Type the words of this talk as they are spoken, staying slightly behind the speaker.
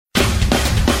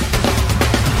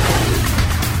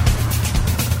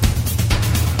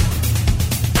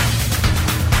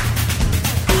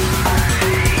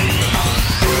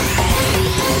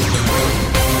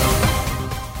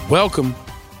Welcome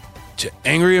to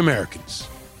Angry Americans.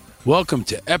 Welcome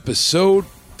to episode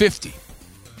 50,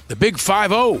 the big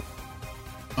 5-0.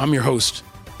 I'm your host,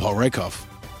 Paul Rakoff.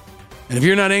 And if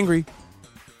you're not angry,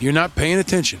 you're not paying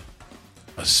attention,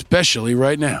 especially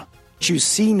right now. You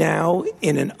see now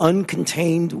in an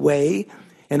uncontained way,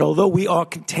 and although we are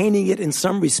containing it in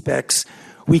some respects,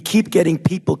 we keep getting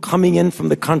people coming in from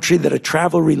the country that are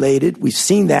travel-related. We've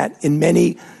seen that in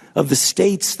many of the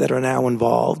states that are now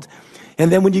involved.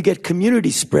 And then when you get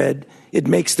community spread, it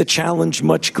makes the challenge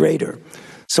much greater.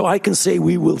 So I can say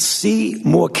we will see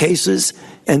more cases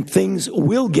and things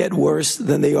will get worse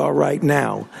than they are right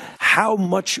now. How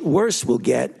much worse we'll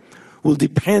get will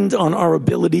depend on our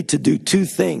ability to do two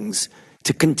things: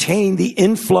 to contain the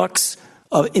influx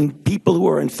in people who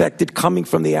are infected coming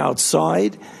from the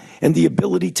outside, and the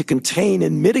ability to contain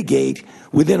and mitigate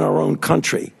within our own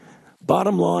country.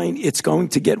 Bottom line, it's going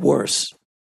to get worse.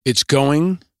 It's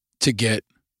going to get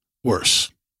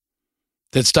worse.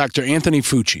 That's Dr. Anthony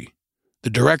Fauci, the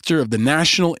director of the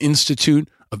National Institute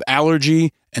of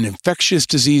Allergy and Infectious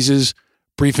Diseases,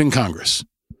 briefing Congress.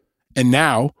 And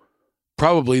now,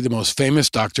 probably the most famous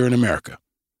doctor in America.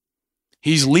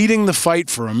 He's leading the fight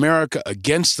for America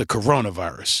against the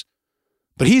coronavirus.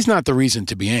 But he's not the reason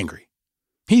to be angry.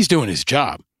 He's doing his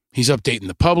job. He's updating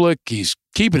the public. He's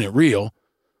keeping it real.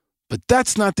 But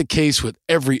that's not the case with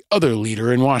every other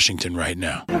leader in Washington right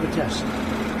now. Have a test.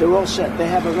 They're all set. They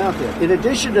have them out there. In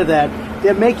addition to that,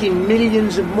 they're making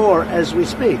millions of more as we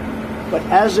speak. But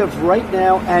as of right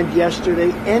now and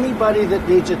yesterday, anybody that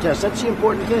needs a test, that's the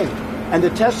important thing. And the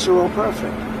tests are all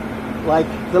perfect. Like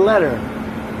the letter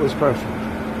was perfect.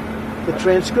 The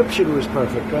transcription was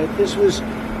perfect, right? This was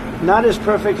not as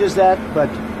perfect as that, but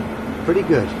pretty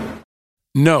good.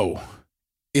 No,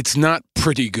 it's not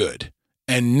pretty good.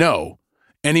 And no,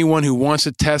 anyone who wants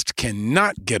a test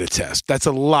cannot get a test. That's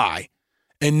a lie.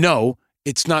 And no,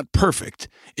 it's not perfect.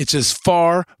 It's as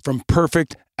far from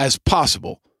perfect as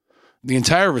possible. The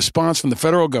entire response from the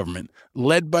federal government,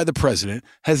 led by the president,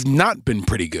 has not been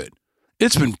pretty good.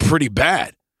 It's been pretty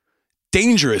bad.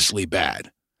 Dangerously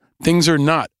bad. Things are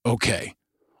not okay.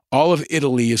 All of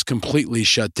Italy is completely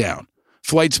shut down.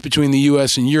 Flights between the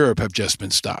U.S. and Europe have just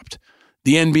been stopped.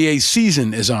 The NBA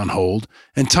season is on hold,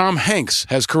 and Tom Hanks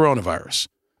has coronavirus.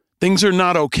 Things are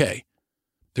not okay.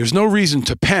 There's no reason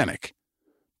to panic,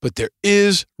 but there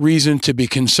is reason to be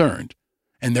concerned,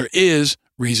 and there is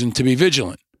reason to be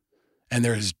vigilant, and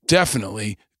there is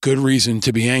definitely good reason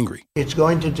to be angry. It's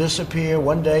going to disappear.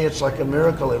 One day it's like a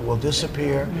miracle. It will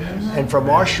disappear. And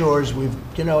from our shores,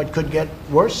 it could get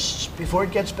worse before it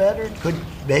gets better. It could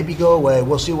maybe go away.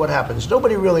 We'll see what happens.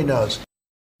 Nobody really knows.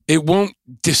 It won't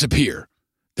disappear.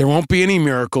 There won't be any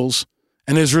miracles.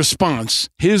 And his response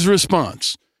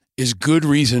is good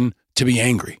reason to be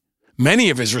angry. Many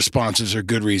of his responses are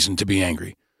good reason to be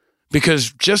angry.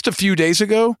 Because just a few days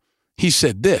ago, he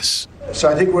said this.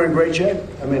 So I think we're in great shape.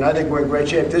 I think we're in great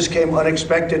shape. This came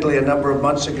unexpectedly a number of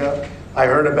months ago. I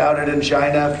heard about it in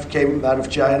China, came out of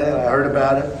China, I heard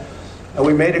about it. And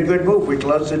we made a good move. We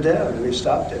closed it down. We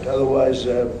stopped it. Otherwise,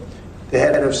 the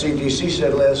head of CDC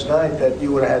said last night that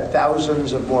you would have had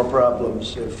thousands of more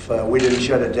problems if we didn't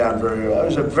shut it down very early. It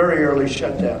was a very early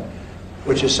shutdown,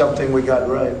 which is something we got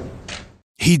right.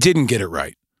 He didn't get it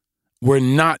right. We're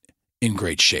not in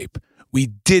great shape. We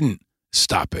didn't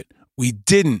stop it. We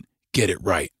didn't get it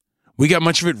right. We got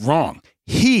much of it wrong.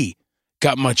 He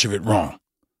got much of it wrong.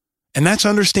 And that's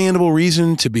understandable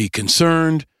reason to be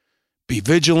concerned, be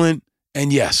vigilant,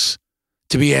 and yes,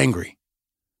 to be angry.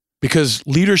 Because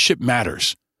leadership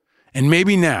matters. And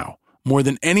maybe now, more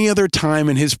than any other time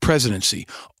in his presidency,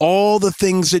 all the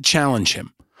things that challenge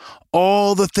him,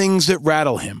 all the things that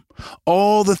rattle him,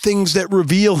 all the things that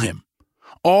reveal him,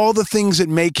 all the things that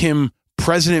make him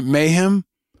President Mayhem,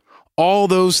 all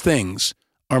those things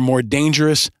are more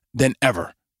dangerous than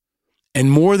ever. And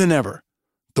more than ever,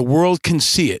 the world can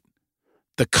see it,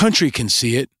 the country can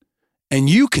see it, and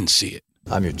you can see it.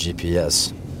 I'm your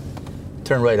GPS.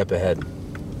 Turn right up ahead.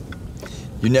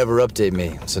 You never update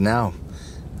me, so now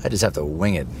I just have to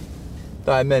wing it.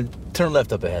 I meant turn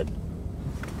left up ahead.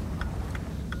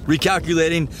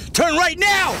 Recalculating. Turn right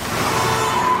now!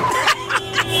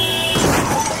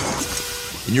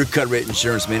 And your cut rate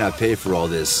insurance may not pay for all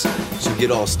this, so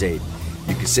get Allstate.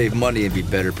 You can save money and be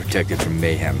better protected from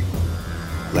mayhem.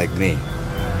 Like me.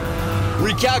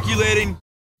 Recalculating.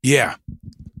 Yeah,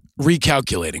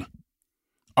 recalculating.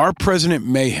 Our President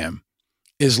Mayhem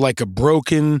is like a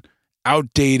broken,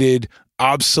 outdated,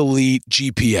 obsolete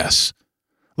GPS.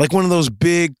 Like one of those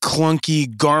big, clunky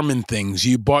Garmin things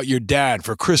you bought your dad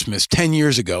for Christmas 10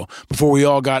 years ago before we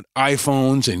all got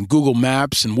iPhones and Google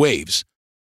Maps and Waves.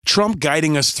 Trump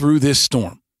guiding us through this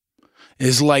storm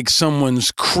is like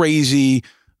someone's crazy,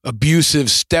 abusive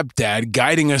stepdad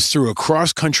guiding us through a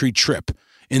cross-country trip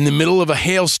in the middle of a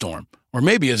hailstorm or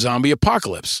maybe a zombie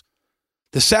apocalypse.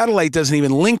 The satellite doesn't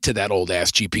even link to that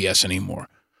old-ass GPS anymore.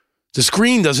 The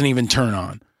screen doesn't even turn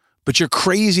on. But your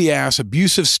crazy-ass,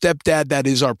 abusive stepdad that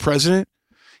is our president,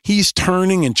 he's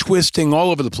turning and twisting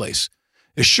all over the place,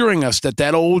 assuring us that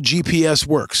that old GPS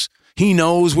works. He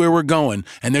knows where we're going,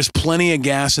 and there's plenty of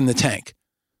gas in the tank.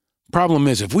 Problem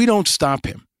is, if we don't stop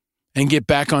him and get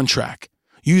back on track,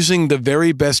 using the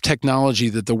very best technology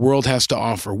that the world has to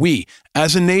offer, we,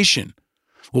 as a nation,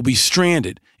 will be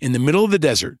stranded in the middle of the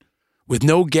desert with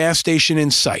no gas station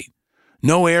in sight,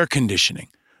 no air conditioning,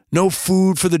 no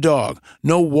food for the dog,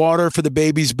 no water for the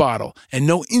baby's bottle, and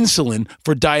no insulin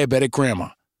for diabetic grandma.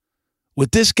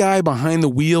 With this guy behind the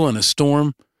wheel in a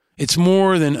storm, it's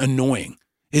more than annoying.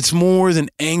 It's more than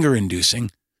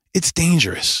anger-inducing. It's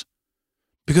dangerous.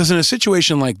 Because in a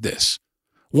situation like this,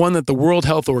 one that the World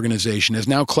Health Organization has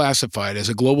now classified as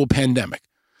a global pandemic,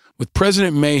 with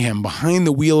President Mayhem behind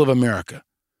the wheel of America,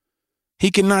 he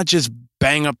can not just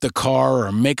bang up the car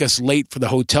or make us late for the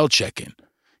hotel check-in.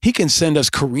 He can send us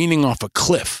careening off a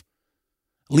cliff.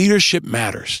 Leadership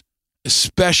matters,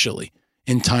 especially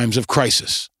in times of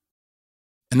crisis.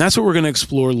 And that's what we're going to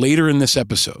explore later in this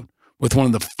episode with one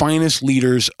of the finest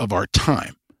leaders of our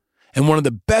time and one of the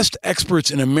best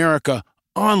experts in America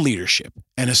on leadership,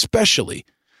 and especially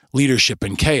leadership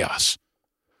in chaos.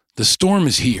 The storm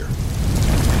is here.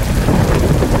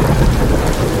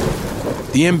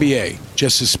 The NBA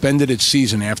just suspended its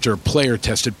season after a player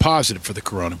tested positive for the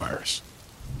coronavirus.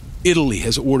 Italy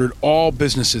has ordered all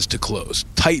businesses to close,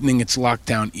 tightening its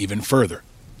lockdown even further.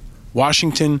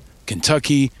 Washington,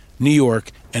 Kentucky, New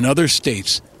York, and other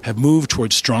states have moved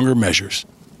towards stronger measures.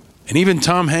 And even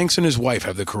Tom Hanks and his wife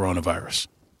have the coronavirus.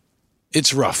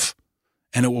 It's rough,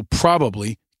 and it will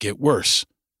probably get worse.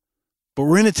 But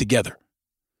we're in it together.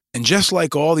 And just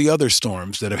like all the other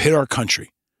storms that have hit our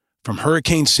country, from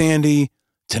Hurricane Sandy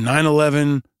to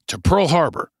 9/11 to Pearl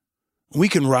Harbor, we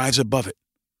can rise above it.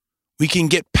 We can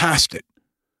get past it.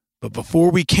 But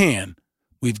before we can,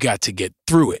 we've got to get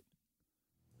through it.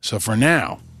 So for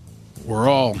now, we're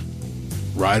all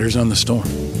riders on the storm.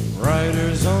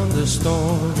 Riders on the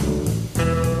storm.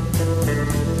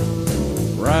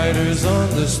 Riders on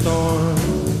the storm.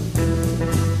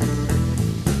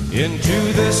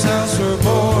 Into this house we're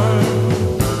born.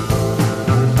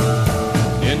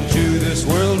 Into this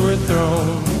world we're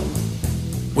thrown.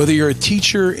 Whether you're a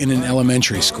teacher in an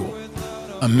elementary school,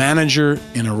 a manager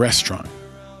in a restaurant,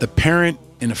 the parent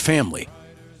in a family,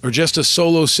 or just a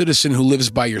solo citizen who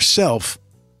lives by yourself,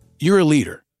 you're a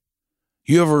leader.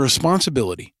 You have a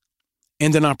responsibility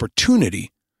and an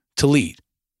opportunity to lead.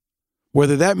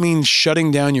 Whether that means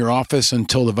shutting down your office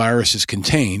until the virus is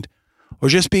contained, or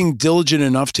just being diligent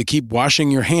enough to keep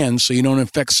washing your hands so you don't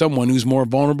infect someone who's more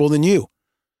vulnerable than you.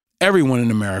 Everyone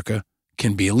in America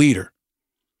can be a leader.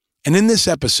 And in this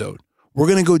episode, we're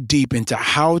going to go deep into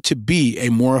how to be a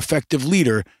more effective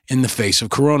leader in the face of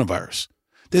coronavirus.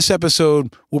 This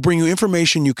episode will bring you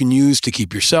information you can use to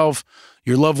keep yourself,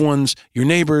 your loved ones, your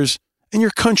neighbors, and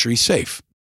your country safe.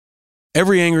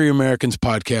 Every Angry Americans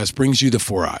podcast brings you the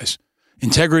 4 I's: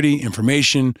 integrity,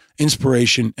 information,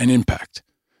 inspiration, and impact.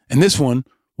 And this one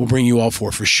will bring you all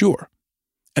 4 for sure.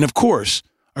 And of course,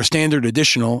 our standard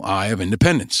additional I of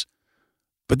independence.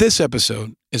 But this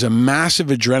episode is a massive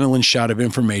adrenaline shot of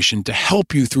information to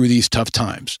help you through these tough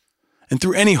times and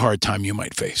through any hard time you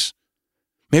might face.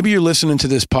 Maybe you're listening to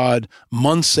this pod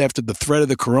months after the threat of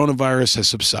the coronavirus has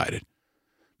subsided.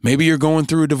 Maybe you're going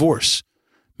through a divorce.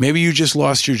 Maybe you just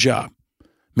lost your job.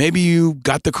 Maybe you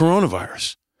got the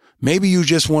coronavirus. Maybe you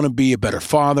just want to be a better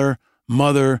father,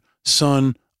 mother,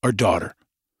 son, or daughter.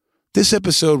 This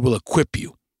episode will equip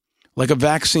you, like a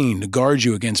vaccine, to guard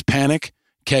you against panic,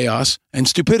 chaos, and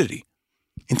stupidity.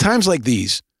 In times like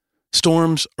these,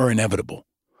 storms are inevitable,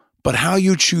 but how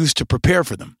you choose to prepare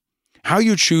for them, how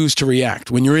you choose to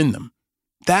react when you're in them,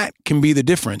 that can be the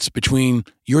difference between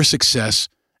your success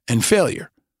and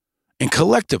failure, and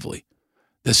collectively,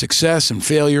 the success and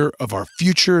failure of our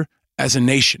future as a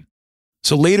nation.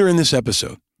 So later in this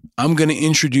episode, I'm going to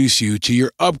introduce you to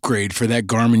your upgrade for that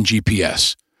Garmin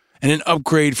GPS, and an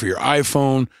upgrade for your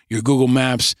iPhone, your Google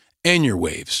Maps, and your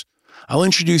Waves. I'll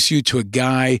introduce you to a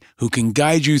guy who can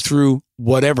guide you through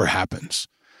whatever happens.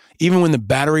 Even when the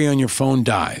battery on your phone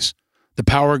dies, the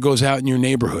power goes out in your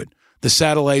neighborhood, the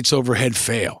satellites overhead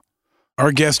fail.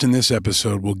 Our guest in this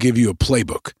episode will give you a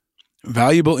playbook,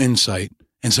 valuable insight,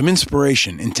 and some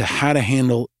inspiration into how to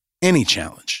handle any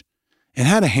challenge and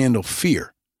how to handle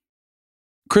fear.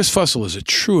 Chris Fussell is a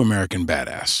true American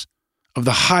badass of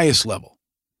the highest level.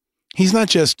 He's not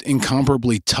just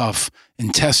incomparably tough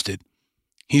and tested.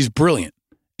 He's brilliant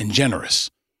and generous.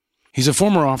 He's a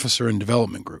former officer in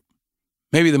Development Group,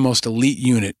 maybe the most elite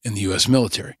unit in the U.S.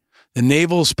 military. The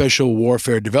Naval Special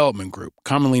Warfare Development Group,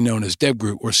 commonly known as DEV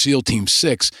Group or SEAL Team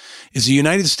 6, is a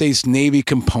United States Navy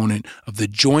component of the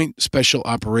Joint Special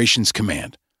Operations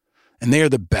Command, and they are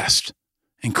the best.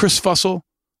 And Chris Fussell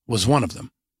was one of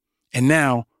them. And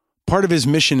now, part of his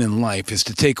mission in life is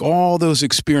to take all those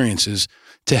experiences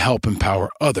to help empower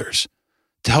others,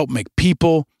 to help make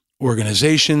people,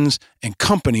 organizations, and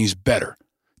companies better,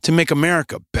 to make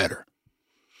America better.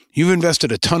 You've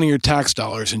invested a ton of your tax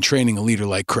dollars in training a leader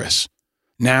like Chris.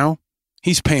 Now,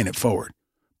 he's paying it forward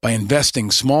by investing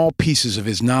small pieces of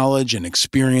his knowledge and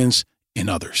experience in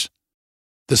others.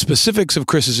 The specifics of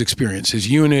Chris's experience, his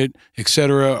unit,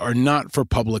 etc., are not for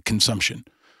public consumption,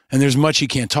 and there's much he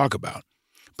can't talk about.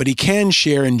 But he can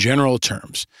share in general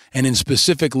terms and in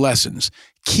specific lessons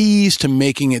keys to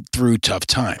making it through tough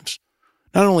times.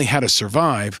 Not only how to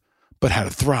survive, but how to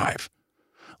thrive.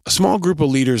 A small group of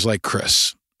leaders like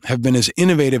Chris have been as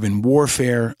innovative in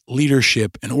warfare,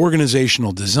 leadership, and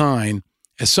organizational design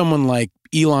as someone like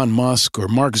Elon Musk or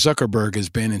Mark Zuckerberg has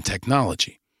been in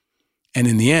technology. And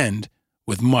in the end,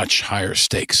 with much higher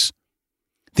stakes.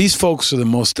 These folks are the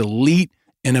most elite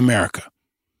in America.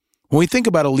 When we think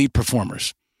about elite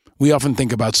performers, we often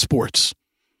think about sports.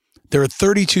 There are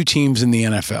 32 teams in the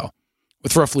NFL,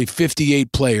 with roughly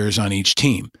 58 players on each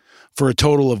team, for a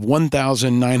total of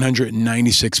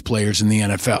 1,996 players in the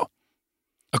NFL.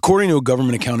 According to a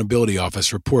Government Accountability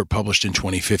Office report published in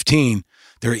 2015,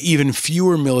 there are even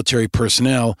fewer military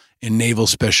personnel in Naval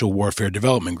Special Warfare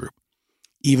Development Group.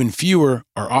 Even fewer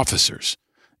are officers.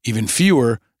 Even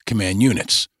fewer command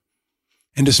units.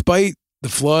 And despite the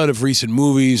flood of recent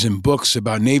movies and books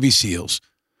about Navy SEALs,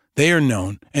 they are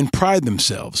known and pride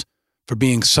themselves for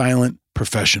being silent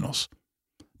professionals.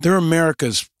 They're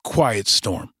America's quiet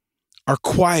storm, our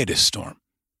quietest storm.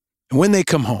 And when they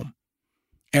come home,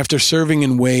 after serving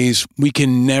in ways we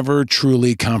can never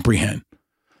truly comprehend,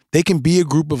 they can be a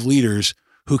group of leaders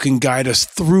who can guide us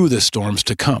through the storms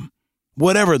to come,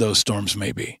 whatever those storms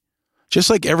may be,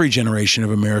 just like every generation of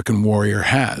American warrior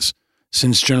has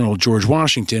since General George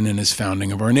Washington and his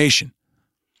founding of our nation.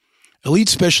 Elite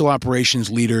special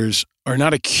operations leaders are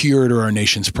not a cure to our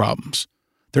nation's problems.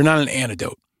 They're not an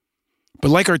antidote.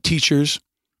 But like our teachers,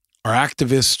 our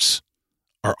activists,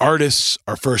 our artists,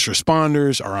 our first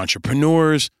responders, our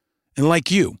entrepreneurs, and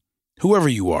like you, whoever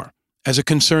you are, as a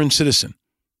concerned citizen,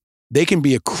 they can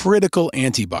be a critical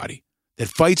antibody that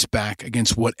fights back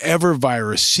against whatever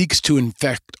virus seeks to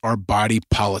infect our body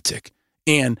politic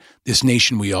and this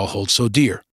nation we all hold so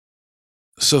dear.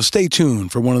 So stay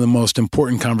tuned for one of the most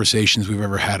important conversations we've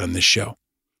ever had on this show.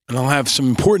 And I'll have some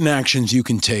important actions you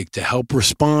can take to help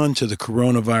respond to the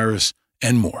coronavirus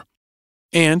and more.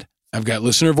 And I've got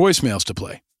listener voicemails to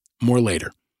play. More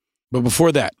later. But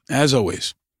before that, as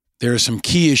always, there are some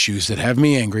key issues that have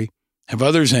me angry, have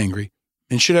others angry,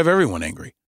 and should have everyone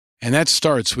angry. And that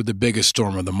starts with the biggest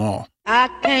storm of them all. I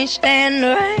can't stand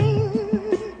the rain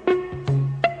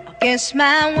against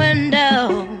my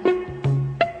window.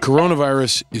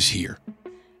 Coronavirus is here,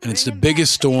 and it's the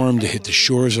biggest storm to hit the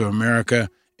shores of America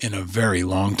in a very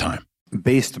long time.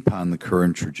 Based upon the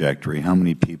current trajectory, how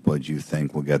many people do you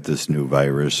think will get this new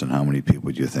virus, and how many people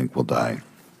do you think will die?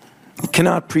 You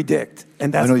cannot predict.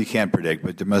 And that's I know you can't predict,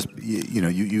 but there must be,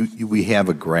 we have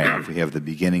a graph. We have the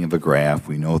beginning of a graph.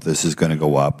 We know this is going to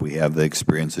go up. We have the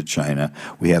experience of China.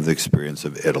 We have the experience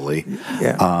of Italy.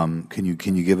 Yeah. Can you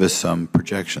give us some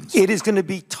projections? It is going to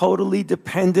be totally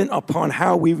dependent upon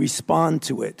how we respond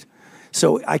to it.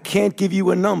 So I can't give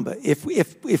you a number. If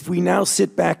we now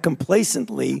sit back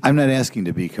complacently... I'm not asking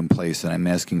to be complacent. I'm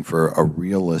asking for a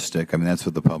realistic... that's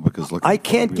what the public is looking for. I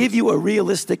can't give you a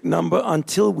realistic number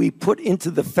until we put into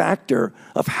the factor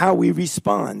of how we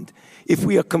respond. If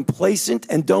we are complacent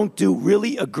and don't do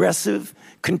really aggressive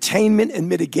containment and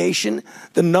mitigation,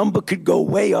 the number could go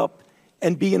way up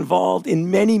and be involved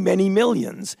in many, many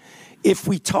millions. If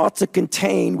we taught to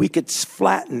contain, we could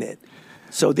flatten it.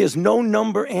 So there's no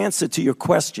number answer to your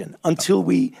question until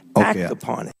we act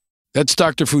upon it. That's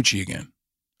Dr. Fauci again,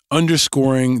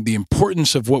 underscoring the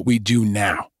importance of what we do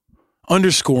now,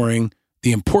 underscoring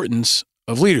the importance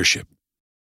of leadership.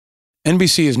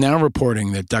 NBC is now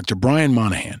reporting that Dr. Brian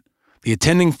Monahan, the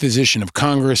attending physician of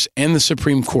Congress and the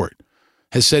Supreme Court,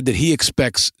 has said that he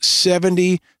expects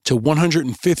 70 to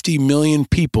 150 million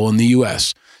people in the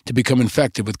U.S. to become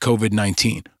infected with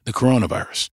COVID-19, the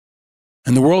coronavirus.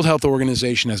 And the World Health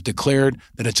Organization has declared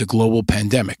that it's a global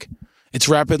pandemic. It's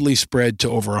rapidly spread to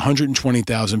over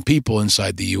 120,000 people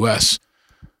inside the U.S.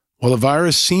 While the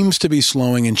virus seems to be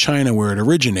slowing in China where it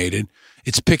originated,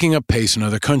 it's picking up pace in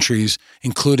other countries,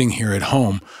 including here at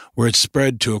home, where it's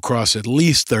spread to across at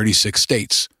least 36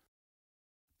 states.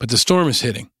 But the storm is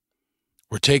hitting.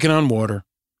 We're taking on water,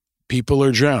 people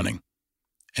are drowning,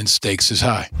 and stakes is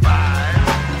high.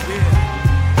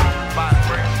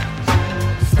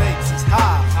 Stakes is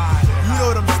high. You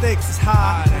know them stakes is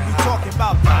high. When you talking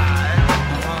about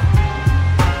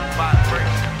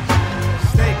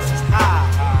stakes is high.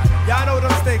 Y'all know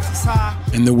them stakes is high.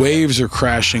 And the waves are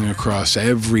crashing across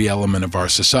every element of our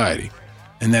society,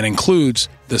 and that includes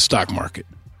the stock market.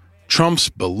 Trump's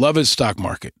beloved stock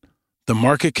market. The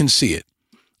market can see it,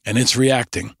 and it's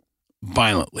reacting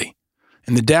violently.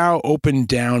 And the Dow opened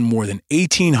down more than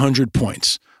 1,800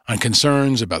 points on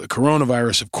concerns about the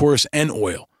coronavirus, of course, and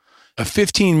oil. A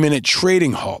 15-minute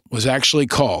trading halt was actually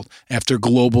called after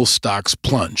global stocks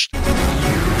plunged.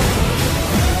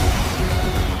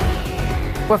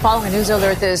 We're following a news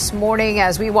alert this morning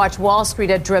as we watch Wall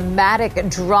Street, a dramatic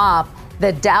drop.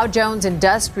 The Dow Jones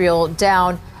Industrial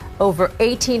down over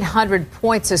 1,800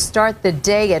 points to start the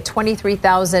day at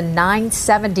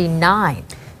 23,979.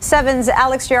 7's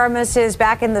Alex Yaramis is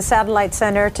back in the Satellite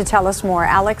Center to tell us more.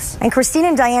 Alex? And Christine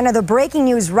and Diana, the breaking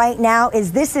news right now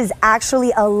is this is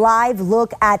actually a live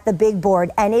look at the big board,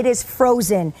 and it is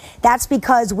frozen. That's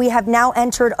because we have now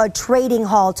entered a trading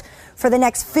halt for the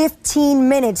next 15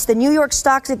 minutes. The New York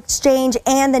Stock Exchange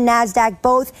and the NASDAQ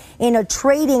both in a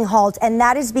trading halt, and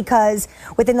that is because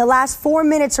within the last 4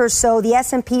 minutes or so, the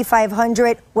S&P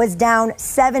 500 was down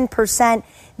 7%.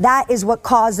 That is what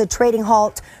caused the trading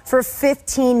halt for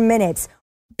 15 minutes.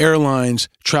 Airlines,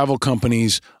 travel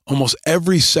companies, almost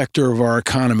every sector of our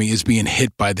economy is being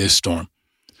hit by this storm.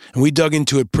 And we dug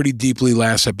into it pretty deeply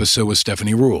last episode with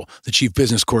Stephanie Ruhle, the chief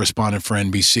business correspondent for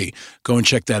NBC. Go and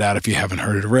check that out if you haven't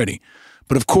heard it already.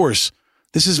 But of course,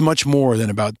 this is much more than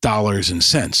about dollars and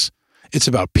cents. It's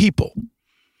about people.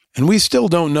 And we still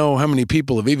don't know how many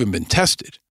people have even been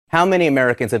tested. How many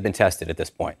Americans have been tested at this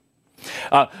point?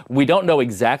 We don't know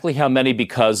exactly how many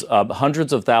because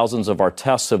hundreds of thousands of our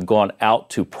tests have gone out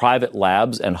to private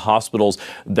labs and hospitals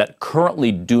that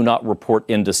currently do not report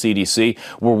into CDC.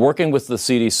 We're working with the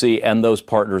CDC and those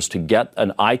partners to get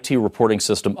an IT reporting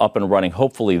system up and running,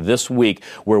 hopefully this week,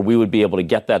 where we would be able to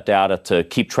get that data to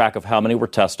keep track of how many we're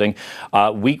testing.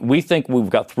 We think we've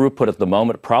got throughput at the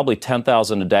moment, probably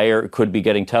 10,000 a day, or it could be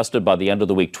getting tested by the end of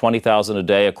the week, 20,000 a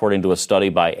day, according to a study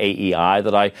by AEI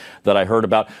that I heard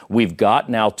about. We've got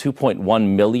now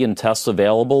 2.1 million tests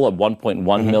available.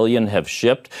 1.1 million have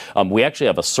shipped. We actually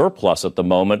have a surplus at the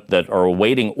moment that are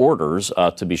awaiting orders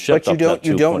to be shipped. But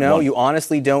you don't know? You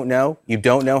honestly don't know? You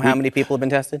don't know how many people have been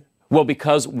tested? Well,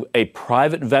 because a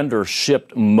private vendor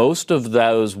shipped most of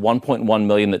those 1.1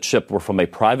 million that shipped were from a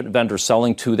private vendor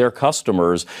selling to their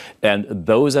customers, and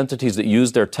those entities that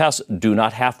use their tests do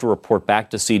not have to report back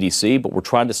to CDC, but we're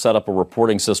trying to set up a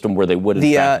reporting system where they would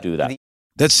in fact do that.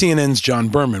 That's CNN's John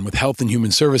Berman with Health and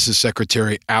Human Services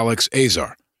Secretary Alex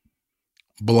Azar.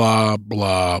 Blah,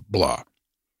 blah, blah.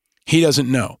 He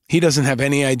doesn't know. He doesn't have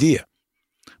any idea.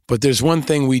 But there's one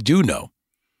thing we do know.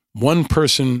 One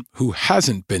person who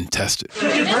hasn't been tested.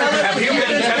 Have you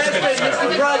been tested,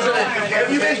 Mr. President?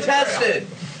 Have you been tested?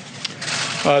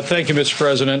 Thank you, Mr.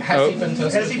 President.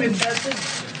 Has he been tested?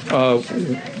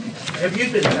 Have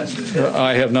you been tested?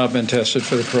 I have not been tested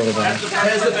for the coronavirus.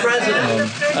 Has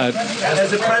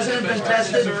the president been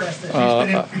tested?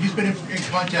 He's been in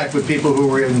contact with people who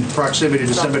were in proximity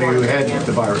to somebody who had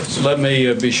the virus. Let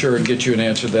me be sure and get you an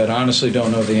answer to that. I honestly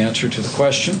don't know the answer to the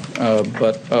question,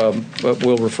 but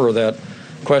we'll refer that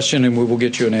question and we will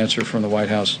get you an answer from the White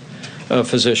House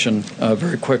physician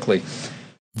very quickly.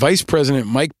 Vice President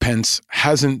Mike Pence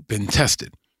hasn't been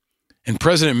tested. And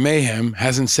President Mayhem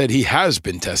hasn't said he has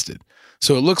been tested.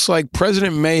 So it looks like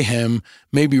President Mayhem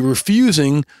may be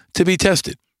refusing to be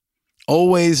tested,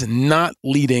 always not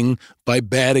leading by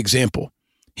bad example.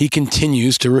 He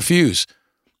continues to refuse.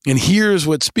 And here's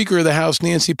what Speaker of the House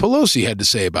Nancy Pelosi had to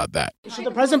say about that. Should the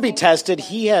president be tested?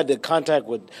 He had contact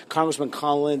with Congressman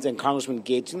Collins and Congressman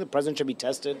Gates. Do you think the president should be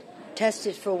tested?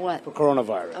 Tested for what? For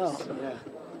coronavirus. Oh. Yeah.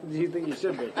 Do you think he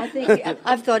should be?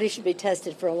 I've thought he should be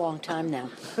tested for a long time now.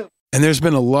 And there's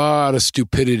been a lot of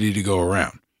stupidity to go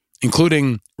around,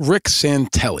 including Rick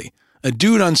Santelli, a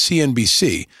dude on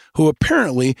CNBC who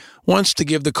apparently wants to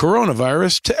give the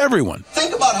coronavirus to everyone.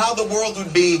 Think about how the world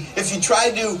would be if you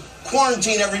tried to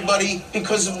quarantine everybody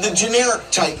because of the generic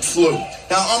type flu.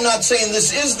 Now, I'm not saying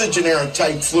this is the generic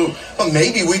type flu, but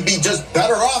maybe we'd be just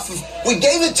better off if we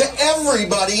gave it to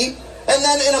everybody And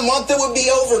then in a month it would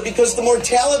be over, because the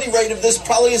mortality rate of this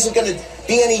probably isn't going to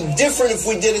be any different if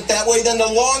we did it that way than the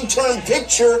long-term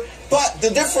picture. But the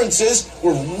difference is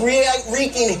we're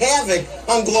wreaking havoc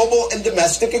on global and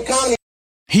domestic economy.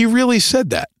 He really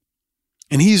said that.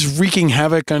 And he's wreaking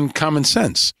havoc on common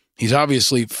sense. He's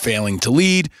obviously failing to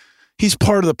lead. He's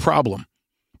part of the problem.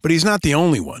 But he's not the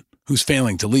only one who's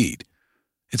failing to lead.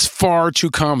 It's far too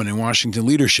common in Washington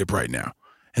leadership right now.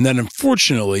 And that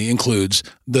unfortunately includes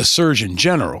the Surgeon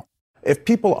General. If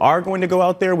people are going to go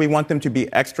out there, we want them to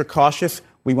be extra cautious.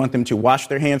 We want them to wash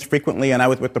their hands frequently. And I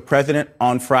was with the president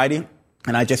on Friday,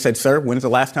 and I just said, sir, when's the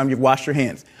last time you've washed your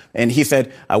hands? And he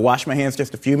said, I washed my hands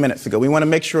just a few minutes ago. We want to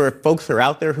make sure if folks are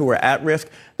out there who are at risk,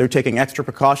 they're taking extra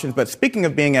precautions. But speaking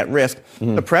of being at risk,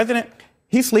 the president,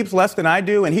 he sleeps less than I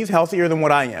do, and he's healthier than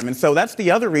what I am. And so that's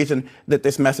the other reason that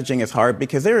this messaging is hard,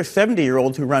 because there are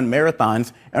 70-year-olds who run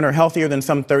marathons and are healthier than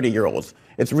some 30-year-olds.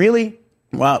 It's really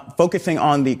focusing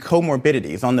on the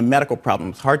comorbidities, on the medical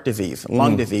problems, heart disease,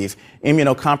 lung disease,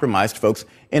 immunocompromised folks,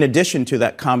 in addition to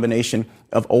that combination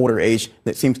of older age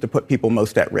that seems to put people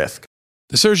most at risk.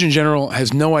 The Surgeon General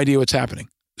has no idea what's happening.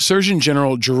 Surgeon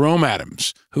General Jerome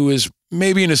Adams, who is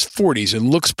maybe in his 40s and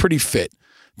looks pretty fit,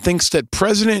 thinks that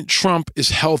President Trump is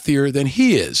healthier than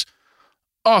he is.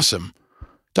 Awesome.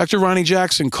 Dr. Ronnie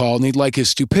Jackson called and he'd like his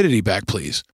stupidity back,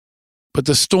 please. But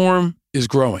the storm is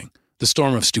growing. The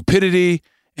storm of stupidity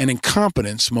and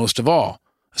incompetence, most of all,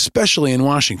 especially in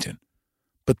Washington.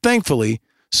 But thankfully,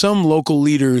 some local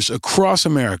leaders across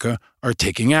America are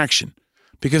taking action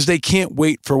because they can't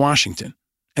wait for Washington.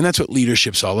 And that's what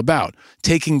leadership's all about,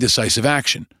 taking decisive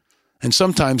action. And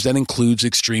sometimes that includes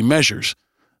extreme measures,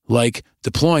 like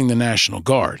deploying the National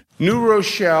Guard. New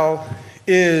Rochelle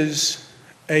is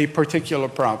a particular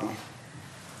problem.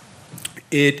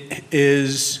 It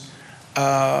is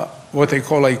what they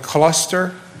call a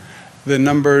cluster. The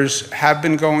numbers have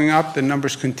been going up. The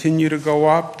numbers continue to go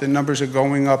up. The numbers are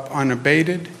going up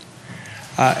unabated.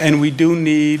 And we do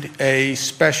need a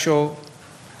special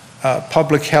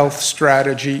public health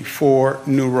strategy for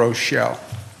New Rochelle.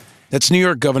 That's New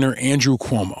York Governor Andrew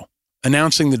Cuomo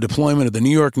announcing the deployment of the New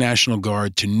York National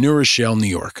Guard to New Rochelle, New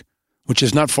York, which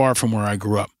is not far from where I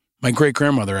grew up. My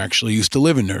great-grandmother actually used to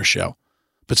live in New Rochelle.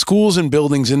 But schools and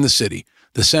buildings in the city,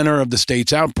 the center of the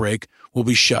state's outbreak, will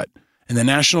be shut, and the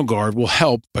National Guard will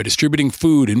help by distributing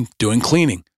food and doing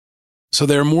cleaning. So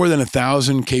there are more than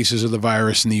 1,000 cases of the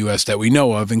virus in the U.S. that we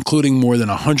know of, including more than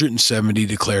 170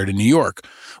 declared in New York,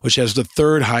 which has the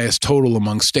third highest total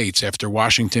among states after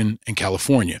Washington and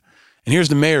California. And here's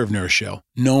the mayor of New Rochelle,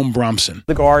 Noam Bromson.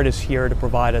 The Guard is here to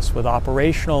provide us with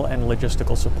operational and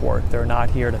logistical support. They're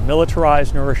not here to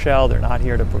militarize New Rochelle. They're not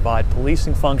here to provide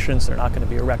policing functions. They're not going to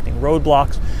be erecting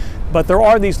roadblocks. But there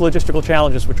are these logistical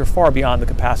challenges which are far beyond the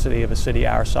capacity of a city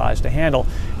our size to handle,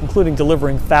 including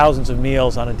delivering thousands of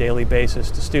meals on a daily basis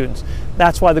to students.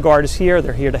 That's why the Guard is here.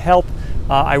 They're here to help.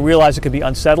 I realize it could be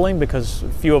unsettling because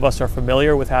few of us are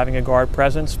familiar with having a Guard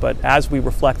presence, but as we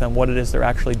reflect on what it is they're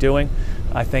actually doing,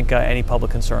 I think any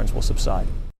public concerns will subside.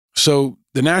 So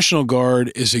the National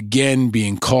Guard is again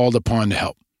being called upon to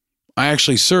help. I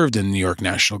actually served in the New York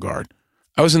National Guard.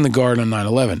 I was in the Guard on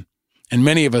 9/11. And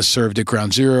many of us served at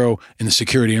Ground Zero in the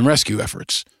security and rescue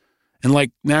efforts. And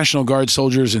like National Guard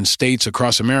soldiers in states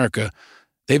across America,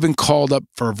 they've been called up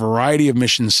for a variety of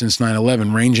missions since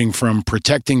 9/11, ranging from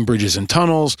protecting bridges and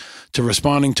tunnels, to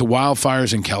responding to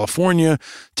wildfires in California,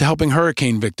 to helping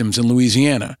hurricane victims in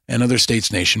Louisiana and other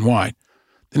states nationwide.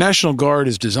 The National Guard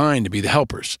is designed to be the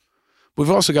helpers. We've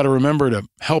also got to remember to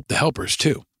help the helpers,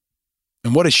 too.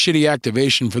 And what a shitty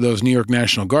activation for those New York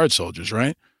National Guard soldiers,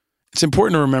 right? It's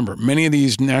important to remember, many of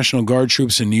these National Guard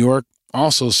troops in New York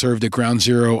also served at Ground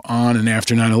Zero on and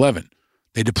after 9/11.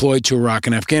 They deployed to Iraq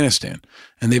and Afghanistan,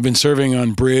 and they've been serving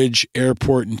on bridge,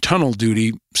 airport, and tunnel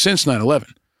duty since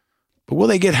 9/11. But will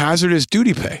they get hazardous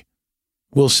duty pay?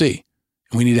 We'll see,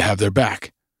 and we need to have their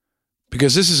back.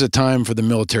 Because this is a time for the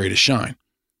military to shine,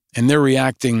 and they're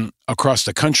reacting across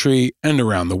the country and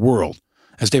around the world.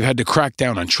 As they've had to crack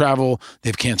down on travel,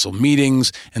 they've canceled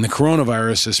meetings, and the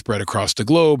coronavirus has spread across the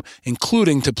globe,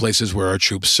 including to places where our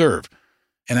troops serve.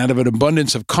 And out of an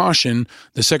abundance of caution,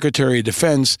 the Secretary of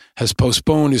Defense has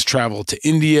postponed his travel to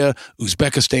India,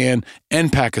 Uzbekistan,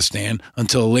 and Pakistan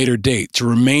until a later date to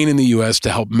remain in the U.S.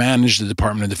 to help manage the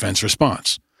Department of Defense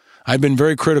response. I've been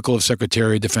very critical of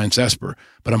Secretary of Defense Esper,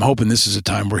 but I'm hoping this is a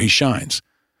time where he shines.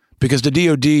 Because the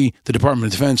DoD, the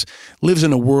Department of Defense, lives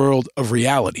in a world of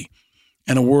reality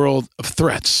and a world of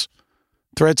threats.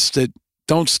 Threats that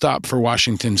don't stop for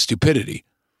Washington's stupidity.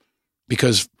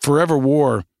 Because forever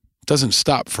war doesn't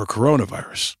stop for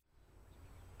coronavirus.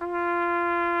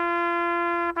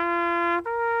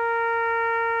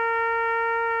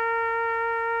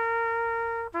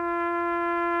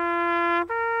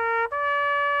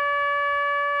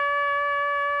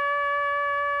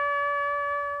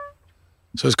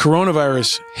 So as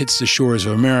coronavirus hits the shores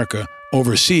of America,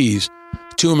 overseas,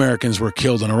 2 Americans were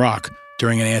killed in Iraq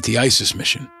during an anti-ISIS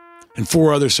mission, and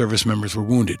 4 other service members were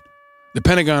wounded. The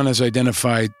Pentagon has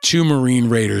identified 2 Marine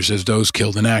raiders as those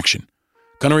killed in action: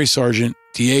 Gunnery Sergeant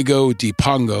Diego De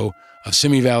Pongo of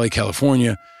Simi Valley,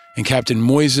 California, and Captain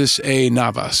Moises A.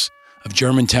 Navas of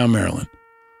Germantown, Maryland.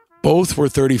 Both were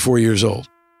 34 years old,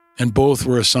 and both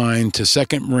were assigned to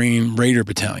 2nd Marine Raider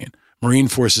Battalion, Marine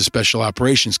Forces Special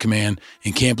Operations Command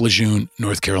in Camp Lejeune,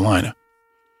 North Carolina.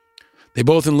 They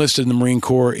both enlisted in the Marine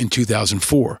Corps in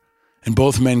 2004, and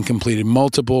both men completed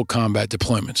multiple combat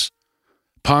deployments.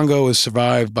 Pongo is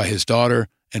survived by his daughter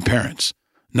and parents.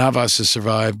 Navas is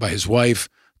survived by his wife,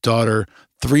 daughter,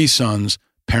 3 sons,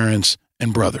 parents,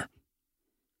 and brother.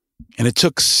 And it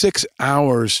took 6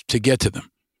 hours to get to them.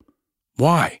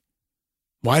 Why?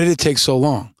 Why did it take so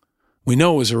long? We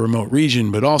know it was a remote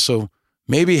region, but also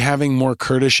maybe having more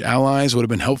Kurdish allies would have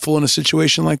been helpful in a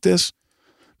situation like this.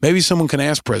 Maybe someone can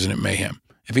ask President Mayhem.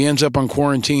 If he ends up on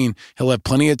quarantine, he'll have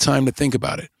plenty of time to think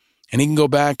about it. And he can go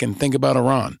back and think about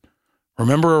Iran.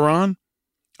 Remember Iran?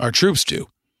 Our troops do.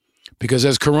 Because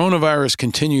as coronavirus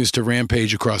continues to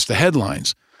rampage across the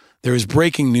headlines, there is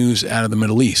breaking news out of the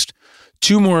Middle East.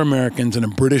 2 more Americans and a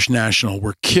British national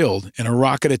were killed in a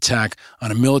rocket attack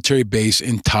on a military base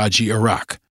in Taji,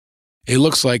 Iraq. It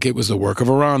looks like it was the work of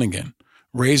Iran again,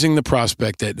 raising the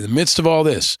prospect that in the midst of all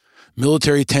this,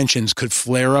 military tensions could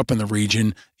flare up in the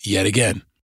region yet again.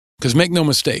 Because make no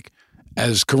mistake,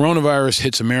 as coronavirus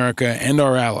hits America and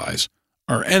our allies,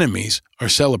 our enemies are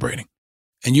celebrating.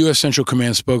 And U.S. Central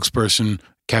Command spokesperson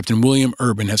Captain William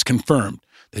Urban has confirmed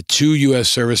that 2 U.S.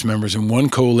 service members and 1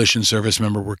 coalition service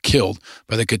member were killed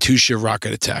by the Katyusha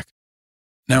rocket attack.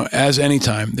 Now, as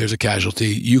anytime there's a casualty,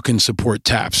 you can support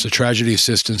TAPS, the Tragedy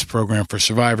Assistance Program for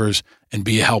Survivors, and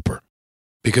be a helper.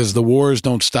 Because the wars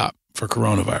don't stop for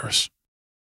coronavirus.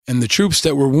 And the troops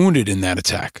that were wounded in that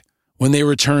attack, when they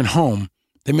return home,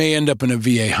 they may end up in a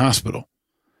VA hospital.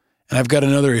 And I've got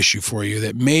another issue for you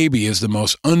that maybe is the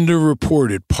most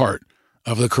underreported part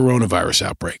of the coronavirus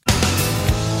outbreak.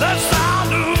 The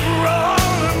sound of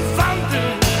rolling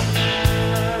thunder,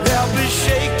 they'll be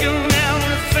shaking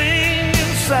everything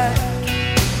inside.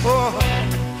 Oh,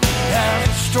 there's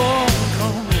a storm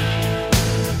coming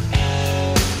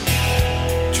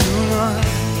tonight.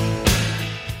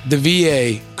 The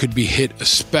VA could be hit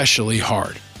especially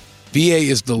hard. VA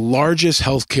is the largest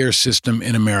healthcare system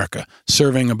in America,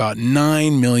 serving about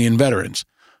 9 million veterans,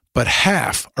 but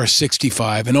half are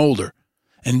 65 and older.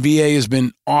 And VA has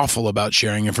been awful about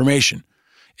sharing information.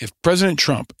 If President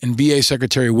Trump and VA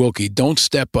Secretary Wilkie don't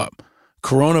step up,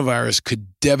 coronavirus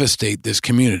could devastate this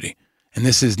community. And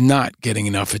this is not getting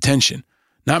enough attention.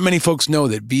 Not many folks know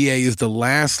that VA is the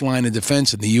last line of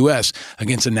defense in the U.S.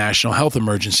 against a national health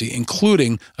emergency,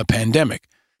 including a pandemic.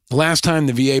 The last time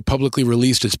the VA publicly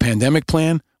released its pandemic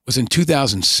plan was in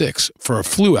 2006 for a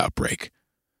flu outbreak.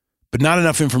 But not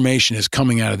enough information is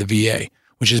coming out of the VA,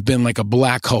 which has been like a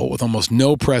black hole with almost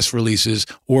no press releases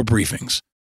or briefings.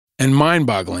 And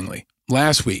mind-bogglingly,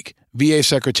 last week, VA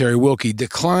Secretary Wilkie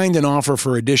declined an offer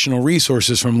for additional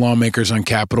resources from lawmakers on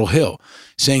Capitol Hill,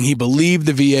 saying he believed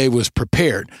the VA was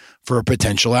prepared for a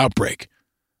potential outbreak.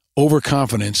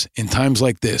 Overconfidence in times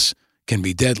like this can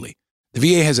be deadly. The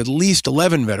VA has at least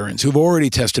 11 veterans who've already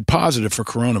tested positive for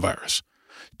coronavirus.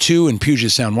 2 in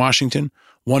Puget Sound, Washington,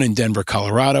 1 in Denver,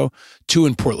 Colorado, 2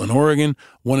 in Portland, Oregon,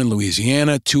 1 in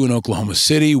Louisiana, 2 in Oklahoma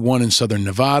City, 1 in Southern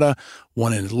Nevada,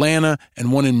 1 in Atlanta,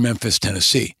 and 1 in Memphis,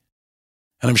 Tennessee.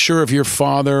 And I'm sure if your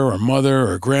father or mother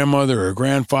or grandmother or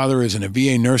grandfather is in a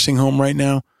VA nursing home right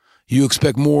now, you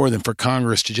expect more than for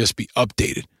Congress to just be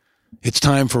updated. It's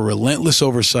time for relentless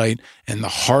oversight and the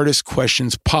hardest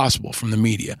questions possible from the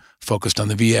media focused on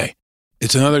the VA.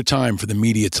 It's another time for the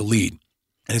media to lead.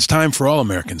 And it's time for all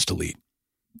Americans to lead.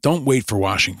 Don't wait for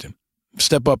Washington.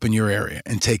 Step up in your area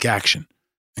and take action.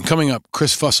 And coming up,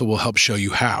 Chris Fussell will help show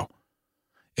you how.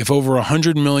 If over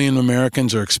 100 million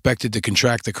Americans are expected to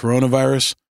contract the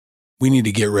coronavirus, we need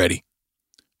to get ready.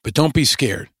 But don't be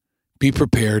scared. Be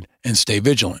prepared and stay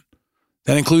vigilant.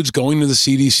 That includes going to the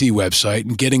CDC website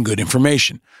and getting good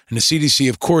information. And the CDC,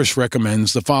 of course,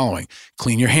 recommends the following.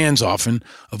 Clean your hands often,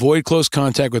 avoid close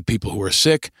contact with people who are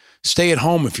sick, stay at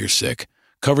home if you're sick,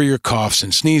 cover your coughs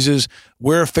and sneezes,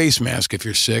 wear a face mask if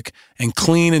you're sick, and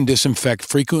clean and disinfect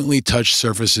frequently touched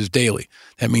surfaces daily.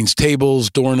 That means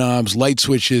tables, doorknobs, light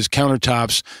switches,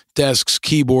 countertops, desks,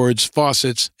 keyboards,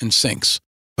 faucets, and sinks.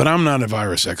 But I'm not a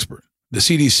virus expert. The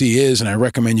CDC is, and I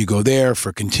recommend you go there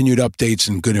for continued updates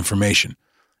and good information.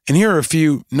 And here are a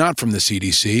few not from the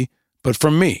CDC, but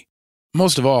from me.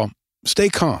 Most of all, stay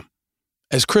calm.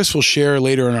 As Chris will share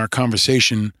later in our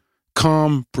conversation,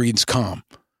 Calm breeds calm.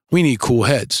 We need cool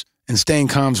heads, and staying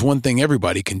calm's one thing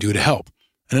everybody can do to help.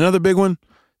 And another big one,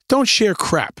 don't share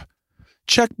crap.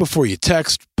 Check before you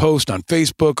text, post on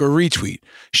Facebook, or retweet.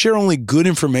 Share only good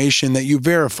information that you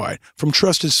verified from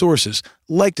trusted sources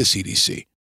like the CDC.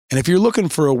 And if you're looking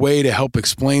for a way to help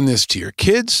explain this to your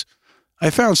kids, I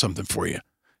found something for you.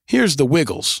 Here's the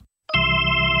Wiggles.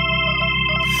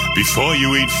 Before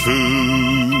you eat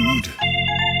food,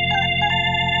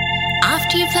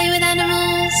 after you play with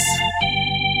animals,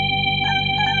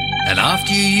 and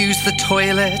after you use the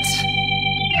toilet,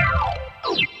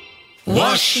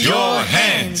 wash your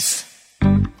hands.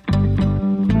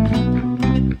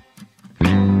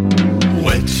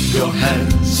 Wet your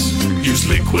hands. Use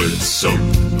liquid soap.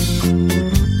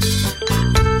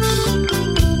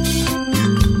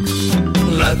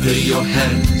 Lather your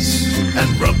hands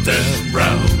and rub them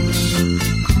round.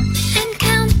 And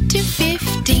count to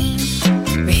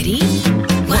 15. Ready?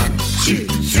 1, 2,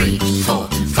 3, 4,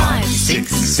 5,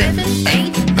 6, 7,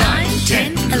 8, 9,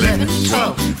 10, 11,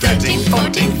 12, 13,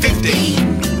 14,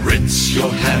 15. Rinse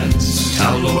your hands,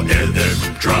 towel or air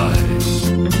them dry.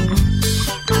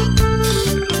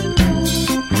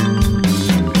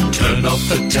 Turn off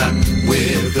the tap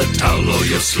with a towel or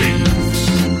your sleeve.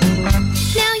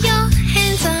 Now your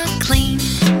hands are clean.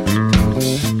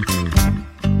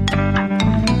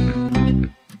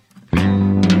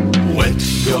 Wet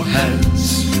your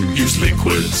hands, use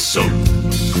liquid soap.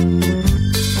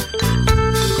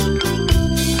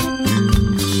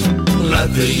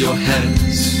 Lather your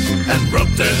hands and rub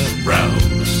them round.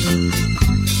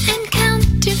 And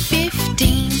count to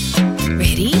 15.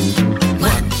 Ready?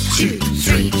 1, 2,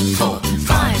 3, 4,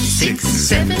 5, 6,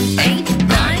 7, 8,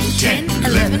 9, 10,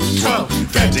 11, 12,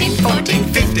 13, 14,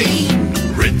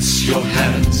 15. Rinse your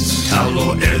hands, towel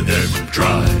or air them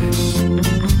dry.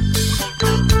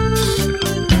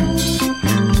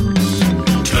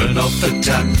 Turn off the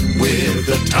tap with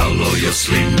a towel or your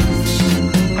sleeve.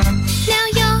 Now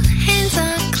your hands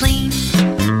are clean.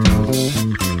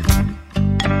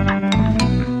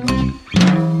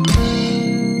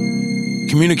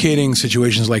 Communicating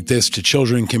situations like this to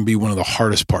children can be one of the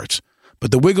hardest parts.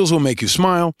 But the Wiggles will make you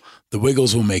smile, the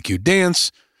Wiggles will make you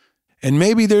dance, and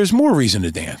maybe there's more reason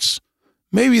to dance.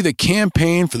 Maybe the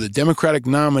campaign for the Democratic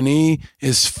nominee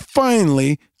is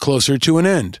finally closer to an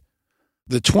end.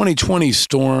 The 2020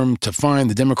 storm to find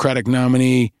the Democratic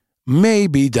nominee may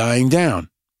be dying down,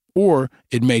 or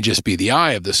it may just be the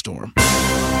eye of the storm.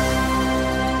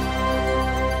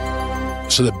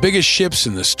 So the biggest ships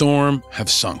in the storm have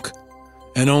sunk,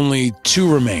 and only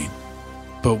 2 remain.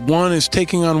 But one is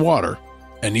taking on water,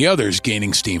 and the other is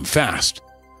gaining steam fast.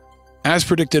 As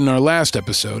predicted in our last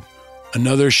episode,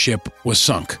 another ship was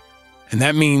sunk, and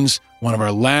that means one of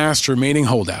our last remaining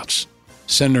holdouts,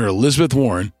 Senator Elizabeth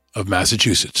Warren of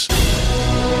Massachusetts.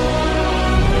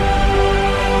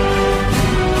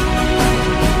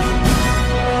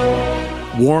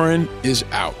 Warren is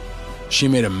out. She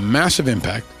made a massive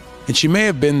impact, and she may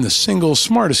have been the single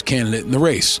smartest candidate in the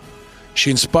race. She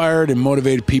inspired and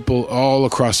motivated people all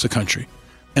across the country,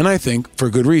 and I think for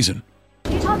good reason.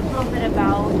 Can you talk a little bit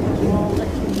about the role that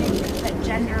you think that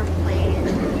gender played in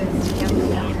this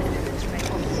campaign and in this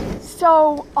race?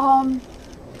 So,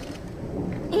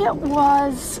 it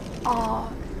was,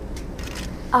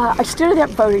 I stood at that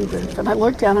voting booth and I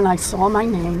looked down and I saw my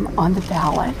name on the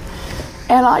ballot.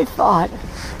 And I thought,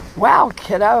 wow,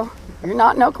 kiddo, you're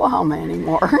not in Oklahoma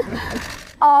anymore.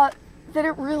 That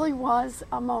it really was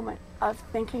a moment of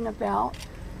thinking about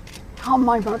how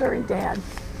my mother and dad,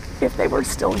 if they were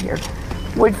still here,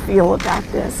 would feel about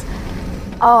this.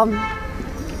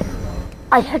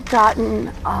 I had gotten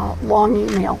a long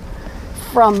email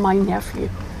from my nephew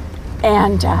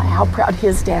and how proud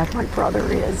his dad, my brother,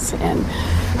 is, and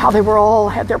how they were all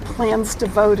had their plans to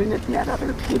vote and had met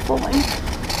other people. And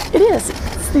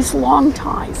it's these long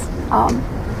ties.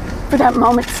 For that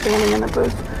moment standing in the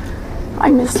booth, I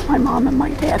miss my mom and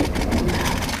my daddy.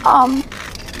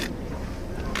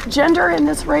 Gender in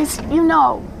this race, you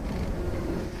know,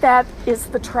 that is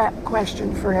the trap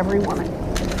question for every woman.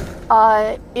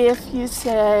 If you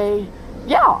say,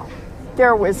 yeah,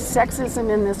 there was sexism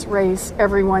in this race,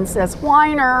 everyone says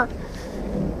whiner.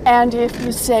 And if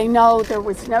you say, no, there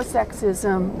was no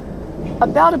sexism,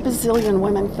 about a bazillion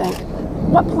women think,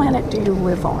 what planet do you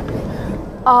live on?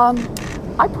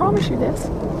 I promise you this,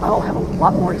 I'll have a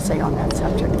lot more to say on that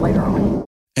subject later on.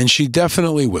 And she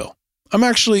definitely will. I'm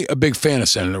actually a big fan of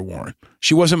Senator Warren.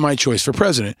 She wasn't my choice for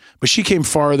president, but she came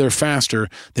farther faster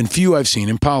than few I've seen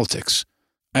in politics.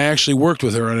 I actually worked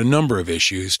with her on a number of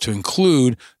issues, to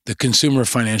include the Consumer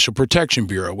Financial Protection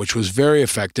Bureau, which was very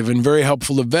effective and very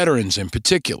helpful to veterans in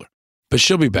particular. But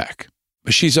she'll be back.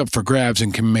 But she's up for grabs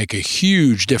and can make a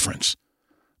huge difference.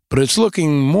 But it's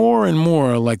looking more and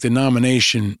more like the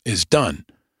nomination is done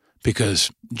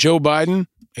because Joe Biden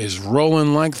is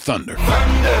rolling like thunder.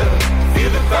 Thunder, feel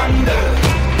the thunder.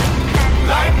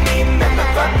 Lightning and the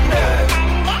thunder.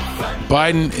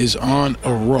 Biden is on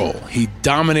a roll. He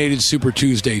dominated Super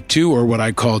Tuesday 2, or what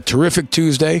I call Terrific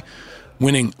Tuesday,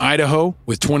 winning Idaho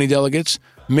with 20 delegates,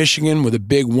 Michigan with a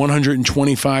big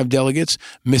 125 delegates,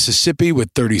 Mississippi with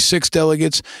 36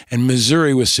 delegates, and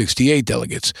Missouri with 68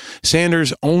 delegates.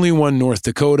 Sanders only won North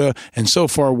Dakota, and so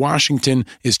far Washington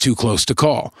is too close to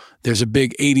call. There's a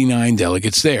big 89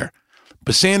 delegates there.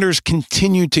 But Sanders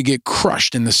continued to get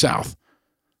crushed in the South.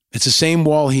 It's the same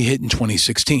wall he hit in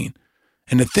 2016.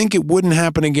 And to think it wouldn't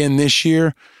happen again this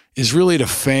year is really to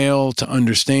fail to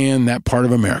understand that part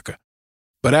of America.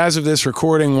 But as of this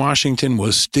recording, Washington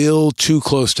was still too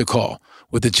close to call,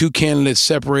 with the two candidates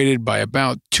separated by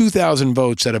about 2,000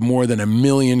 votes out of more than 1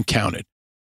 million counted.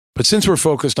 But since we're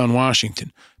focused on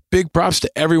Washington, big props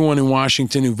to everyone in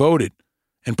Washington who voted,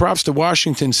 and props to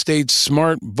Washington State's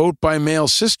smart vote-by-mail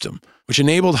system, which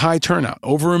enabled high turnout,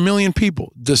 over 1 million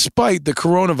people, despite the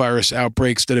coronavirus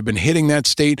outbreaks that have been hitting that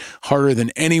state harder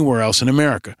than anywhere else in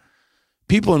America.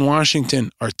 People in Washington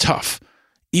are tough,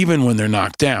 even when they're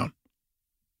knocked down.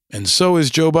 And so is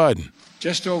Joe Biden.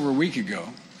 Just over a week ago,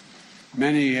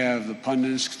 many of the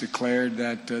pundits declared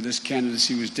that this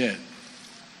candidacy was dead.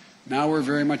 Now we're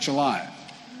very much alive.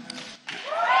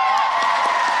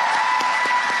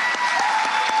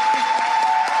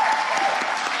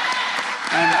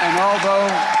 And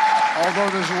although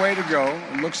there's a way to go,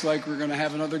 it looks like we're going to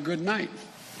have another good night.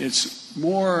 It's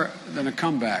more than a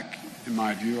comeback, in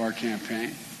my view, our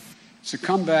campaign. It's a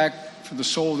comeback for the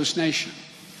soul of this nation.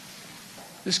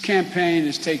 This campaign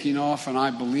is taking off, and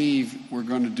I believe we're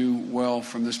going to do well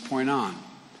from this point on.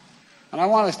 And I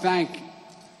want to thank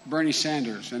Bernie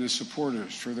Sanders and his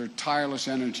supporters for their tireless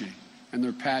energy and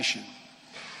their passion.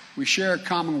 We share a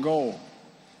common goal,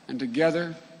 and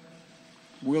together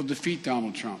we'll defeat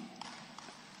Donald Trump.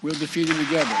 We'll defeat him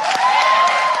together.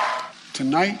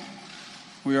 Tonight,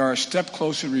 we are a step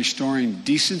closer to restoring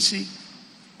decency,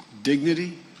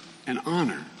 dignity, and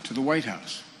honor to the White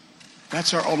House.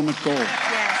 That's our ultimate goal.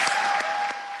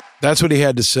 That's what he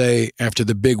had to say after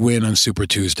the big win on Super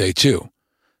Tuesday 2.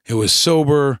 It was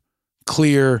sober,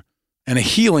 clear, and a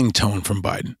healing tone from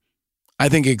Biden. I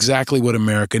think exactly what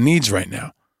America needs right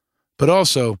now. But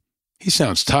also, he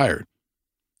sounds tired.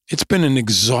 It's been an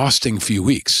exhausting few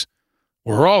weeks.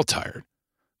 We're all tired.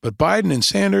 But Biden and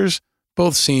Sanders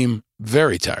both seem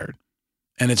very tired.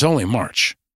 And it's only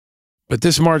March. But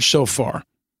this March so far,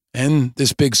 and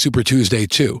this big Super Tuesday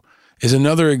too, is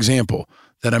another example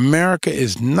that America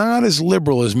is not as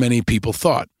liberal as many people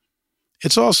thought.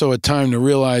 It's also a time to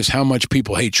realize how much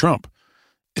people hate Trump.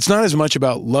 It's not as much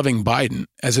about loving Biden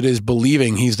as it is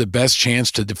believing he's the best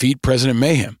chance to defeat President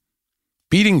Mayhem.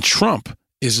 Beating Trump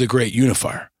is the great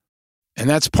unifier. And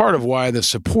that's part of why the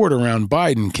support around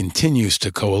Biden continues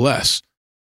to coalesce.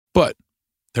 But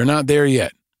they're not there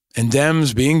yet. And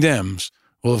Dems, being Dems,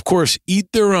 will of course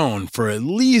eat their own for at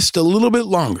least a little bit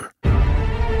longer.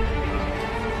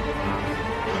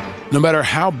 No matter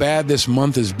how bad this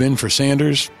month has been for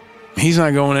Sanders, he's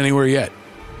not going anywhere yet.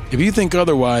 If you think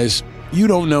otherwise, you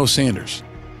don't know Sanders.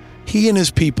 He and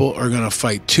his people are going to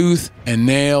fight tooth and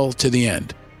nail to the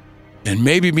end, and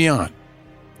maybe beyond.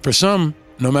 For some,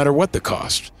 no matter what the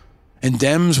cost. And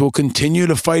Dems will continue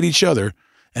to fight each other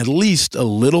at least a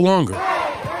little longer.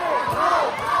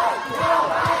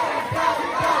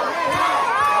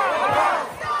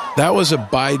 That was a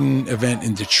Biden event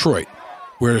in Detroit,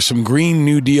 where some Green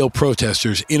New Deal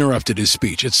protesters interrupted his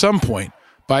speech. At some point,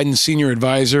 Biden's senior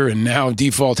advisor and now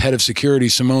default head of security,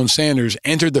 Simone Sanders,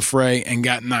 entered the fray and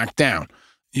got knocked down.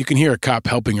 You can hear a cop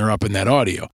helping her up in that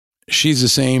audio. She's the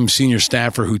same senior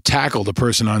staffer who tackled a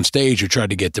person on stage who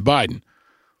tried to get to Biden.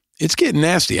 It's getting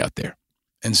nasty out there.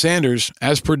 And Sanders,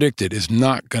 as predicted, is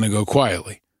not going to go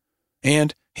quietly.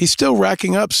 And he's still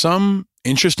racking up some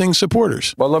interesting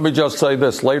supporters. Well, let me just say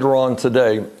this. Later on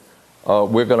today,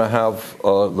 we're going to have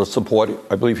the support,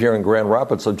 I believe, here in Grand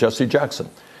Rapids of Jesse Jackson.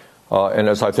 And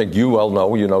as I think you well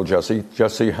know, you know Jesse.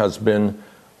 Jesse has been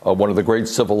one of the great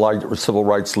civil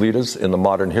rights leaders in the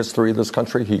modern history of this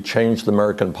country. He changed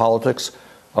American politics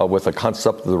with the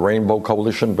concept of the Rainbow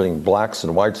Coalition, bringing blacks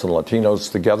and whites and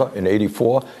Latinos together in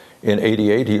 '84. In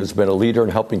 '88, he has been a leader in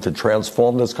helping to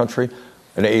transform this country,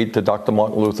 an aide to Dr.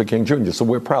 Martin Luther King Jr. So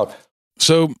we're proud.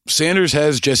 So Sanders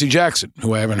has Jesse Jackson,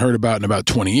 who I haven't heard about in about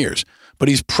 20 years. But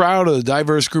he's proud of the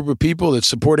diverse group of people that's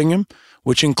supporting him,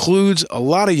 which includes a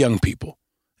lot of young people,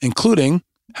 including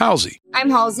Halsey.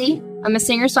 I'm Halsey. I'm a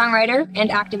singer-songwriter and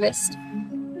activist.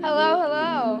 Hello,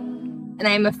 hello. And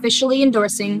I am officially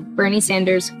endorsing Bernie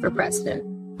Sanders for president.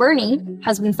 Bernie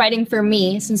has been fighting for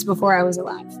me since before I was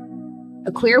alive.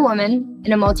 A queer woman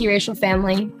in a multiracial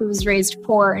family who was raised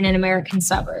poor in an American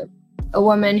suburb. A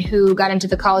woman who got into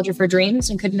the college of her dreams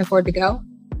and couldn't afford to go.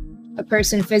 A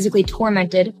person physically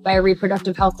tormented by a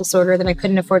reproductive health disorder that I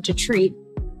couldn't afford to treat.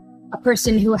 A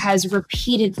person who has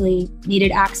repeatedly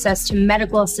needed access to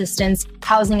medical assistance,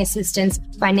 housing assistance,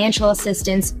 financial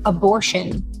assistance,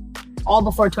 abortion, all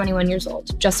before 21 years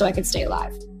old, just so I could stay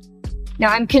alive.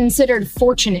 Now, I'm considered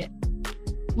fortunate,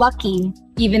 lucky,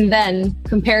 even then,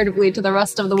 comparatively to the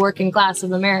rest of the working class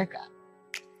of America.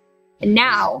 And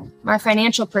now, my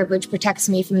financial privilege protects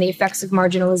me from the effects of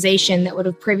marginalization that would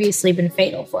have previously been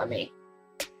fatal for me.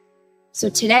 So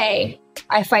today,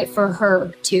 I fight for her,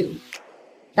 too.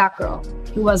 That girl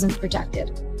who wasn't protected.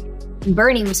 And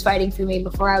Bernie was fighting for me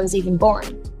before I was even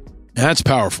born. That's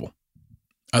powerful.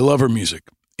 I love her music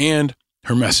and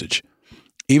her message,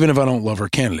 even if I don't love her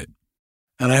candidate.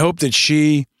 And I hope that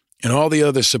she and all the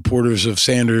other supporters of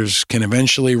Sanders can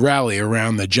eventually rally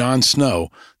around the Jon Snow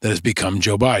that has become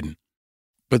Joe Biden.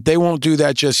 But they won't do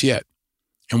that just yet.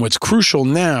 And what's crucial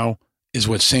now is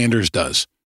what Sanders does.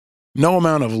 No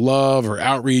amount of love or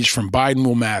outreach from Biden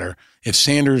will matter if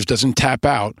Sanders doesn't tap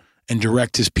out and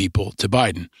direct his people to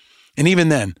Biden. And even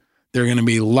then, there are going to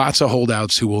be lots of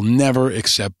holdouts who will never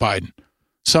accept Biden.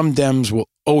 Some Dems will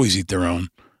always eat their own,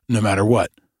 no matter what.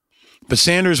 But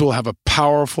Sanders will have a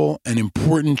powerful and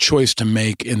important choice to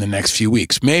make in the next few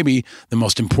weeks, maybe the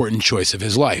most important choice of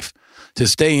his life, to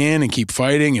stay in and keep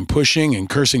fighting and pushing and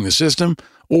cursing the system,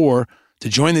 or to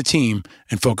join the team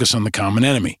and focus on the common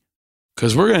enemy.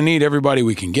 Because we're going to need everybody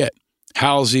we can get.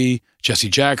 Halsey, Jesse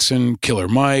Jackson, Killer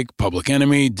Mike, Public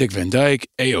Enemy, Dick Van Dyke,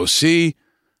 AOC.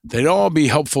 They'd all be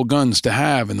helpful guns to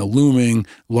have in the looming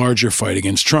larger fight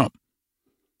against Trump.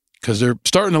 Because they're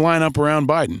starting to line up around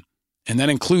Biden. And that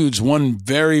includes one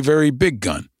very, very big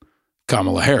gun,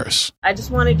 Kamala Harris. I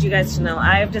just wanted you guys to know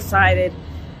I have decided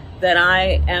that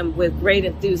I am, with great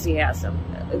enthusiasm,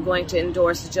 going to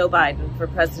endorse Joe Biden for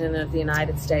President of the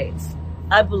United States.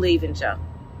 I believe in Joe.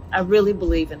 I really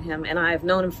believe in him, and I have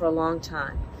known him for a long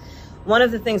time. One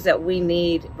of the things that we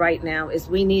need right now is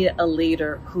we need a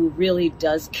leader who really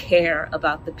does care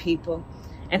about the people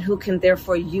and who can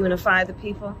therefore unify the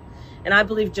people. And I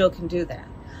believe Joe can do that.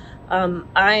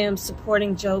 I am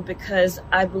supporting Joe because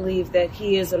I believe that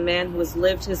he is a man who has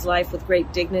lived his life with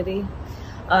great dignity.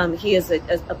 He is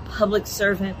a public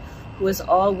servant who has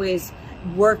always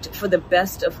worked for the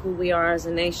best of who we are as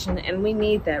a nation, and we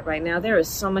need that right now. There is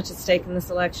so much at stake in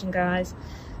this election, guys.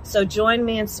 So join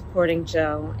me in supporting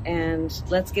Joe, and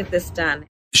let's get this done.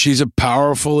 She's a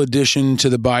powerful addition to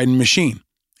the Biden machine,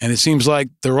 and it seems like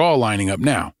they're all lining up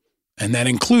now, and that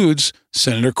includes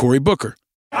Senator Cory Booker.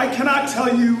 I cannot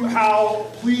tell you how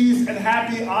pleased and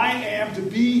happy I am to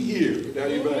be here.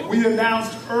 We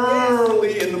announced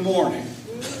early in the morning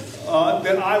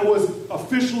that I was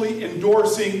officially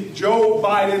endorsing Joe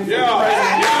Biden for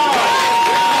president.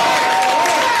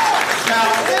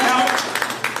 Now,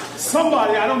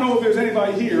 somebody, I don't know if there's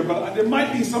anybody here, but there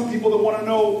might be some people that want to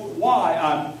know why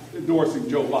I'm endorsing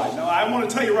Joe Biden. Now, I want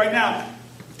to tell you right now,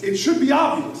 it should be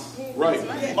obvious. Right.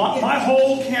 My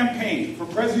whole campaign for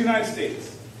President of the United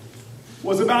States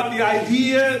was about the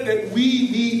idea that we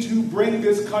need to bring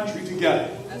this country together.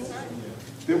 That's right.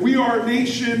 That we are a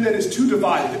nation that is too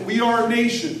divided. That we are a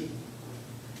nation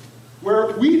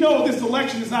where we know this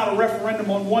election is not a referendum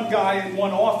on one guy in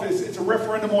one office. It's a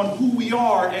referendum on who we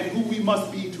are and who we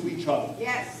must be to each other.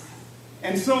 Yes.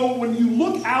 And so when you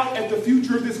look out at the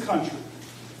future of this country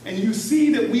and you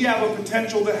see that we have a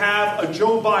potential to have a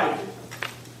Joe Biden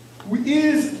who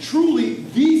is truly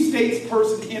the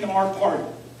statesperson in our party,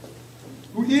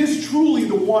 who is truly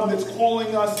the one that's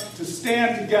calling us to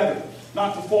stand together,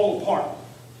 not to fall apart,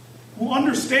 who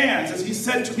understands, as he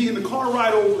said to me in the car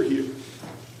ride over here,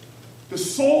 the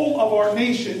soul of our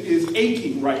nation is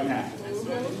aching right now.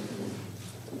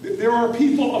 There are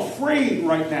people afraid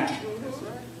right now.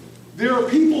 There are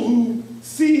people who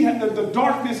see that the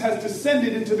darkness has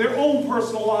descended into their own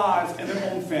personal lives and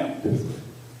their own families.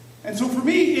 And so for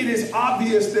me, it is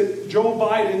obvious that Joe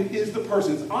Biden is the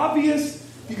person. It's obvious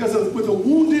because with a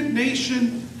wounded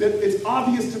nation, that it's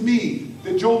obvious to me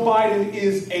that Joe Biden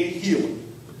is a healer.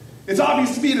 It's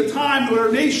obvious to me at a time where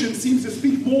our nation seems to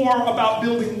speak more about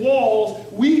building walls,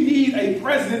 we need a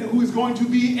president who is going to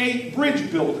be a bridge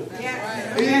builder.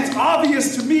 Yes. It's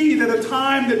obvious to me that at a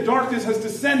time that darkness has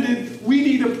descended, we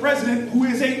need a president who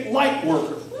is a light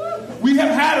worker. We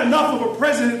have had enough of a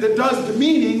president that does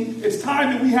demeaning. It's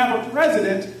time that we have a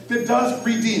president that does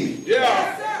redeeming.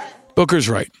 Yeah. Booker's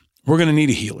right. We're going to need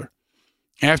a healer.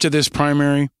 After this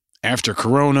primary, after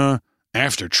Corona,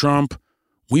 after Trump,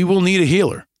 we will need a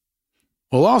healer.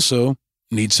 We'll also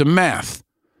need some math.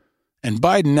 And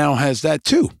Biden now has that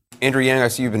too. Andrew Yang, I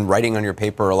see you've been writing on your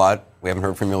paper a lot. We haven't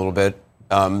heard from you a little bit.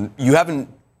 You haven't.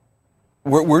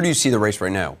 Where do you see the race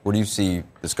right now? Where do you see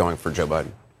this going for Joe Biden?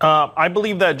 I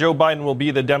believe that Joe Biden will be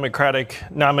the Democratic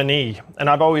nominee. And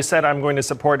I've always said I'm going to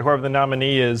support whoever the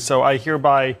nominee is. So I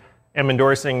hereby am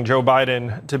endorsing Joe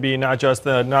Biden to be not just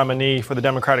the nominee for the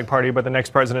Democratic Party, but the next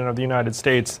president of the United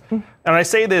States. And I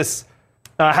say this,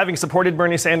 having supported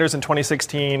Bernie Sanders in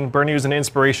 2016, Bernie was an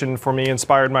inspiration for me,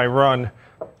 inspired my run.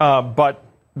 But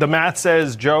the math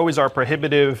says Joe is our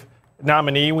prohibitive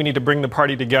nominee. We need to bring the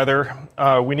party together.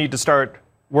 We need to start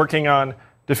working on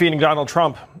defeating Donald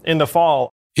Trump in the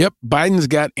fall. Yep, Biden's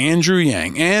got Andrew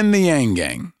Yang and the Yang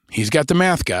Gang. He's got the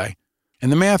math guy. And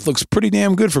the math looks pretty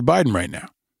damn good for Biden right now.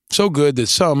 So good that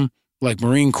some, like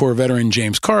Marine Corps veteran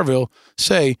James Carville,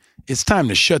 say it's time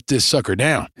to shut this sucker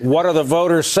down. What are the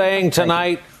voters saying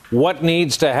tonight? What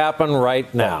needs to happen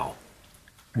right now?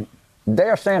 They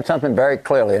are saying something very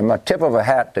clearly, and my tip of a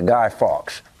hat to Guy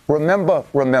Fawkes. Remember,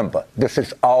 this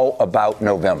is all about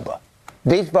November.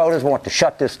 These voters want to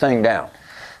shut this thing down.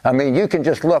 I mean, you can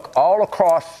just look all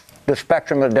across the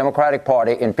spectrum of the Democratic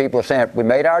Party, and people are saying, we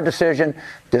made our decision,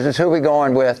 this is who we're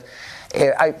going with.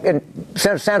 And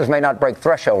Senator Sanders may not break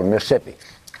threshold in Mississippi.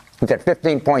 He's at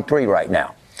 15.3 right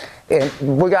now. And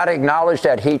we got to acknowledge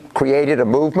that he created a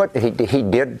movement. He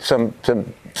did some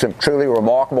truly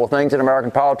remarkable things in American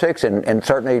politics, and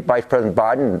certainly Vice President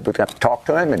Biden, we got to talk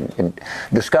to him and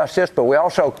discuss this. But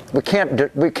we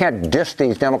can't diss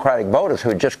these Democratic voters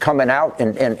who are just coming out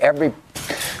in every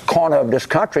corner of this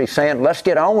country saying, let's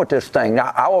get on with this thing.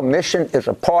 Now, our mission as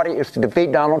a party is to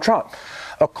defeat Donald Trump.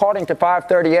 According to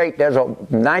 538, there's a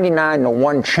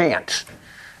 99-1 chance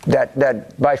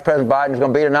that Vice President Biden is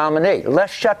going to be the nominee.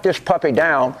 Let's shut this puppy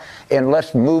down and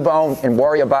let's move on and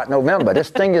worry about November. This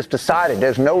thing is decided.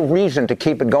 There's no reason to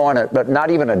keep it going, but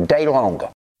not even a day longer.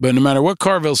 But no matter what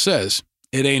Carville says,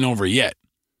 it ain't over yet.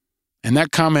 And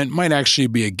that comment might actually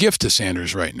be a gift to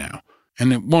Sanders right now.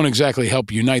 And it won't exactly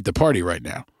help unite the party right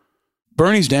now.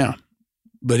 Bernie's down,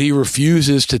 but he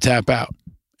refuses to tap out.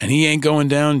 And he ain't going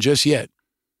down just yet.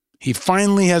 He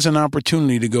finally has an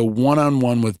opportunity to go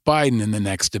one-on-one with Biden in the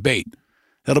next debate.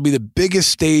 That'll be the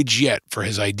biggest stage yet for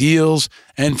his ideals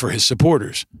and for his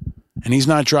supporters. And he's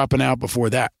not dropping out before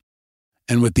that.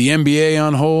 And with the NBA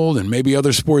on hold and maybe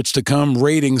other sports to come,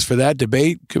 ratings for that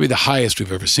debate could be the highest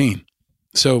we've ever seen.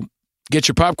 So get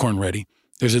your popcorn ready.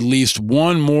 There's at least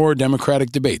one more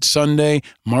Democratic debate, Sunday,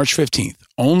 March 15th.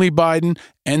 Only Biden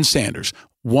and Sanders,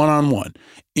 one-on-one,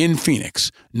 in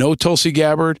Phoenix. No Tulsi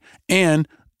Gabbard and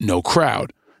no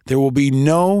crowd. There will be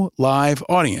no live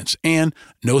audience and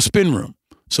no spin room.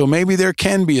 So maybe there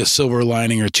can be a silver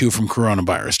lining or two from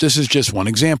coronavirus. This is just one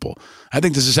example. I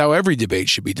think this is how every debate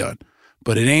should be done.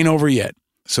 But it ain't over yet.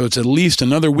 So it's at least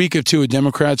another week or two of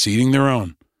Democrats eating their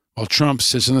own, while Trump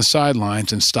sits on the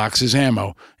sidelines and stocks his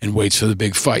ammo and waits for the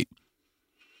big fight.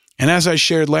 And as I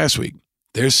shared last week,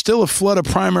 there's still a flood of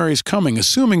primaries coming,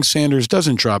 assuming Sanders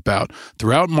doesn't drop out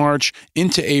throughout March,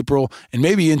 into April, and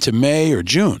maybe into May or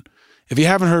June. If you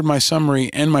haven't heard my summary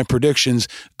and my predictions,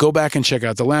 go back and check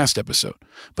out the last episode.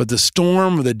 But the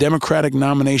storm of the Democratic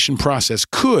nomination process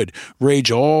could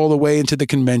rage all the way into the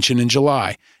convention in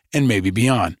July, and maybe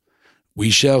beyond. We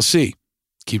shall see.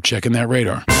 Keep checking that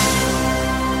radar.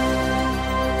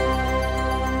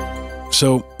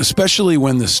 So, especially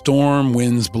when the storm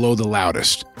winds blow the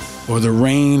loudest or the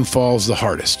rain falls the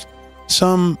hardest,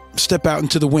 some step out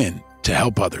into the wind to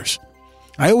help others.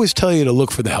 I always tell you to look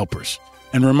for the helpers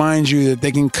and remind you that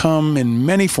they can come in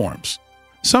many forms.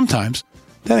 Sometimes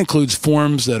that includes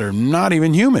forms that are not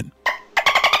even human.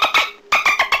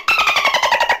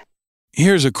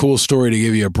 Here's a cool story to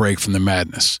give you a break from the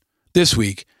madness. This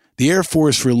week, the Air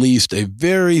Force released a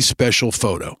very special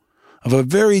photo of a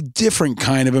very different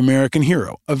kind of American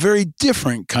hero, a very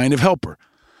different kind of helper.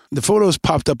 The photos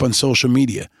popped up on social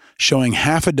media showing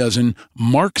half a dozen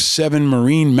Mark 7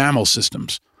 marine mammal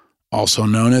systems, also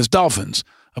known as dolphins,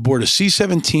 aboard a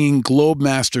C-17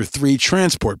 Globemaster III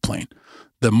transport plane.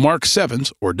 The Mark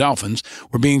 7s, or dolphins,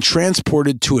 were being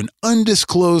transported to an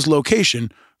undisclosed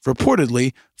location,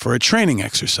 reportedly for a training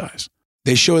exercise.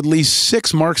 They show at least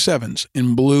 6 Mark 7s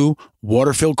in blue,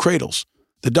 water-filled cradles.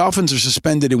 The dolphins are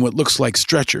suspended in what looks like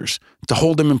stretchers to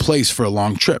hold them in place for a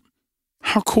long trip.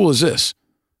 How cool is this?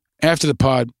 After the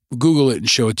pod, Google it and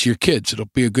show it to your kids. It'll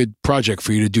be a good project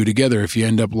for you to do together if you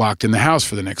end up locked in the house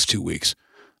for the next 2 weeks.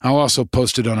 I'll also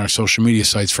post it on our social media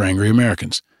sites for Angry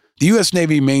Americans. The U.S.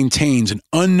 Navy maintains an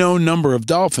unknown number of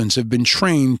dolphins have been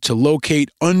trained to locate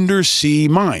undersea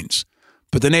mines.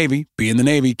 But the Navy, being the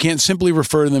Navy, can't simply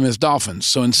refer to them as dolphins.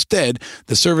 So instead,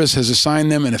 the service has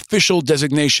assigned them an official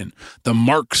designation, the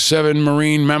Mark 7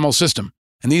 Marine Mammal System.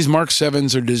 And these Mark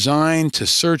 7s are designed to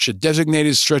search a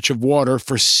designated stretch of water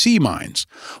for sea mines.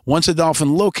 Once a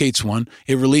dolphin locates one,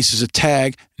 it releases a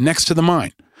tag next to the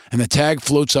mine, and the tag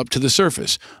floats up to the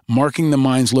surface, marking the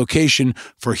mine's location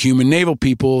for human naval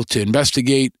people to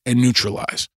investigate and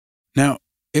neutralize. Now,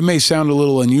 it may sound a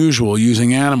little unusual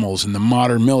using animals in the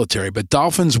modern military, but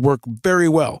dolphins work very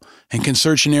well and can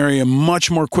search an area much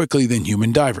more quickly than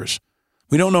human divers.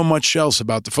 We don't know much else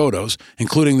about the photos,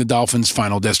 including the dolphin's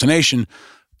final destination,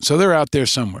 so they're out there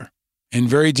somewhere, in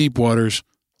very deep waters,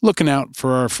 looking out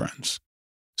for our friends.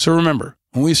 So remember,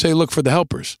 when we say look for the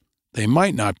helpers, they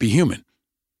might not be human.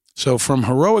 So from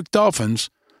heroic dolphins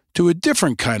to a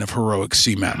different kind of heroic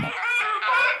sea mammal.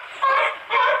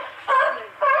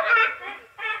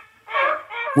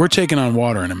 We're taking on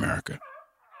water in America,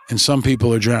 and some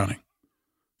people are drowning.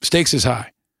 Stakes is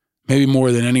high, maybe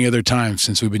more than any other time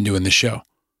since we've been doing this show.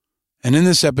 And in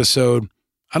this episode,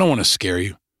 I don't want to scare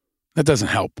you. That doesn't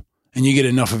help, and you get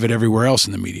enough of it everywhere else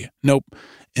in the media. Nope.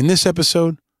 In this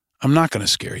episode, I'm not going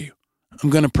to scare you. I'm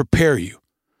going to prepare you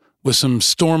with some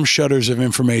storm shutters of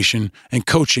information and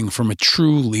coaching from a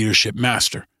true leadership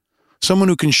master, someone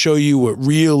who can show you what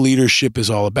real leadership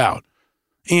is all about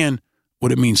and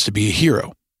what it means to be a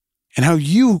hero and how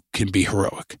you can be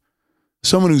heroic,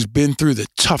 someone who's been through the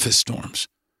toughest storms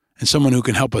and someone who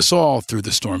can help us all through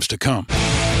the storms to come.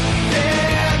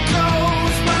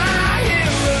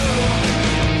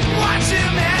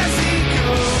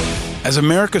 As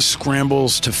America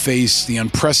scrambles to face the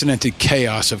unprecedented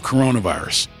chaos of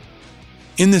coronavirus,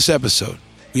 in this episode,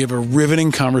 we have a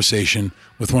riveting conversation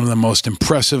with one of the most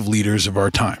impressive leaders of our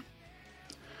time.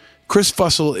 Chris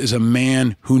Fussell is a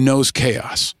man who knows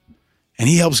chaos, and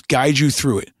he helps guide you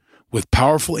through it with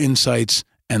powerful insights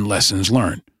and lessons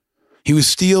learned. He was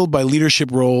steeled by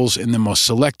leadership roles in the most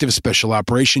selective special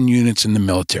operation units in the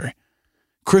military.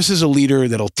 Chris is a leader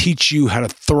that'll teach you how to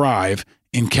thrive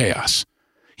in chaos.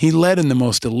 He led in the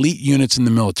most elite units in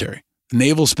the military, the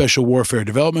Naval Special Warfare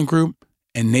Development Group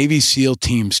and Navy SEAL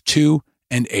Teams 2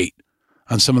 and 8,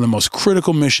 on some of the most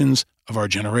critical missions of our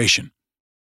generation.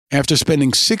 After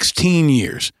spending 16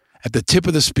 years at the tip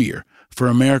of the spear for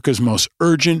America's most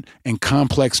urgent and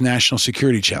complex national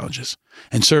security challenges,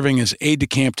 and serving as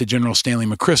aide-de-camp to General Stanley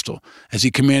McChrystal as he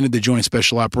commanded the Joint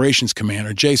Special Operations Command,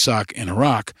 or JSOC, in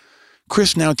Iraq,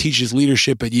 Chris now teaches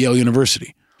leadership at Yale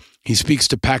University. He speaks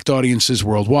to packed audiences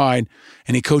worldwide,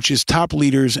 and he coaches top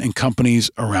leaders and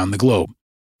companies around the globe.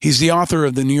 He's the author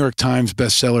of the New York Times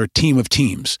bestseller Team of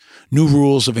Teams, New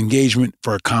Rules of Engagement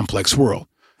for a Complex World,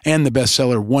 and the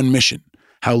bestseller One Mission,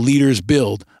 How Leaders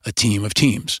Build a Team of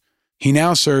Teams. He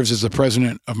now serves as the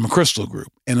president of McChrystal Group,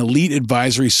 an elite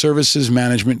advisory services,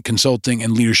 management, consulting,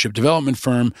 and leadership development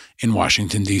firm in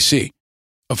Washington, D.C.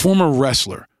 A former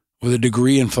wrestler with a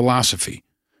degree in philosophy,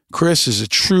 Chris is a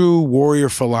true warrior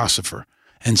philosopher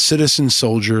and citizen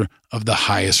soldier of the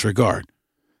highest regard.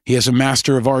 He has a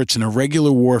Master of Arts in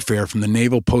Irregular Warfare from the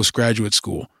Naval Postgraduate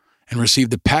School and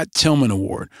received the Pat Tillman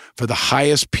Award for the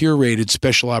highest peer-rated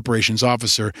special operations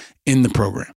officer in the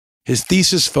program. His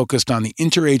thesis focused on the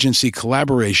interagency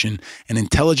collaboration and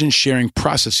intelligence sharing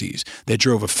processes that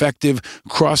drove effective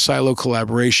cross-silo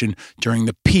collaboration during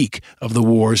the peak of the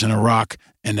wars in Iraq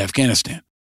and Afghanistan.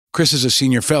 Chris is a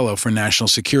senior fellow for national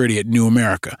security at New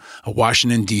America, a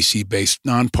Washington, D.C.-based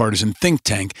nonpartisan think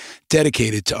tank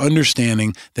dedicated to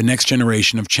understanding the next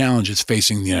generation of challenges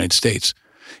facing the United States.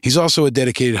 He's also a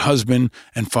dedicated husband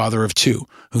and father of two,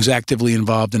 who's actively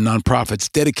involved in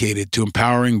nonprofits dedicated to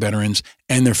empowering veterans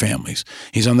and their families.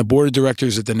 He's on the board of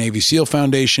directors at the Navy SEAL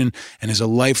Foundation and is a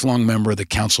lifelong member of the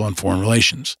Council on Foreign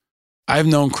Relations. I've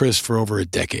known Chris for over a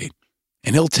decade,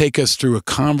 and he'll take us through a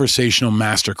conversational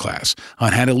masterclass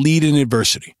on how to lead in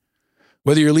adversity.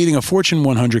 Whether you're leading a Fortune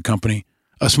 100 company,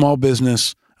 a small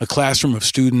business, a classroom of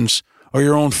students, or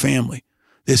your own family,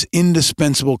 this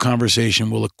indispensable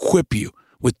conversation will equip you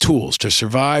with tools to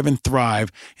survive and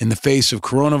thrive in the face of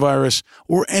coronavirus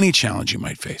or any challenge you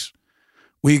might face.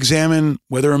 We examine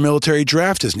whether a military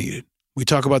draft is needed. We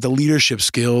talk about the leadership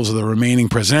skills of the remaining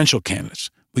presidential candidates.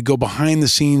 We go behind the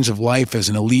scenes of life as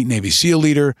an elite Navy SEAL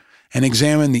leader and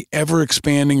examine the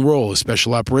ever-expanding role of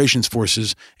Special Operations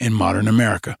Forces in modern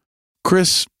America.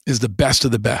 Chris is the best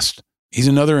of the best. He's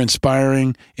another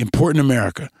inspiring, important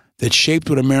America that shaped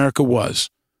what America was,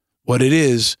 what it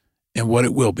is, and what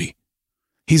it will be.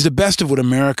 He's the best of what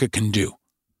America can do,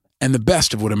 and the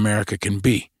best of what America can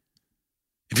be.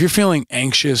 If you're feeling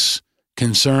anxious,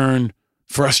 concerned,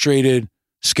 frustrated,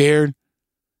 scared?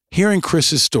 Hearing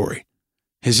Chris's story,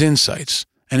 his insights,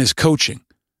 and his coaching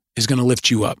is going to lift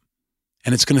you up.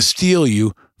 And it's going to steel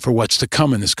you for what's to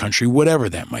come in this country, whatever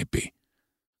that might be.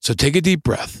 So take a deep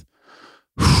breath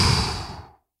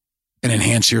and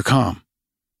enhance your calm.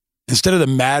 Instead of the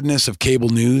madness of cable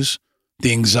news,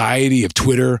 the anxiety of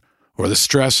Twitter, or the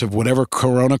stress of whatever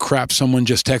corona crap someone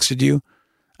just texted you,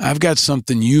 I've got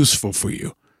something useful for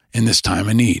you in this time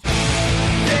of need.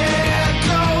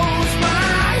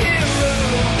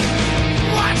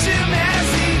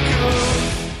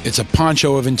 It's a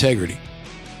poncho of integrity.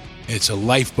 It's a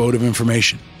lifeboat of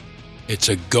information. It's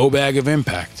a go bag of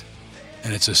impact.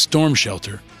 And it's a storm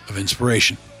shelter of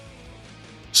inspiration.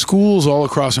 Schools all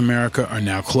across America are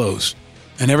now closed,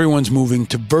 and everyone's moving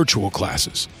to virtual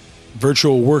classes,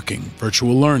 virtual working,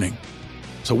 virtual learning.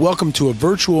 So welcome to a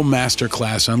virtual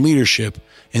masterclass on leadership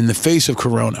in the face of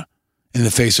corona, in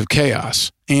the face of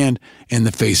chaos, and in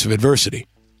the face of adversity.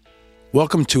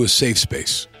 Welcome to a safe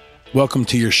space. Welcome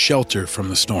to your shelter from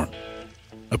the storm.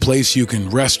 A place you can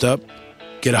rest up,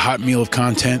 get a hot meal of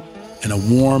content, and a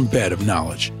warm bed of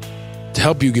knowledge to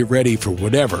help you get ready for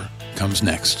whatever comes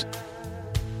next.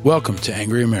 Welcome to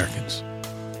Angry Americans,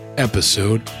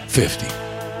 episode 50.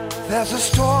 There's a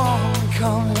storm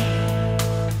coming.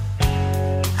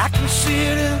 I can see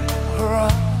it in her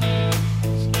eyes.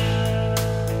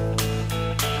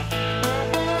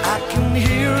 I can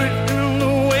hear it in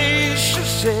the way she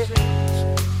says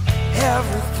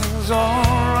everything's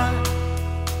alright.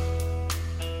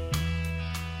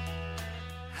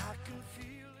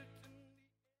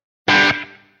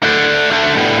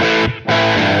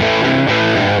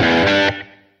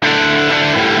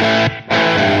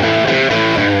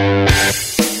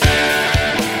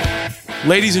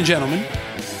 Ladies and gentlemen,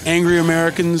 angry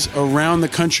Americans around the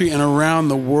country and around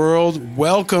the world,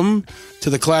 welcome to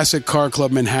the Classic Car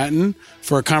Club Manhattan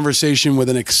for a conversation with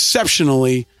an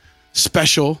exceptionally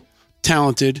special,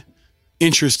 talented,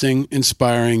 interesting,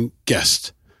 inspiring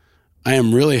guest. I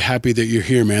am really happy that you're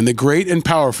here, man. The great and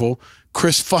powerful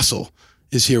Chris Fussell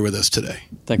is here with us today.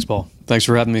 Thanks, Paul. Thanks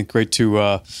for having me. Great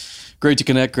to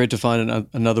connect. Great to find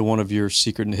another one of your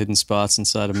secret and hidden spots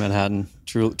inside of Manhattan.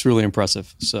 Truly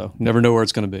impressive. So never know where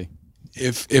it's going to be.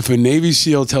 If a Navy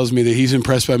SEAL tells me that he's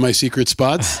impressed by my secret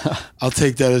spots, I'll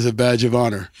take that as a badge of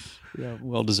honor. Yeah,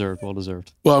 well deserved. Well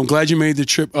deserved. Well, I'm glad you made the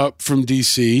trip up from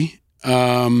D.C.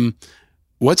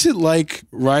 What's it like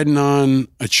riding on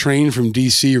a train from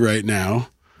D.C. right now?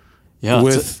 Yeah,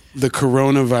 with the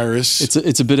coronavirus.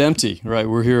 It's a bit empty, right?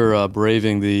 We're here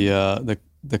braving the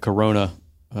corona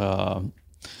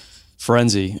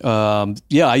frenzy.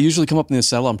 Yeah, I usually come up in the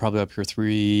Acela. I'm probably up here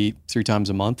three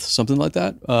times a month, something like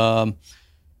that.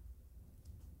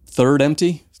 Third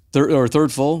empty,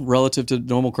 third full relative to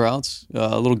normal crowds.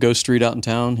 A little ghost street out in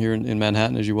town here in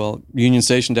Manhattan, as you will. Union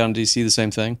Station down in D.C., the same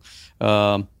thing.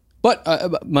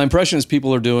 But my impression is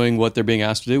people are doing what they're being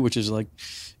asked to do, which is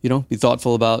be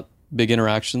thoughtful about big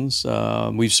interactions.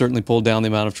 We've certainly pulled down the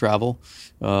amount of travel.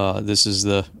 This is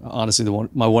honestly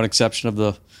my one exception of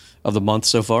the month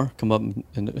so far. Come up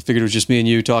and I figured it was just me and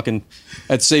you talking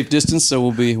at safe distance, so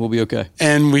we'll be okay.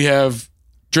 And we have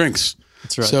drinks.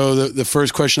 That's right. So the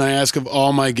first question I ask of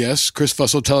all my guests, Chris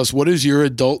Fussell, tell us, what is your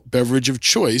adult beverage of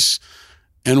choice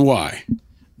and why?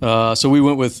 So we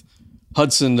went with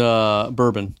Hudson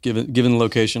bourbon, given the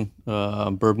location.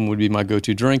 Bourbon would be my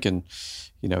go-to drink, and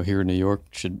here in New York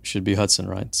should be Hudson,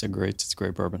 right? It's a great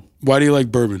bourbon. Why do you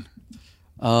like bourbon?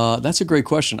 That's a great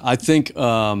question. I think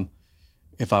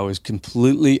if I was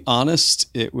completely honest,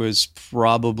 it was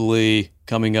probably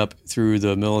coming up through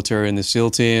the military and the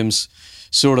SEAL teams,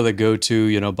 sort of the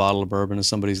go-to, bottle of bourbon as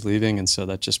somebody's leaving, and so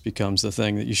that just becomes the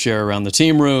thing that you share around the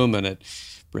team room, and it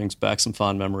brings back some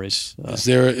fond memories. Is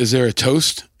there a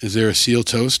toast? Is there a SEAL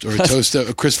toast or a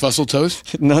Chris Fussell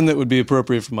toast? None that would be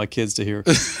appropriate for my kids to hear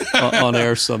on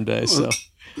air someday. So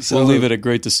we'll leave it at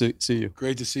great to see you.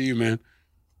 Great to see you, man.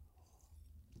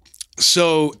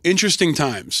 So interesting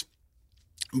times,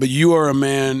 but you are a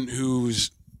man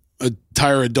whose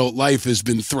entire adult life has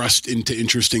been thrust into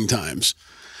interesting times.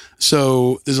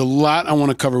 So there's a lot I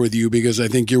want to cover with you because I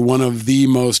think you're one of the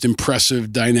most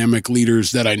impressive, dynamic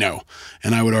leaders that I know,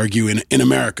 and I would argue in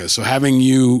America. So having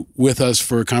you with us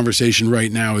for a conversation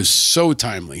right now is so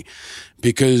timely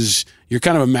because you're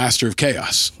kind of a master of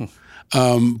chaos.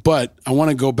 But I want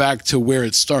to go back to where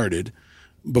it started.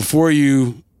 Before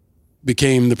you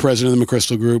became the president of the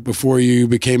McChrystal Group, before you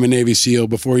became a Navy SEAL,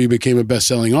 before you became a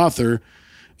best-selling author,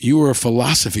 you were a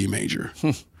philosophy major,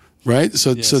 right?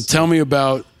 So tell me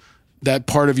about that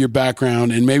part of your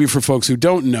background, and maybe for folks who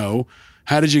don't know,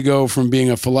 how did you go from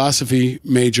being a philosophy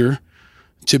major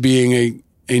to being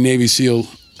a Navy SEAL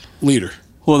leader?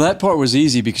 Well, that part was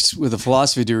easy because with a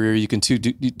philosophy degree, you can do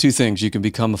two things. You can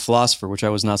become a philosopher, which I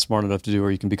was not smart enough to do,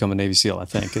 or you can become a Navy SEAL. I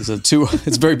think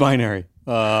it's very binary.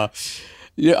 I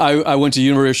went to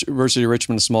University of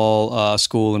Richmond, a small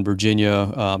school in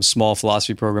Virginia, small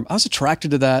philosophy program. I was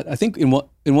attracted to that. I think in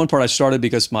one part I started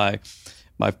because my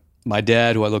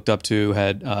dad, who I looked up to,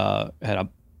 had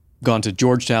gone to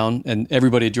Georgetown, and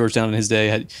everybody at Georgetown in his day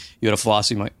had a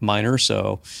philosophy minor.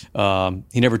 So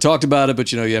he never talked about it,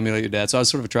 but you emulate your dad. So I was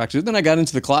sort of attracted to it. Then I got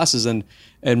into the classes, and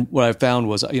what I found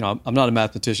was, I'm not a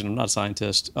mathematician, I'm not a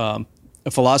scientist. A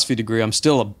philosophy degree, I'm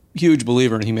still a huge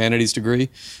believer in a humanities degree,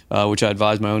 which I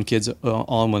advise my own kids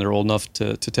on when they're old enough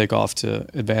to take off to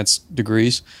advanced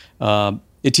degrees.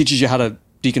 It teaches you how to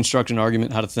deconstruct an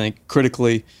argument, how to think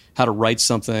critically, how to write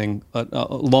something, a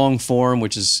long form,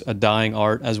 which is a dying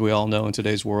art, as we all know in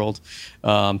today's world. So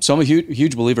I'm a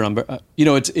huge believer.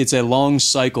 It's a long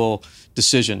cycle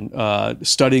decision.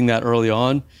 Studying that early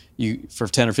on, for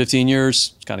 10 or 15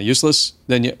 years, it's kind of useless.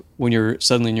 Then when you're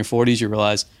suddenly in your 40s, you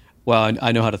realize, well,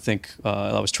 I know how to think.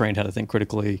 I was trained how to think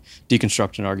critically,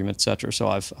 deconstruct an argument, et cetera. So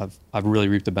I've really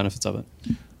reaped the benefits of it.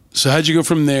 So how'd you go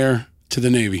from there to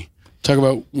the Navy? Talk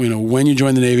about when you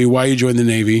joined the Navy, why you joined the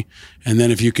Navy, and then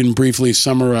if you can briefly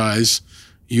summarize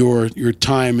your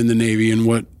time in the Navy and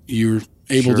what you're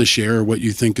able to share, or what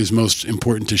you think is most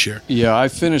important to share. Yeah, I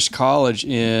finished college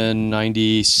in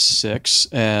 '96,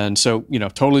 and so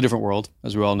totally different world,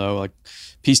 as we all know. Like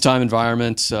peacetime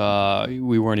environment,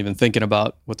 we weren't even thinking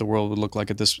about what the world would look like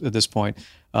at this point.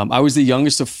 I was the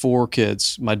youngest of 4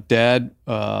 kids. My dad,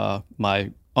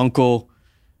 my uncle,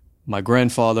 my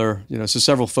grandfather, so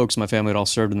several folks in my family had all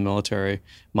served in the military.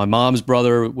 My mom's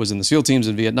brother was in the SEAL teams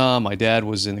in Vietnam. My dad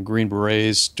was in the Green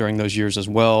Berets during those years as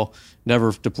well.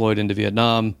 Never deployed into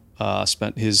Vietnam.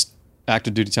 Spent his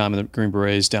active duty time in the Green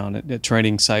Berets down at a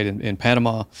training site in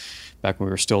Panama, back when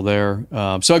we were still there.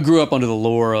 So I grew up under the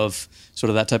lore of sort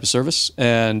of that type of service.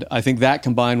 And I think that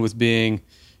combined with being,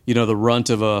 the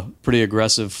runt of a pretty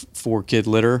aggressive 4-kid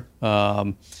litter,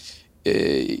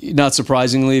 not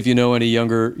surprisingly, if you know any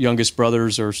youngest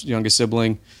brothers or youngest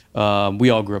sibling, we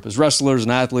all grew up as wrestlers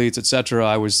and athletes, etc.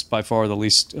 I was by far the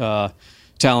least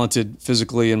talented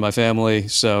physically in my family,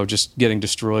 so just getting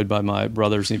destroyed by my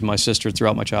brothers and even my sister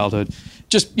throughout my childhood,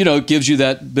 just it gives you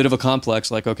that bit of a complex,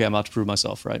 like, okay, I'm out to prove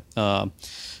myself, right? And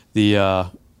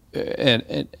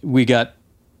we got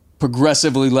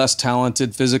progressively less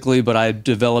talented physically, but I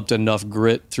developed enough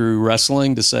grit through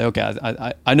wrestling to say, okay,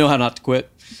 I know how not to quit.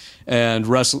 And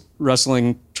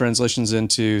wrestling transitions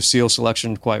into SEAL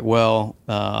selection quite well.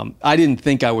 I didn't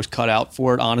think I was cut out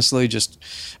for it, honestly, just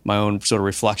my own sort of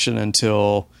reflection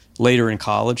until later in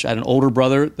college. I had an older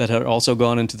brother that had also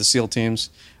gone into the SEAL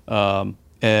teams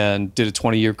and did a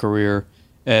 20-year career.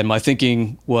 And my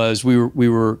thinking was we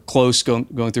were close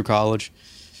going through college.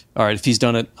 All right, if he's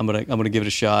done it, I'm gonna give it a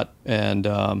shot. And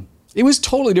it was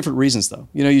totally different reasons, though.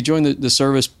 You joined the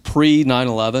service pre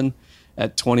 9/11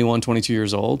 at 21, 22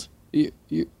 years old.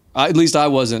 At least I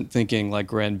wasn't thinking like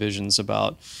grand visions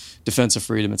about defense of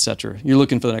freedom, et cetera. You're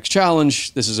looking for the next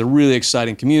challenge. This is a really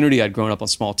exciting community. I'd grown up on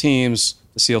small teams,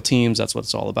 the SEAL teams. That's what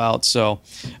it's all about. So,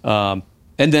 and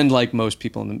then like most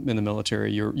people in the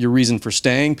military, your reason for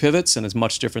staying pivots, and it's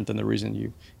much different than the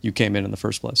reason you came in the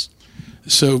first place.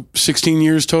 So 16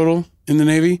 years total in the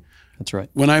Navy? That's right.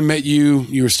 When I met you,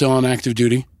 you were still on active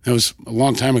duty. That was a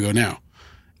long time ago now.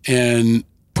 And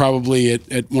probably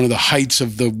at one of the heights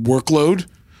of the workload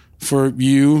for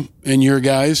you and your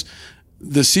guys.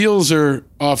 The SEALs are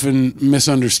often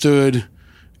misunderstood,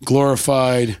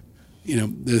 glorified.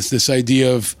 This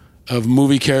idea of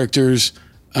movie characters.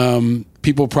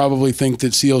 People probably think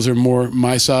that SEALs are more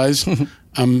my size.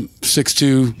 I'm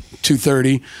 6'2",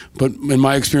 230, but in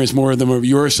my experience, more of them are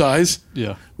your size.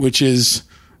 Yeah. Which is,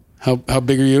 how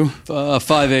big are you?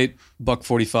 5'8",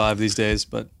 $145 these days,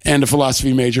 but. And a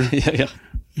philosophy major. Yeah.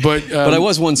 But I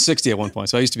was 160 at one point,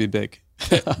 so I used to be big.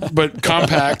 But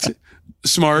compact,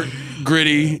 smart,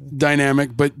 gritty,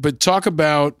 dynamic. But talk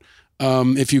about,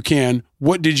 if you can,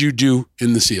 what did you do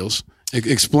in the SEALs?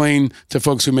 Explain to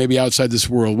folks who may be outside this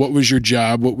world, what was your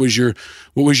job? What was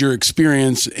your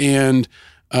experience? And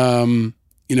it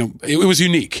was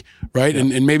unique, right? Yeah.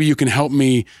 And maybe you can help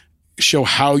me show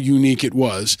how unique it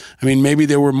was. I mean, maybe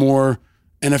there were more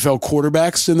NFL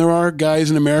quarterbacks than there are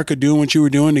guys in America doing what you were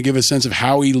doing, to give a sense of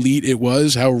how elite it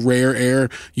was, how rare air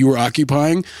you were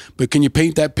occupying. But can you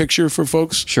paint that picture for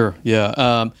folks? Sure,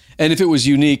 yeah. And if it was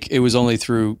unique, it was only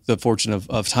through the fortune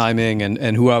of timing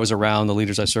and who I was around, the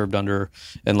leaders I served under,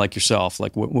 and like yourself,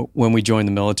 like when we joined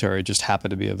the military, it just happened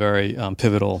to be a very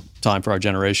pivotal time for our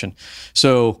generation.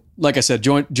 So, like I said,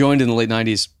 joined in the late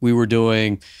 90s. We were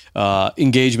doing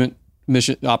engagement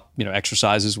mission,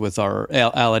 exercises with our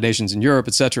allied nations in Europe,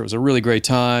 et cetera. It was a really great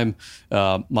time.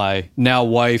 My now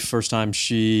wife, first time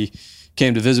she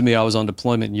came to visit me, I was on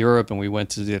deployment in Europe, and we went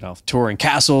to touring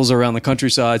castles around the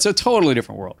countryside. So totally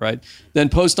different world, right? Then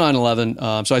post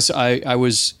 9/11, so I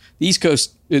was the East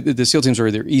Coast. The SEAL teams were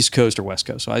either East Coast or West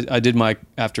Coast. So I did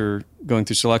after going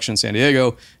through selection in San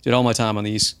Diego, did all my time on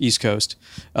the East Coast.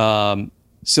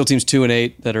 SEAL teams 2 and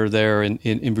 8 that are there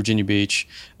in Virginia Beach.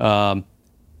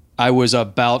 I was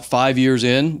about 5 years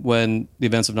in when the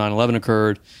events of 9/11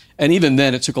 occurred. And even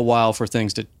then, it took a while for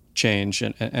things to change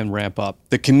and ramp up.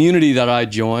 The community that I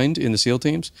joined in the SEAL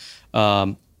teams,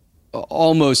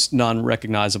 almost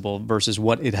non-recognizable versus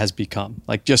what it has become.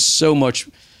 Like just so much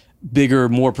bigger,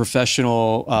 more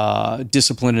professional,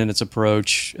 discipline in its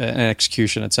approach and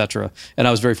execution, et cetera. And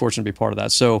I was very fortunate to be part of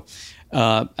that. So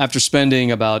after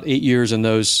spending about 8 years in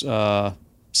those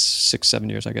 6-7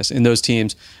 years, I guess, in those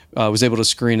teams, was able to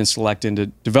screen and select into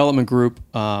Development Group,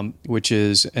 which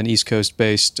is an East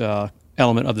Coast-based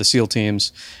element of the SEAL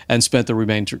teams, and spent the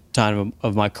remaining time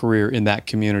of my career in that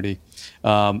community,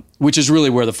 which is really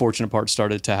where the fortunate part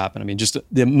started to happen. I mean, just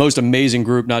the most amazing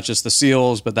group, not just the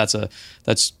SEALs, but that's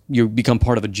you become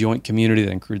part of a joint community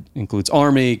that includes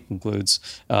Army, includes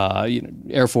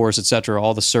Air Force, et cetera,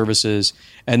 all the services.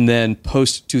 And then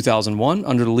post 2001,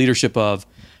 under the leadership of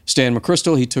Stan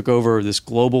McChrystal, he took over this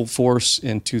global force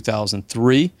in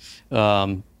 2003.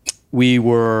 We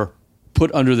were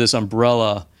put under this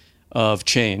umbrella of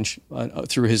change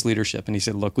through his leadership. And he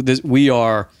said, look, we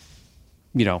are,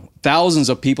 thousands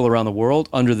of people around the world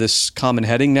under this common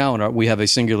heading now, and we have a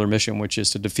singular mission, which is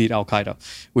to defeat Al-Qaeda,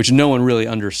 which no one really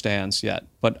understands yet.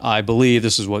 But I believe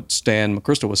this is what Stan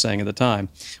McChrystal was saying at the time.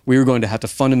 We were going to have to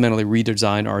fundamentally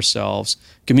redesign ourselves,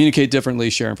 communicate differently,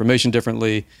 share information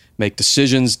differently, make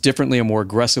decisions differently and more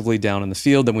aggressively down in the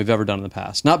field than we've ever done in the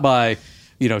past. Not by,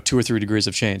 2 or 3 degrees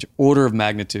of change, order of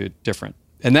magnitude different.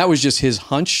 And that was just his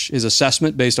hunch, his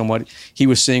assessment based on what he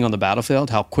was seeing on the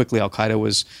battlefield, how quickly Al-Qaeda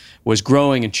was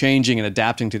growing and changing and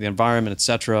adapting to the environment, et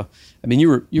cetera. I mean,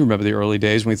 you remember the early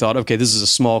days when we thought, okay, this is a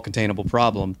small containable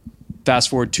problem. Fast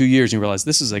forward 2 years and you realize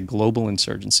this is a global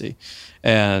insurgency.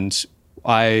 And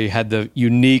I had the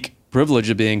unique privilege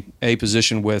of being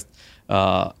positioned with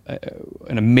an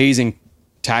amazing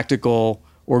tactical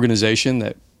organization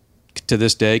that to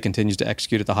this day continues to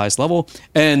execute at the highest level,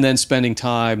 and then spending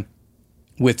time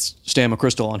with Stan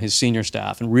McChrystal on his senior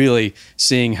staff and really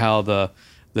seeing how the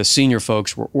senior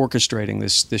folks were orchestrating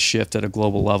this shift at a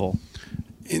global level.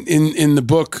 In the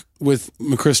book with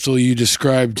McChrystal, you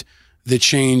described the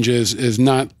change as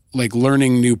not like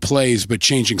learning new plays, but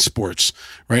changing sports,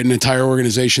 right? An entire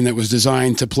organization that was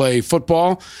designed to play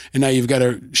football, and now you've got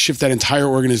to shift that entire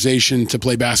organization to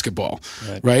play basketball,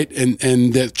 right?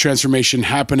 And that transformation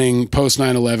happening post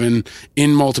 9/11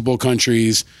 in multiple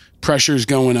countries, pressure's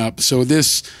going up. So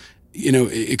this,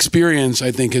 experience,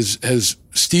 I think, has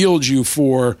steeled you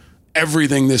for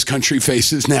everything this country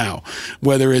faces now,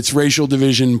 whether it's racial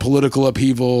division, political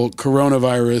upheaval,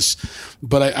 coronavirus.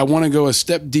 But I want to go a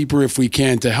step deeper, if we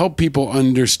can, to help people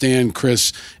understand,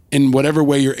 Chris, in whatever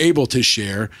way you're able to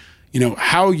share,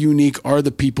 how unique are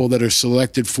the people that are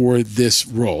selected for this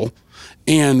role,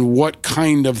 and what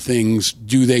kind of things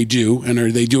do they do, and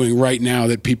are they doing right now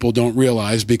that people don't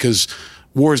realize, because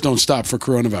wars don't stop for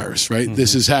coronavirus, right? Mm-hmm.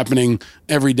 This is happening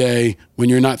every day when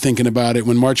you're not thinking about it.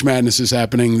 When March Madness is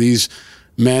happening, these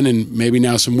men and maybe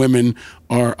now some women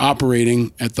are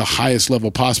operating at the highest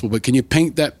level possible. But can you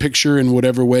paint that picture in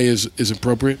whatever way is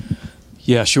appropriate?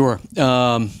 Yeah, sure.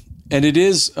 And it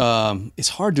is, it's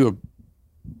hard to,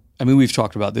 we've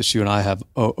talked about this, you and I have,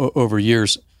 over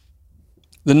years.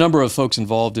 The number of folks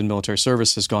involved in military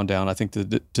service has gone down, I think, to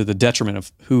the detriment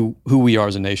of who we are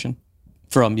as a nation.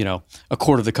 From, a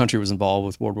quarter of the country was involved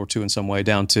with World War II in some way,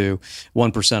 down to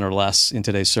 1% or less in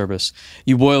today's service.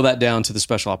 You boil that down to the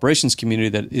special operations community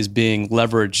that is being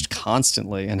leveraged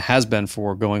constantly and has been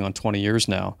for going on 20 years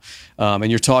now. And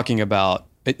you're talking about,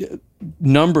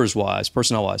 numbers-wise,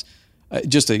 personnel-wise,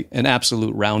 just an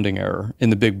absolute rounding error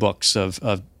in the big books of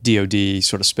DOD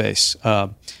sort of space.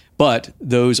 But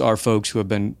those are folks who have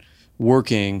been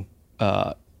working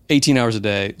 18 hours a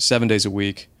day, 7 days a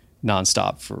week,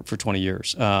 nonstop for 20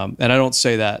 years. And I don't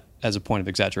say that as a point of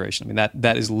exaggeration. I mean,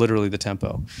 that is literally the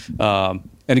tempo.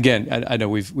 And again, I know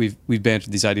we've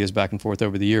bantered these ideas back and forth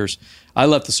over the years. I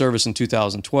left the service in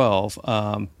 2012.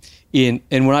 And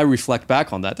when I reflect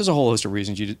back on that, there's a whole host of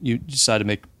reasons you decide to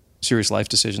make serious life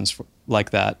decisions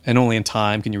like that. And only in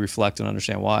time can you reflect and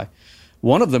understand why.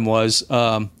 One of them was,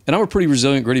 and I'm a pretty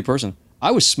resilient, gritty person.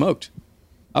 I was smoked.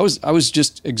 I was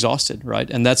just exhausted, right?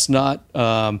 And that's not.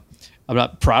 I'm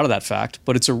not proud of that fact,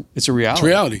 but it's a reality. It's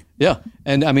reality. Yeah,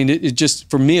 and I mean, it just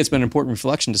for me, it's been an important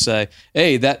reflection to say,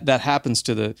 A, that happens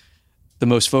to the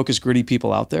most focused, gritty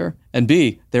people out there, and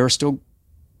B, there are still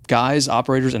guys,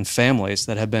 operators, and families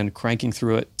that have been cranking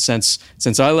through it since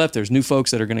I left. There's new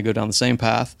folks that are going to go down the same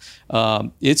path.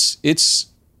 It's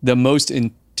the most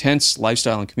intense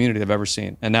lifestyle and community I've ever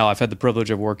seen, and now I've had the privilege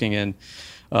of working in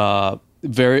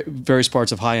various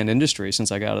parts of high-end industry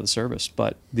since I got out of the service.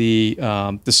 But the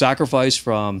sacrifice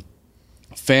from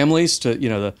families to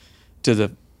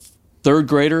the third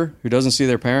grader who doesn't see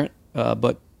their parent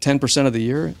but 10% of the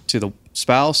year, to the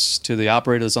spouse, to the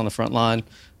operator that's on the front line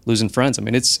losing friends. I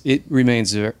mean, it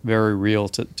remains very real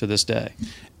to this day.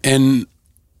 And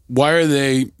why are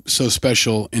they so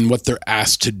special in what they're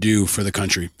asked to do for the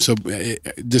country? So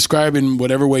describe in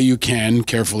whatever way you can,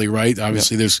 carefully, right?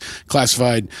 Obviously, there's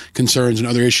classified concerns and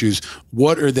other issues.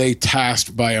 What are they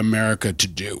tasked by America to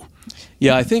do?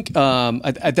 Yeah, I think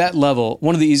at that level,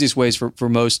 one of the easiest ways for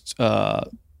most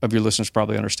of your listeners to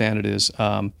probably understand it is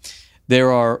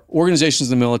there are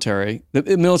organizations in the military.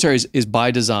 The military is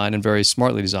by design and very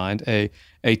smartly designed,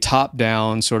 a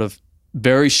top-down sort of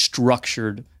very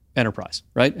structured enterprise,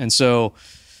 right? And so,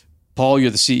 Paul, you're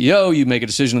the CEO, you make a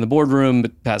decision in the boardroom,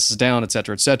 it passes down, et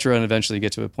cetera, and eventually you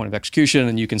get to a point of execution,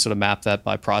 and you can sort of map that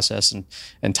by process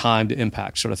and time to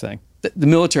impact sort of thing. The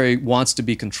military wants to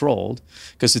be controlled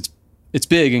because it's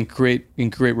big and create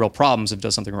real problems if it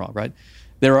does something wrong, right?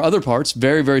 There are other parts,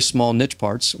 very, very small niche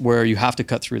parts, where you have to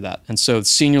cut through that. And so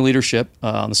senior leadership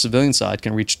on the civilian side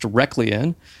can reach directly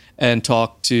in and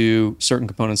talk to certain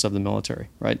components of the military,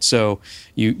 right? So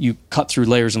you cut through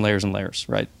layers and layers and layers,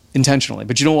 right? Intentionally,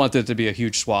 but you don't want there to be a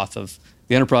huge swath of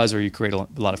the enterprise, or you create a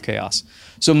lot of chaos.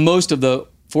 So most of the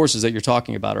forces that you're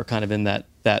talking about are kind of in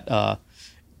that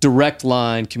direct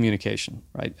line communication,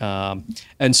 right?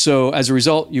 And so as a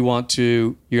result, you're going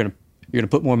to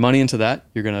put more money into that.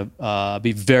 You're going to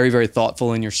be very, very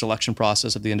thoughtful in your selection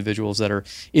process of the individuals that are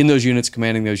in those units,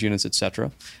 commanding those units, et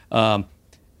cetera.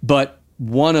 But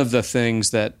one of the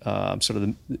things that sort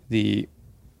of the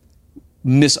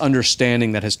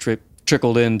misunderstanding that has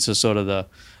trickled into sort of the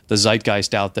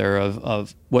zeitgeist out there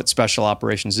of what special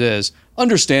operations is,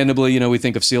 understandably, we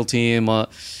think of SEAL Team,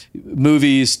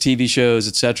 movies, TV shows,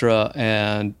 et cetera.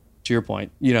 And to your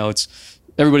point, it's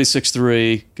everybody's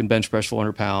 6'3", can bench press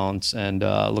 400 pounds, and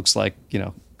looks like,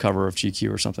 cover of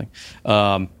GQ or something.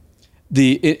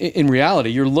 In reality,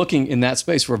 you're looking in that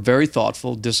space for a very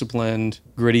thoughtful, disciplined,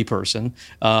 gritty person.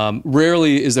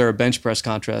 Rarely is there a bench press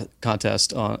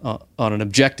contest on an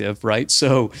objective, right?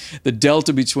 So the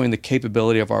delta between the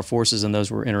capability of our forces and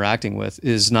those we're interacting with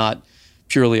is not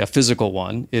purely a physical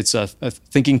one. It's a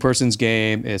thinking person's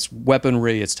game. It's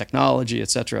weaponry. It's technology, et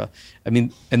cetera. I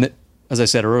mean, as I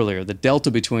said earlier, the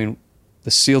delta between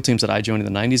the SEAL teams that I joined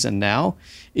in the 90s and now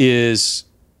is,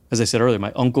 as I said earlier,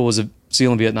 my uncle was a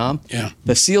SEAL in Vietnam. Yeah.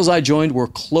 The SEALs I joined were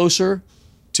closer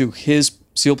to his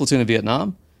SEAL platoon in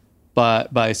Vietnam by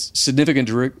a significant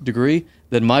degree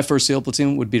than my first SEAL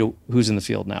platoon would be to who's in the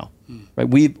field now. Right?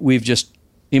 We've just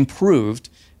improved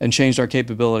and changed our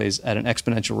capabilities at an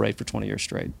exponential rate for 20 years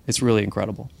straight. It's really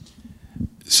incredible.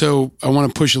 So I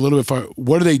want to push a little bit far.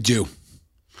 What do they do?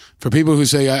 For people who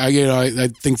say, I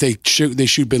think they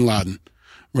shoot bin Laden,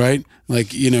 right?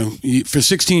 Like, for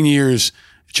 16 years,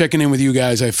 checking in with you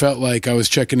guys, I felt like I was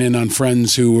checking in on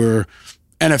friends who were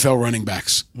NFL running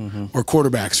backs or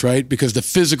quarterbacks, right? Because the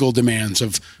physical demands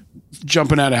of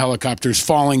jumping out of helicopters,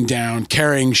 falling down,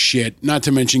 carrying shit, not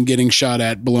to mention getting shot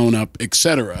at, blown up,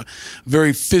 etc.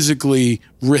 Very physically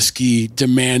risky,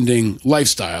 demanding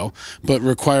lifestyle, but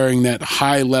requiring that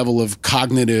high level of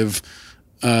cognitive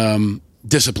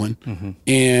discipline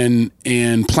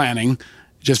and planning.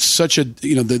 Just such a,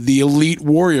 the elite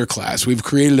warrior class. We've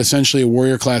created essentially a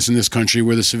warrior class in this country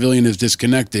where the civilian is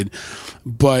disconnected.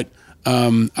 But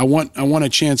I want a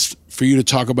chance for you to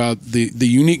talk about the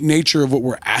unique nature of what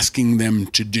we're asking them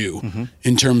to do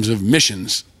in terms of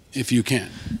missions, if you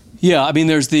can. Yeah, I mean,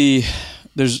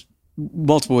 there's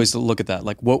multiple ways to look at that.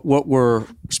 Like what were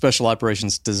special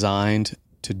operations designed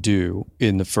to do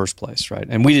in the first place, right?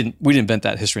 And we didn't invent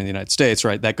that history in the United States,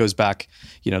 right? That goes back,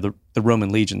 the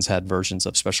Roman legions had versions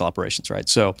of special operations, right?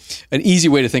 So an easy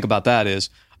way to think about that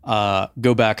is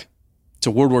go back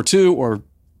to World War II or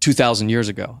 2,000 years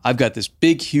ago. I've got this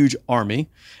big, huge army,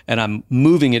 and I'm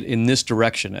moving it in this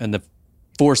direction. And the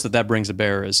force that brings to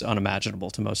bear is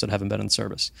unimaginable to most that haven't been in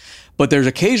service. But there's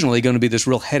occasionally going to be this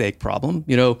real headache problem.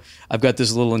 You know, I've got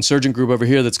this little insurgent group over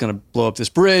here that's going to blow up this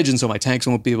bridge, and so my tanks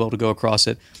won't be able to go across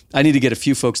it. I need to get a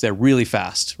few folks there really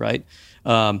fast, right?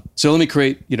 So let me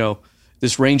create, you know,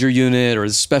 this Ranger unit or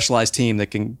this specialized team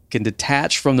that can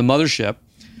detach from the mothership,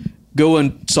 go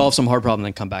and solve some hard problem, and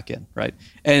then come back in, right?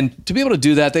 And to be able to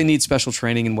do that, they need special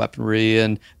training and weaponry,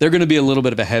 and they're going to be a little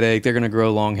bit of a headache. They're going to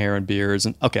grow long hair and beards,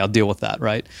 and okay, I'll deal with that,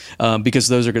 right? Because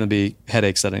those are going to be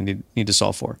headaches that I need to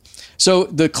solve for. So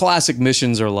the classic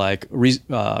missions are like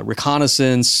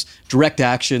reconnaissance, direct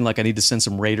action, like I need to send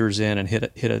some raiders in and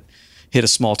hit a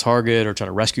small target or try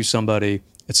to rescue somebody,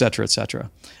 et cetera, et cetera.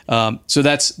 So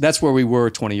that's where we were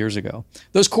 20 years ago.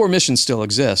 Those core missions still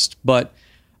exist, but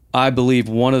I believe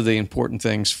one of the important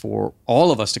things for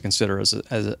all of us to consider as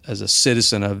a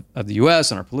citizen of the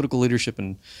U.S. and our political leadership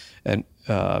and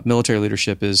military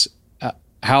leadership is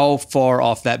how far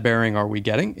off that bearing are we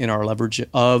getting in our leverage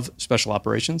of special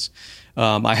operations.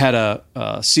 I had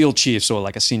a SEAL chief, so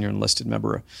like a senior enlisted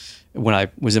member, when I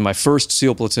was in my first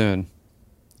SEAL platoon,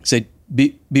 say,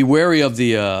 be wary of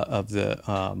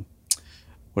the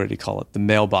what did he call it? The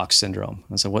mailbox syndrome.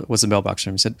 I said, what's the mailbox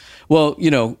syndrome? He said, well, you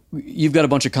know, you've got a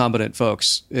bunch of competent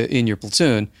folks in your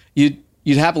platoon. You'd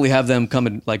happily have them come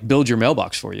and like build your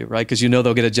mailbox for you, right? Because you know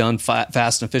they'll get it done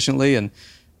fast and efficiently.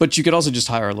 But you could also just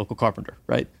hire a local carpenter,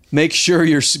 right? Make sure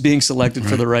you're being selected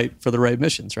for the right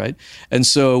missions, right? And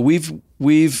so we've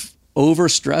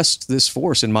overstressed this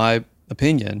force, in my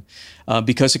opinion,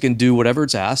 because it can do whatever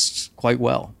it's asked quite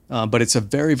well. But it's a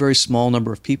very, very small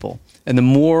number of people. And the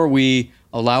more we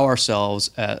allow ourselves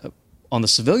on the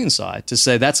civilian side to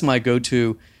say, that's my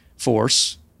go-to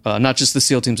force, not just the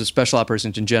SEAL teams, but special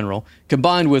operations in general,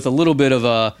 combined with a little bit of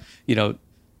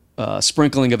a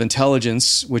sprinkling of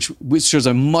intelligence, which shows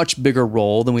a much bigger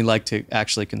role than we like to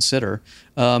actually consider,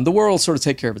 the world will sort of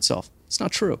take care of itself. It's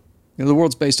not true. You know, the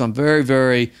world's based on very,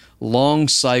 very long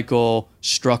cycle,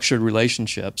 structured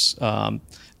relationships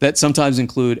that sometimes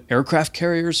include aircraft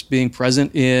carriers being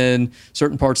present in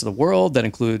certain parts of the world, that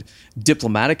include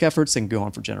diplomatic efforts that can go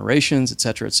on for generations, et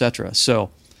cetera, et cetera.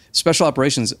 So special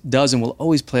operations does and will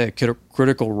always play a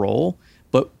critical role.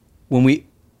 But when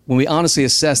we honestly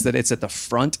assess that it's at the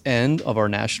front end of our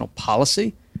national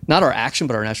policy, not our action,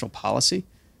 but our national policy,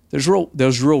 there's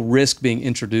real risk being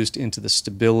introduced into the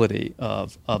stability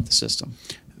of the system.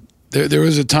 There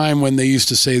was a time when they used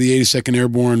to say the 82nd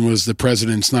Airborne was the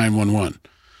president's 911.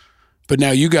 But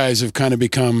now you guys have kind of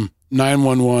become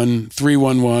 911,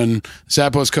 311,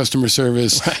 Zappos customer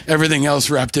service, everything else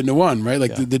wrapped into one, right?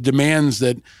 Like the demands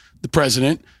that the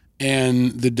president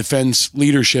and the defense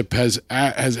leadership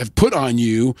have put on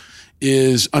you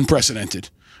is unprecedented,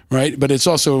 right? But it's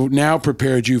also now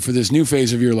prepared you for this new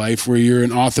phase of your life where you're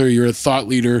an author, you're a thought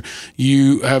leader,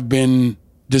 you have been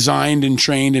designed and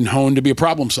trained and honed to be a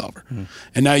problem solver. Mm-hmm.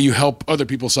 And now you help other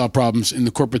people solve problems in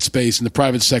the corporate space, in the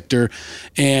private sector.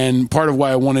 And part of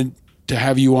why I wanted to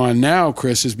have you on now,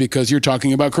 Chris, is because you're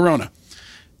talking about Corona.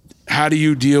 How do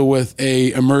you deal with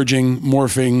a emerging,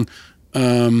 morphing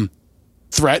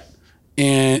threat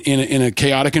and in a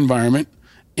chaotic environment?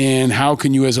 And how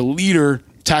can you as a leader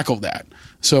tackle that?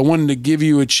 So I wanted to give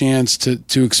you a chance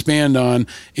to expand on,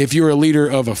 if you're a leader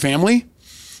of a family,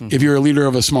 if you're a leader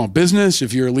of a small business,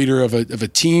 if you're a leader of a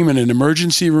team in an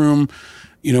emergency room,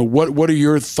 you know, what are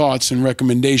your thoughts and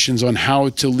recommendations on how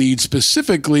to lead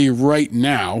specifically right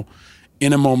now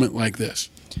in a moment like this?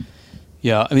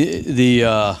 Yeah, I mean,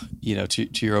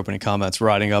 to your opening comments,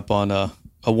 riding up on a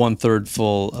 1/3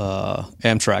 full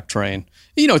Amtrak train,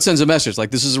 you know, it sends a message like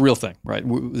this is a real thing, right?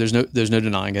 There's no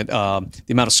denying it. The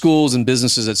amount of schools and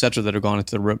businesses, et cetera, that have gone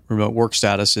into the remote work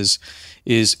status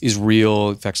is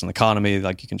real. Effects on the economy,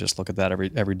 like you can just look at that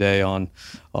every day on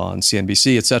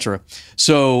CNBC, et cetera.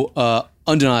 So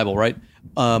undeniable, right?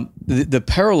 The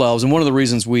parallels, and one of the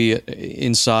reasons we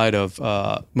inside of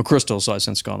McChrystal, so I've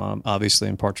since gone on, obviously,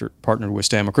 and partnered with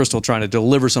Stan McChrystal, trying to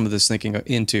deliver some of this thinking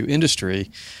into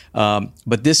industry.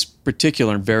 But this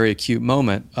particular and very acute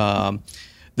moment,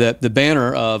 the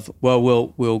banner of, well,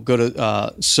 we'll go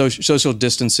to social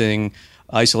distancing,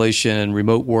 isolation,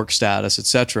 remote work status, et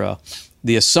cetera.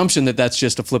 The assumption that that's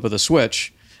just a flip of the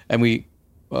switch, and we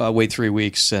wait 3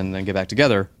 weeks and then get back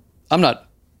together. I'm not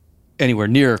anywhere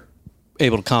near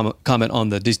able to comment on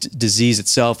the disease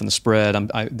itself and the spread.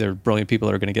 There are brilliant people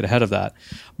that are going to get ahead of that.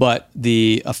 But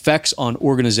the effects on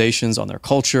organizations, on their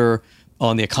culture,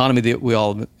 on the economy that we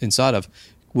all inside of,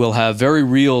 will have very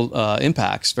real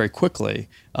impacts very quickly.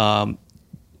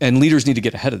 and leaders need to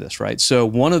get ahead of this, right? So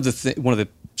one of the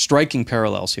striking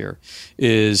parallels here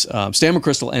is Stan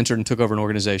McChrystal entered and took over an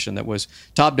organization that was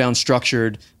top-down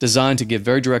structured, designed to give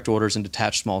very direct orders and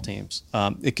detach small teams.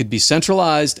 It could be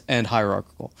centralized and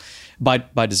hierarchical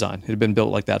by design. It had been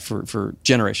built like that for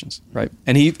generations, right?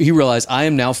 And he realized, I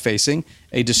am now facing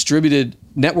a distributed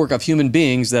network of human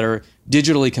beings that are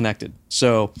digitally connected.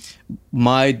 So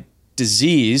my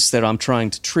disease that I'm trying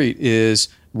to treat is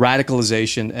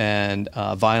radicalization and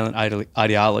violent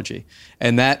ideology.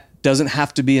 And that doesn't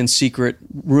have to be in secret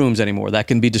rooms anymore. That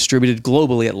can be distributed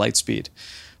globally at light speed.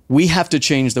 We have to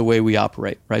change the way we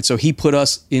operate, right? So he put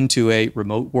us into a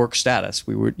remote work status.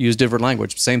 We would use different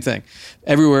language, same thing.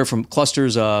 Everywhere from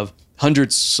clusters of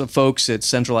hundreds of folks at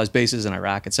centralized bases in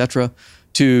Iraq, et cetera,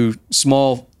 to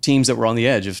small teams that were on the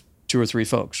edge of 2 or 3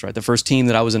 folks, right? The first team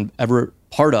that I was ever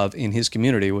part of in his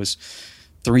community was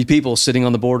 3 people sitting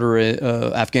on the border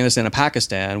of Afghanistan and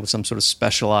Pakistan with some sort of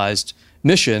specialized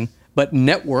mission, but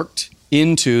networked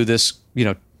into this,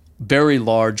 very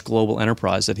large global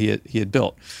enterprise that he had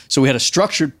built. So we had a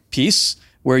structured piece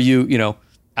where you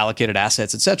allocated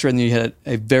assets, et cetera, and then you had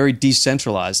a very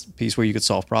decentralized piece where you could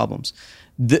solve problems.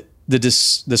 The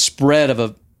spread of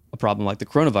a problem like the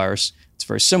coronavirus, it's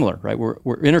very similar, right?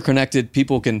 We're interconnected.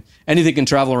 Anything can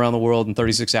travel around the world in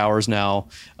 36 hours now.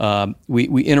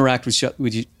 We interact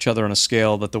with each other on a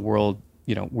scale that the world,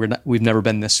 we've never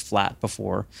been this flat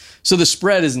before. So the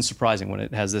spread isn't surprising when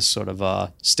it has this sort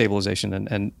of stabilization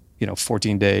and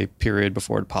 14-day period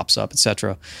before it pops up, et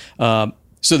cetera.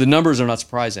 So the numbers are not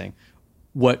surprising.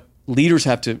 What leaders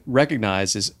have to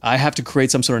recognize is I have to create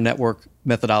some sort of network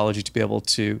methodology to be able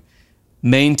to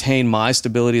maintain my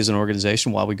stability as an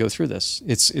organization while we go through this.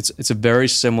 It's a very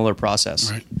similar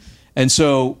process. Right. And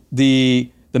so the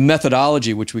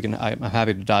methodology, which I'm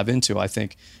happy to dive into, I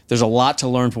think there's a lot to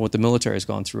learn from what the military has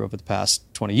gone through over the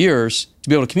past 20 years to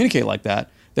be able to communicate like that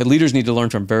leaders need to learn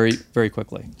from very, very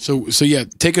quickly. So yeah,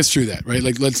 take us through that, right?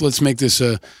 Like let's make this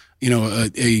a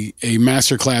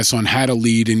master class on how to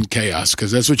lead in chaos,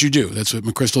 because that's what you do. That's what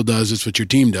McChrystal does. That's what your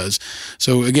team does.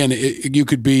 So again, you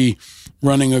could be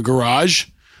running a garage.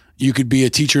 You could be a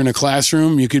teacher in a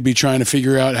classroom. You could be trying to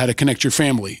figure out how to connect your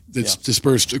family that's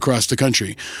dispersed across the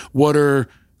country. What are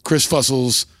Chris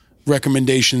Fussel's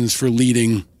recommendations for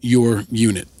leading your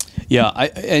unit? Yeah,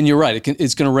 and you're right.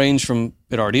 It's going to range from,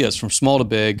 it already is, from small to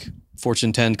big,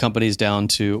 Fortune 10 companies down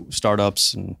to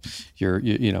startups and your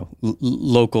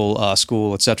local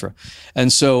school, et cetera.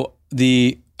 And so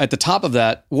at the top of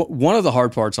that, one of the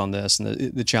hard parts on this,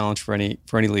 and the challenge for any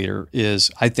leader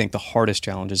is, I think the hardest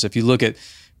challenge is, if you look at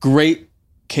great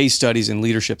case studies in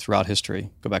leadership throughout history,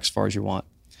 go back as far as you want,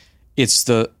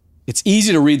 it's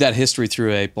easy to read that history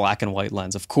through a black and white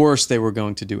lens. Of course, they were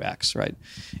going to do X, right?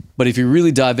 But if you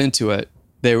really dive into it,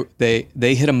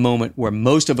 they hit a moment where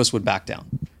most of us would back down,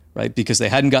 right? Because they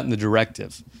hadn't gotten the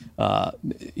directive.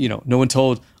 No one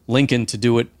told Lincoln to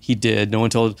do what he did. No one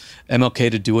told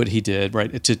MLK to do what he did,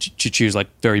 right? To choose like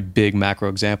very big macro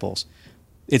examples.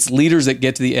 It's leaders that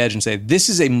get to the edge and say, this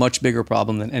is a much bigger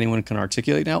problem than anyone can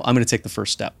articulate now. I'm going to take the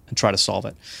first step and try to solve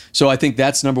it. So I think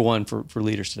that's number one for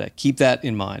leaders today. Keep that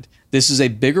in mind. This is a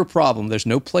bigger problem. There's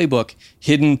no playbook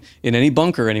hidden in any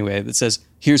bunker anyway that says,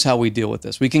 here's how we deal with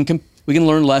this. We can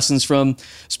learn lessons from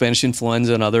Spanish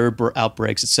influenza and other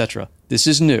outbreaks, et cetera. This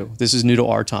is new. This is new to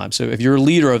our time. So if you're a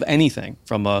leader of anything,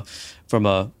 from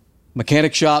a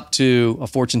mechanic shop to a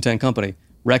Fortune 10 company,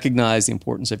 recognize the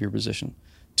importance of your position.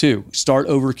 2, start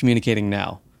over communicating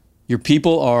now. Your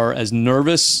people are as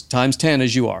nervous times 10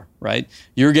 as you are, right?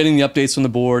 You're getting the updates from the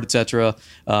board, et cetera.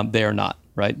 They are not,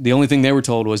 right? The only thing they were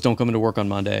told was, don't come into work on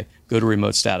Monday, go to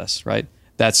remote status, right?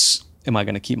 That's, am I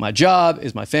going to keep my job?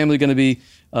 Is my family going to be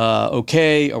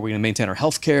okay? Are we going to maintain our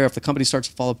health care if the company starts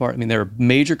to fall apart? I mean, there are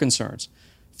major concerns.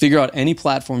 Figure out any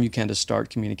platform you can to start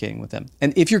communicating with them.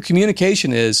 And if your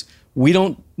communication is, we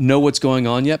don't know what's going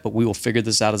on yet, but we will figure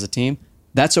this out as a team,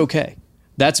 that's okay.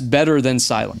 That's better than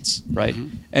silence, right?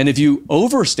 Mm-hmm. And if you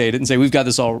overstate it and say, we've got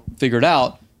this all figured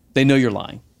out, they know you're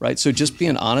lying, right? So just be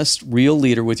an honest, real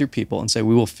leader with your people and say,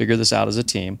 we will figure this out as a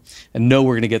team and know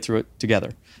we're going to get through it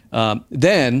together.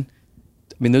 Then,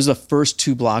 those are the first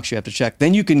 2 blocks you have to check.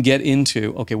 Then you can get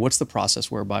into, okay, what's the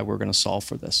process whereby we're going to solve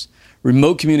for this?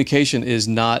 Remote communication is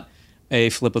not a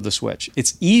flip of the switch.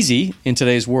 It's easy in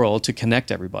today's world to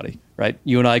connect everybody, right?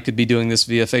 You and I could be doing this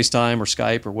via FaceTime or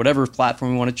Skype or whatever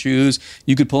platform we want to choose.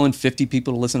 You could pull in 50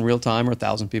 people to listen real time or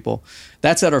 1,000 people.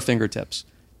 That's at our fingertips.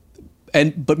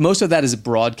 But most of that is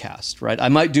broadcast, right? I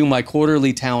might do my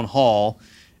quarterly town hall.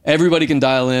 Everybody can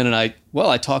dial in and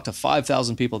I talked to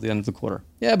 5,000 people at the end of the quarter.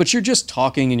 Yeah, but you're just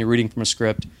talking and you're reading from a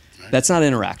script. That's not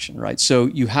interaction, right? So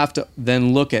you have to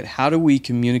then look at how do we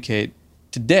communicate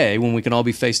today when we can all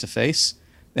be face to face,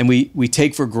 and we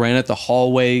take for granted the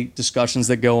hallway discussions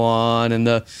that go on and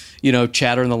the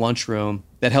chatter in the lunchroom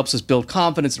that helps us build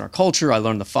confidence in our culture. I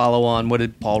learned the follow on. What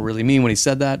did Paul really mean when he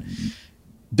said that?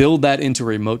 Build that into a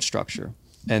remote structure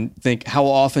and think, how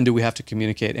often do we have to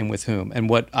communicate and with whom? And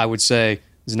what I would say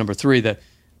is number 3, that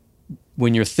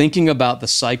when you're thinking about the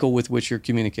cycle with which you're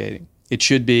communicating, it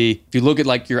should be, if you look at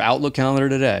like your Outlook calendar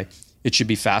today, it should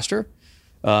be faster.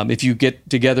 If you get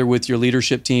together with your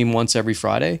leadership team once every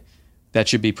Friday, that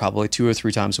should be probably 2 or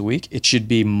 3 times a week. It should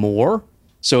be more.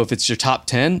 So if it's your top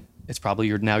 10, it's probably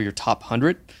now your top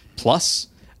 100 plus.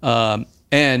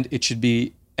 And it should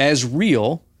be as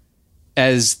real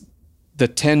as the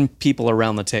 10 people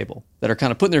around the table that are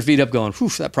kind of putting their feet up going, whew,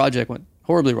 that project went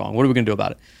horribly wrong. What are we going to do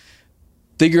about it?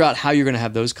 Figure out how you're going to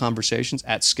have those conversations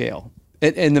at scale.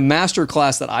 And the master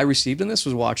class that I received in this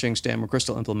was watching Stan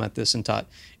McChrystal implement this inside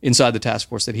the task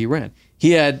force that he ran.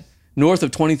 He had north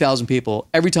of 20,000 people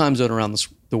every time zone around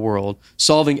the world,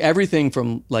 solving everything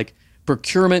from like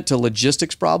procurement to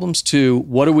logistics problems to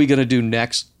what are we going to do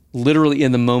next, literally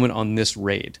in the moment on this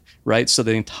raid, right? So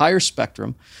the entire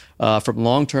spectrum from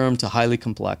long-term to highly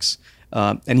complex.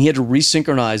 And he had to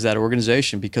resynchronize that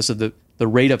organization because of the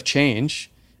rate of change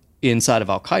inside of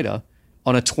Al-Qaeda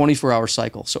on a 24-hour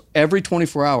cycle. So every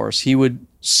 24 hours, he would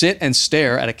sit and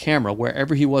stare at a camera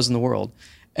wherever he was in the world.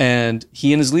 And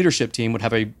he and his leadership team would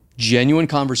have a genuine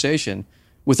conversation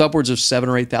with upwards of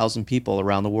 7,000 or 8,000 people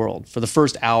around the world for the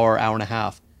first hour and a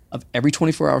half of every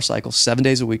 24-hour cycle, 7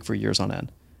 days a week for years on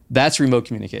end. That's remote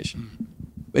communication.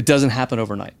 It doesn't happen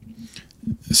overnight.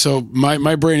 So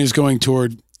my brain is going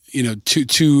toward,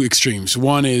 two extremes.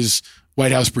 One is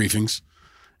White House briefings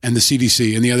and the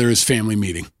CDC, and the other is family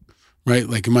meeting, right?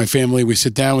 Like in my family, we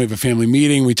sit down, we have a family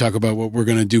meeting, we talk about what we're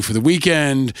going to do for the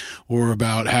weekend or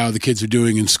about how the kids are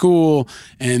doing in school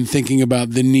and thinking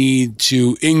about the need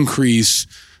to increase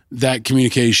that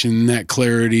communication, that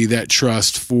clarity, that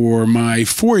trust for my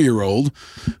 4-year-old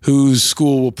whose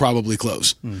school will probably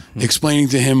close. Mm-hmm. Explaining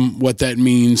to him what that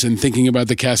means and thinking about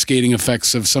the cascading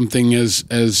effects of something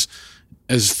as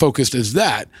focused as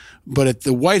that. But at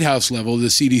the White House level, the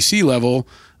CDC level,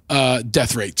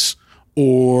 death rates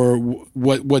or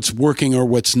what's working or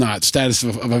what's not, status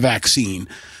of a vaccine.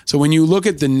 So when you look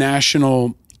at the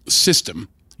national system,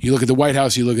 you look at the White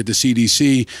House, you look at the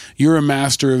CDC, you're a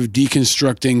master of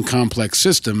deconstructing complex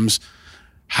systems.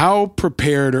 How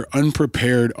prepared or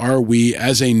unprepared are we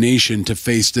as a nation to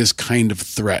face this kind of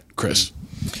threat, Chris?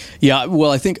 Yeah,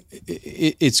 well, I think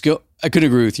I couldn't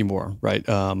agree with you more, right?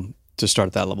 To start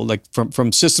at that level, like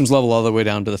from systems level all the way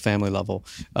down to the family level.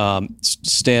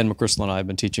 Stan McChrystal and I have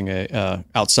been teaching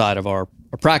outside of our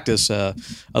practice a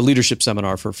leadership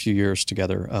seminar for a few years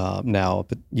together now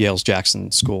up at Yale's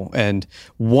Jackson School. And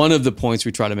one of the points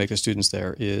we try to make to students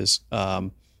there is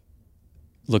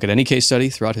look at any case study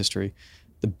throughout history.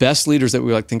 The best leaders that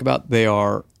we like to think about, they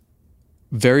are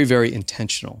very, very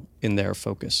intentional in their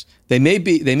focus. They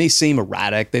may seem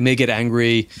erratic, they may get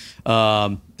angry,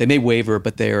 they may waver,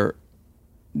 but they're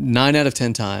 9 out of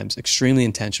 10 times extremely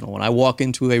intentional. When I walk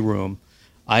into a room,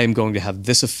 I am going to have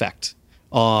this effect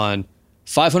on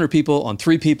 500 people, on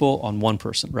 3 people, on 1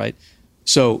 person, right?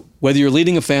 So whether you're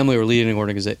leading a family or leading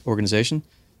an organization,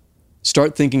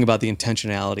 start thinking about the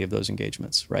intentionality of those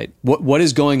engagements, right? What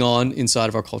is going on inside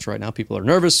of our culture right now? People are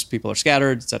nervous, people are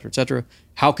scattered, et cetera, et cetera.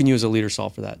 How can you as a leader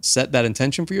solve for that? Set that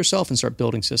intention for yourself and start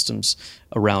building systems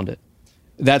around it.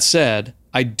 That said,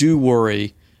 I do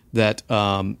worry that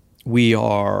we've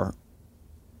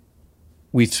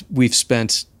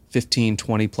spent 15,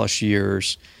 20 plus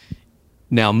years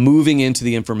now moving into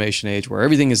the information age where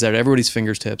everything is at everybody's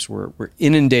fingertips. We're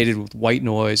inundated with white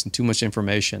noise and too much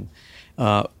information.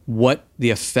 What the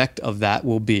effect of that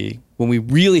will be when we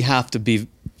really have to be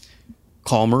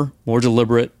calmer, more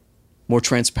deliberate, more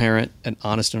transparent and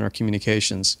honest in our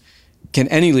communications. Can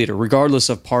any leader, regardless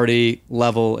of party,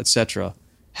 level, et cetera,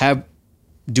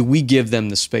 do we give them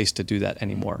the space to do that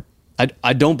anymore?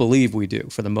 I don't believe we do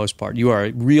for the most part. You are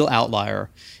a real outlier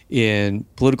in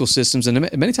political systems and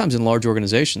many times in large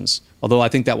organizations, although I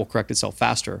think that will correct itself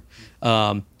faster.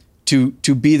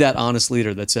 To be that honest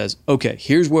leader that says, okay,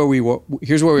 here's where we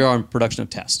are in production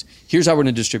of tests. Here's how we're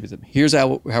going to distribute them. Here's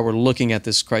how we're looking at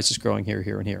this crisis growing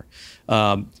here, and here.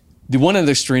 The one end of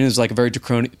the extreme is like a very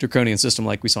draconian system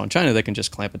like we saw in China that can just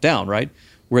clamp it down, right?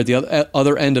 Where at the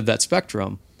other end of that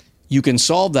spectrum, you can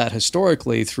solve that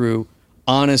historically through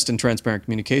honest and transparent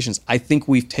communications. I think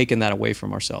we've taken that away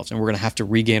from ourselves, and we're going to have to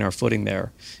regain our footing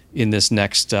there in this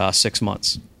next 6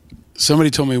 months. Somebody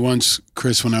told me once,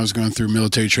 Chris, when I was going through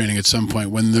military training at some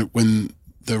point, when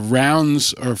the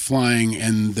rounds are flying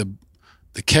and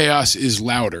the chaos is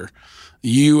louder,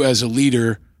 you as a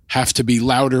leader have to be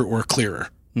louder or clearer.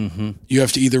 Mm-hmm. You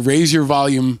have to either raise your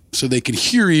volume so they can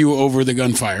hear you over the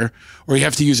gunfire, or you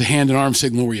have to use a hand and arm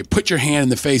signal where you put your hand in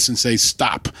the face and say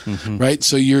stop. Mm-hmm. Right?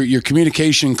 So your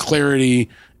communication clarity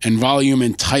and volume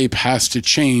and type has to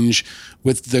change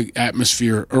with the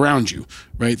atmosphere around you,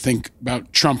 right? Think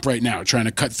about Trump right now, trying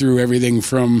to cut through everything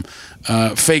from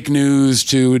fake news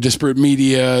to disparate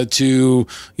media to,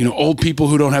 old people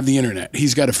who don't have the internet.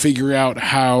 He's got to figure out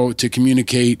how to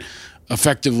communicate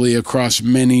effectively across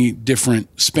many different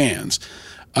spans.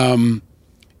 Can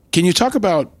you talk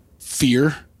about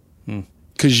fear?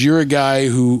 Because you're a guy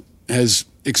who has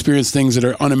experienced things that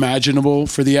are unimaginable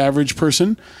for the average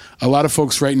person. A lot of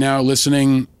folks right now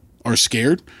listening are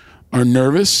scared, are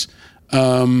nervous.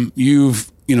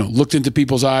 You've looked into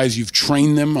people's eyes. You've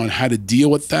trained them on how to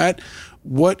deal with that.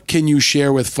 What can you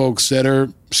share with folks that are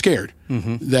scared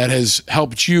that has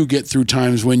helped you get through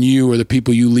times when you or the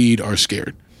people you lead are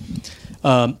scared?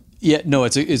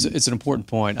 It's an important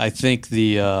point. I think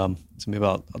so maybe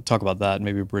I'll talk about that and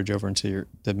maybe bridge over into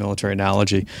the military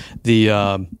analogy.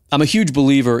 I'm a huge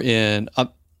believer in,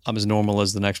 I'm as normal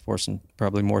as the next person,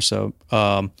 probably more so.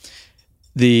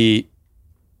 The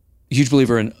huge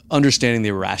believer in understanding the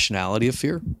irrationality of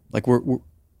fear. Like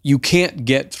you can't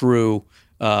get through,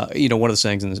 one of the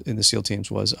sayings in the SEAL teams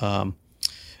was, to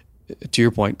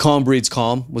your point, calm breeds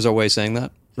calm was our way of saying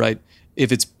that, right?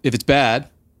 If it's bad,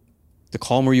 the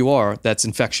calmer you are, that's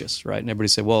infectious, right? And everybody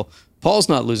say, well, Paul's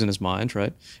not losing his mind,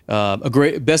 right?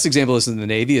 Best example is in the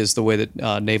Navy is the way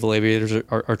that naval aviators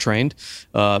are trained.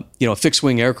 A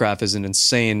fixed-wing aircraft is an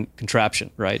insane contraption,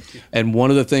 right? Yeah. And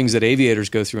one of the things that aviators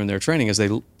go through in their training is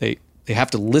they have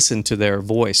to listen to their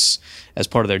voice as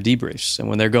part of their debriefs. And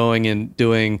when they're going and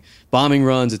doing bombing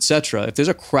runs, et cetera, if there's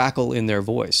a crackle in their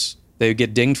voice, they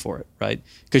get dinged for it, right?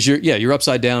 Because you're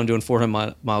upside down doing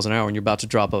 400 miles an hour and you're about to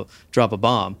drop a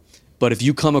bomb. But if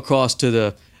you come across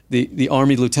to the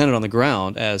Army lieutenant on the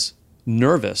ground as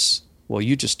nervous, well,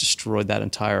 you just destroyed that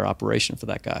entire operation for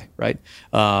that guy, right?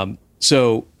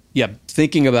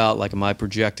 Thinking about like, am I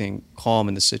projecting calm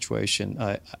in this situation,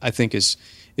 I think is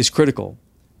critical.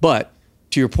 But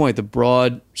to your point, the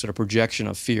broad sort of projection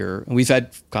of fear, and we've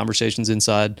had conversations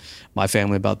inside my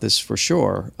family about this for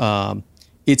sure.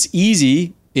 It's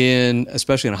easy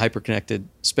especially in a hyper-connected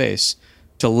space,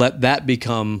 to let that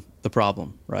become the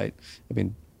problem, right? I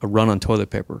mean, a run on toilet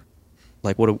paper.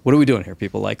 Like, what are we doing here,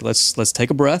 people? Like, let's take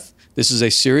a breath. This is a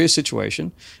serious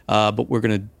situation, but we're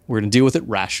gonna deal with it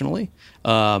rationally,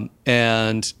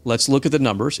 and let's look at the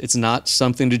numbers. It's not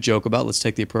something to joke about. Let's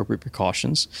take the appropriate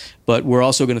precautions, but we're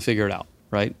also going to figure it out,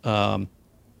 right?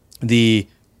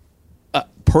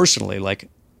 Personally, like,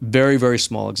 very, very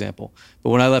small example, but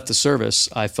when I left the service,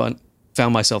 I found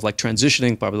myself like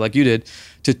transitioning, probably like you did,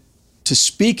 to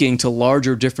speaking to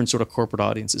larger, different sort of corporate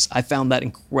audiences. I found that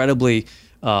incredibly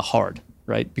hard,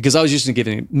 right? Because I was used to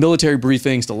giving military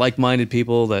briefings to like-minded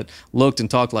people that looked and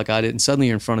talked like I did, and suddenly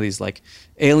you're in front of these like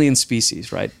alien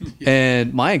species, right? Yeah.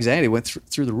 And my anxiety went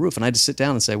through the roof, and I had to sit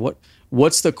down and say,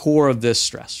 what's the core of this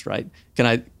stress, right?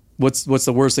 What's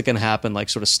the worst that can happen? Like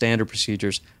sort of standard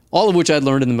procedures, all of which I'd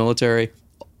learned in the military,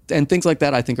 and things like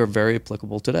that I think are very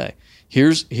applicable today.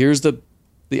 Here's the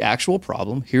actual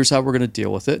problem. Here's how we're going to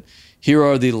deal with it. Here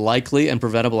are the likely and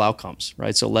preventable outcomes,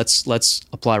 right? So let's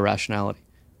apply rationality.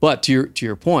 But to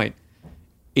your point,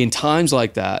 in times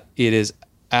like that, it is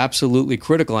absolutely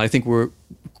critical. And I think we're,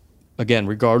 again,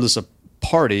 regardless of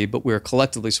party, but we're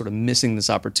collectively sort of missing this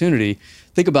opportunity.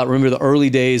 Remember the early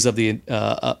days of the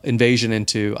invasion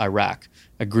into Iraq.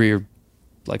 Agree or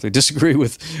likely disagree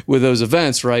with those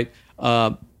events, right?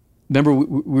 Remember,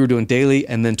 we were doing daily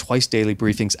and then twice daily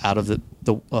briefings out of the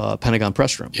Pentagon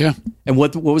press room. Yeah. And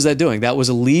what was that doing? That was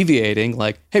alleviating,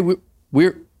 like, hey, we're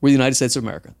the United States of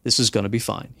America. This is going to be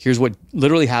fine. Here's what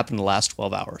literally happened in the last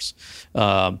 12 hours.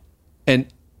 And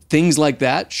things like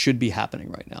that should be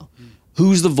happening right now.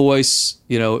 Who's the voice?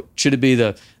 Should it be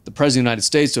the President of the United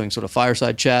States doing sort of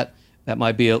fireside chat? That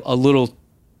might be a little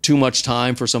too much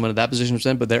time for someone in that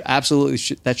position, but there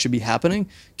absolutely that should be happening.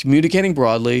 Communicating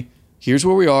broadly. Here's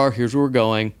where we are, here's where we're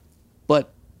going.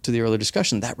 But to the earlier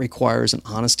discussion, that requires an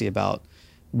honesty about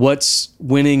what's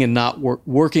winning and not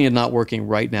working and not working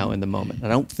right now in the moment. I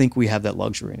don't think we have that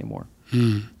luxury anymore.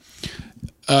 So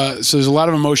there's a lot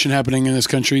of emotion happening in this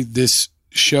country. This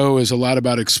show is a lot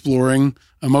about exploring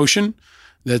emotion.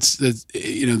 That's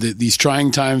these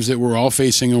trying times that we're all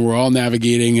facing and we're all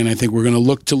navigating. And I think we're going to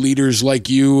look to leaders like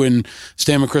you and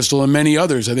Stan McChrystal and many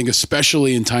others. I think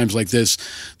especially in times like this,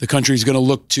 the country is going to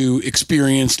look to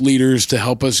experienced leaders to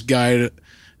help us guide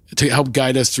to help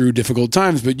guide us through difficult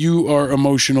times. But you are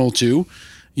emotional too.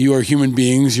 You are human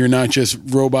beings. You're not just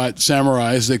robot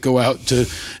samurais that go out to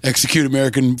execute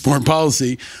American foreign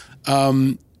policy.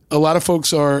 A lot of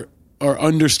folks are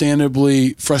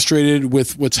understandably frustrated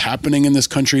with what's happening in this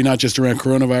country, not just around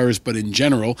coronavirus, but in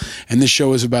general. And this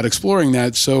show is about exploring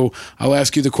that. So I'll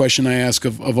ask you the question I ask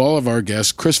of all of our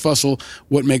guests. Chris Fussell,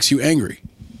 what makes you angry?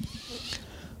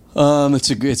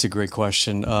 It's a great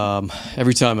question.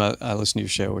 Every time I listen to your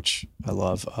show, which I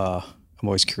love, I'm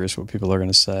always curious what people are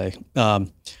going to say.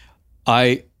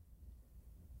 I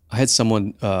had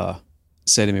someone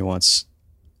say to me once,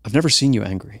 "I've never seen you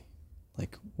angry.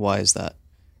 Like, why is that?"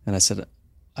 And I said,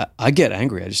 I get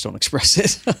angry. I just don't express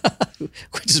it,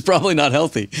 which is probably not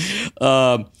healthy,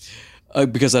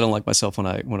 because I don't like myself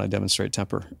when I demonstrate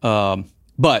temper.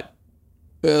 But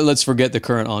let's forget the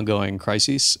current ongoing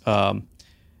crises.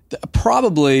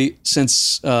 Probably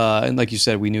since, and like you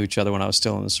said, we knew each other when I was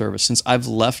still in the service. Since I've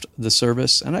left the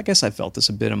service, and I guess I felt this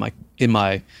a bit in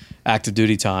my active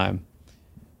duty time,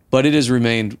 but it has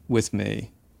remained with me.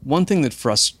 One thing that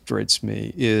frustrates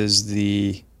me is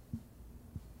the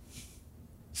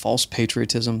false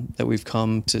patriotism that we've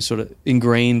come to sort of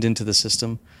ingrained into the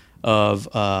system of,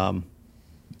 for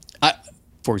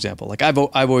example, like I've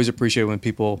always appreciated when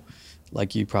people,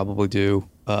 like you probably do,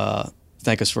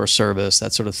 thank us for our service,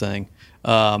 that sort of thing.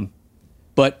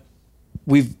 But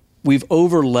we've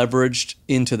over leveraged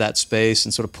into that space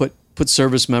and sort of put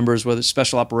service members, whether it's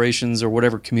special operations or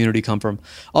whatever community come from,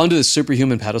 onto the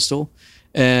superhuman pedestal.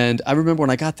 And I remember when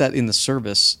I got that in the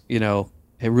service, I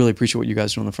really appreciate what you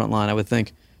guys do on the front line. I would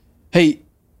think, hey,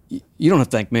 you don't have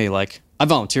to thank me. Like, I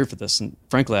volunteered for this, and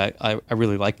frankly, I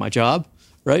really like my job,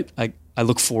 right? I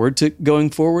look forward to going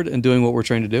forward and doing what we're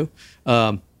trying to do.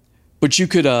 But you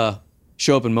could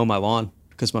show up and mow my lawn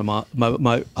because my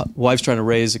wife's trying to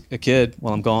raise a kid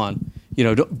while I'm gone.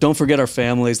 Don't forget our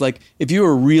families. Like, if you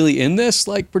are really in this,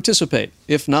 like, participate.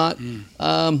 If not,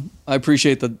 I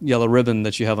appreciate the yellow ribbon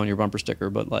that you have on your bumper sticker,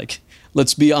 but like,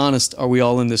 let's be honest, are we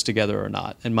all in this together or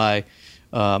not? And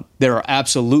there are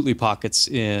absolutely pockets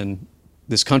in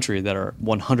this country that are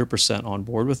 100% on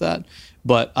board with that.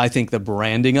 But I think the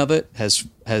branding of it has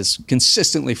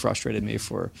consistently frustrated me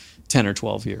for 10 or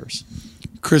 12 years.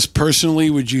 Chris, personally,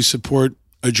 would you support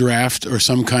a draft or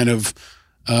some kind of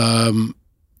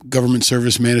government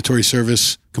service, mandatory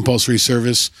service, compulsory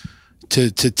service to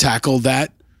tackle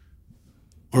that?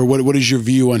 Or what is your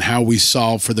view on how we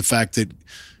solve for the fact that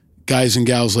guys and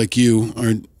gals like you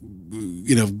are,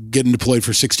 getting deployed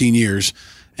for 16 years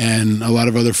and a lot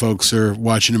of other folks are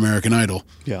watching American Idol,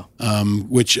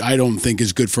 which I don't think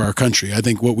is good for our country. I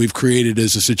think what we've created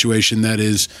is a situation that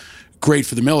is great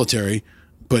for the military,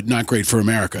 but not great for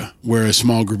America, where a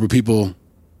small group of people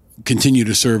continue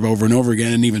to serve over and over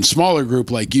again, and even smaller group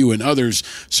like you and others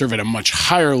serve at a much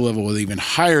higher level with even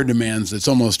higher demands that's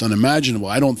almost unimaginable.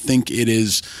 I don't think it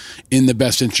is in the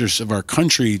best interest of our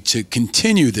country to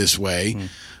continue this way,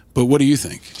 but what do you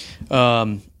think?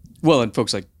 Well, and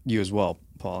folks like you as well,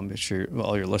 Paul, I'm sure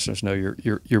all your listeners know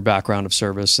your background of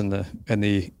service and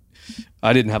the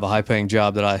I didn't have a high-paying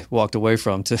job that I walked away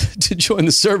from to join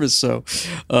the service, so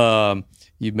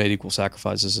you've made equal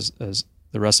sacrifices as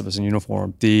the rest of us in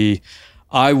uniform.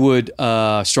 I would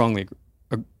strongly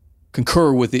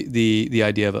concur with the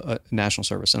idea of a national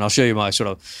service, and I'll show you my sort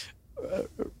of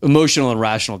emotional and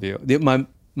rational view.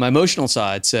 My emotional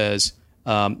side says,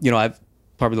 I've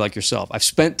probably like yourself, I've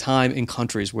spent time in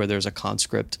countries where there's a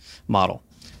conscript model,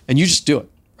 and you just do it,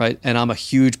 right? And I'm a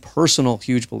huge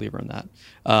believer in that.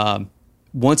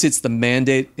 Once it's the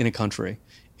mandate in a country,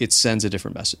 it sends a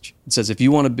different message. It says, if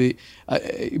you want to be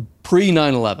pre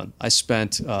 9/11, I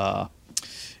spent a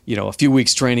few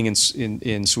weeks training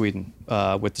in Sweden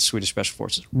with the Swedish Special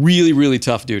Forces. Really, really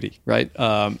tough duty, right?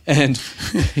 And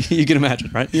you can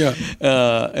imagine, right? Yeah.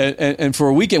 And for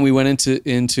a weekend, we went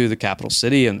into the capital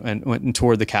city and went and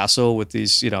toured the castle with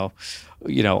these,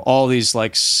 all these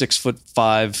like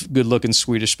 6'5", good-looking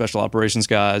Swedish special operations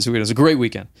guys. It was a great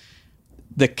weekend.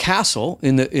 The castle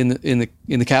in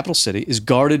the capital city is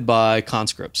guarded by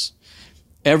conscripts.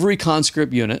 Every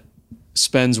conscript unit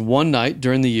spends one night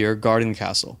during the year guarding the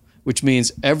castle, which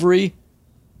means every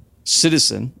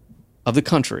citizen of the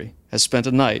country has spent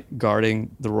a night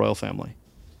guarding the royal family.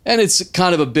 And it's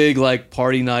kind of a big like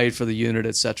party night for the unit,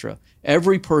 etc.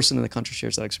 Every person in the country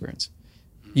shares that experience.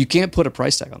 You can't put a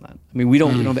price tag on that. I mean, we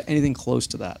don't have anything close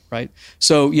to that, right?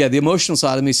 So yeah, the emotional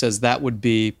side of me says that would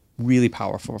be really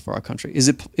powerful for our country. Is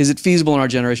it feasible in our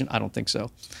generation? I don't think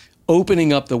so.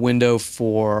 Opening up the window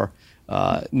for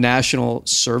national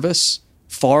service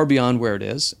far beyond where it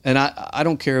is. And I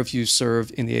don't care if you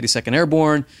serve in the 82nd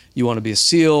Airborne, you want to be a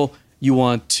SEAL, You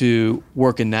want to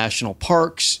work in national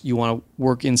parks. You want to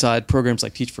work inside programs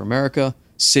like Teach for America,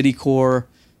 City Corps,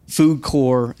 Food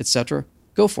Corps, et cetera.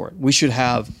 Go for it. We should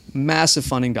have massive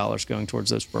funding dollars going towards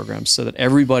those programs so that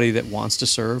everybody that wants to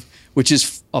serve, which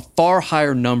is a far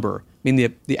higher number. I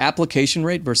mean, the application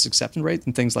rate versus acceptance rate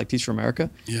in things like Teach for America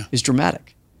is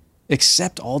dramatic.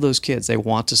 Accept all those kids. They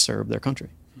want to serve their country.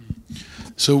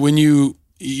 So when you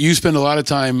spend a lot of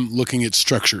time looking at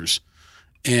structures,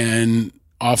 and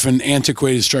often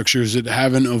antiquated structures that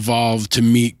haven't evolved to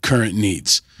meet current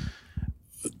needs.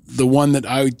 The one that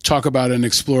I talk about and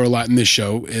explore a lot in this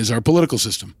show is our political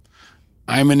system.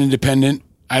 I'm an independent.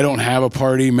 I don't have a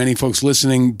party. Many folks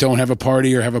listening don't have a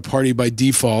party or have a party by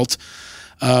default.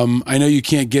 I know you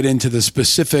can't get into the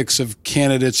specifics of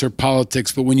candidates or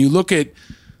politics, but when you look at,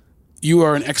 you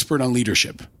are an expert on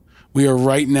leadership. We are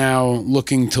right now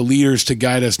looking to leaders to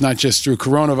guide us, not just through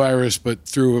coronavirus, but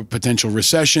through a potential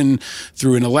recession,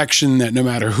 through an election that no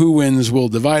matter who wins will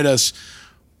divide us.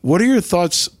 What are your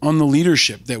thoughts on the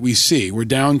leadership that we see? We're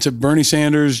down to Bernie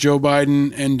Sanders, Joe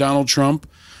Biden, and Donald Trump,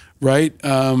 right?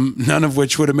 None of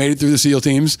which would have made it through the SEAL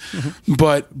teams,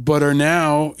 but are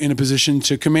now in a position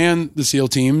to command the SEAL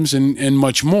teams and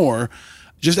much more,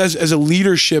 just as a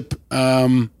leadership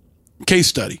case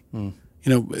study. You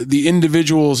know, the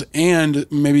individuals and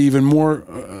maybe even more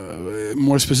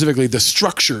specifically, the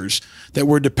structures that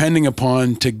we're depending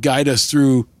upon to guide us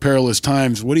through perilous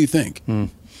times. What do you think?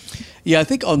 Yeah, I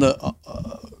think on the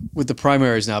with the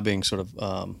primaries now being sort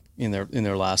of in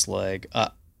their last leg,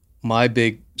 my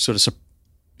big sort of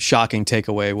shocking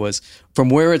takeaway was from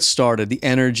where it started, the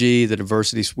energy, the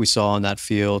diversity we saw in that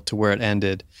field to where it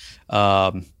ended.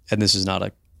 And this is not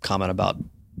a comment about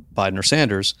Biden or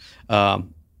Sanders.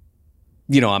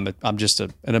 You know, I'm just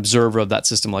an observer of that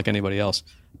system like anybody else.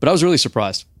 But I was really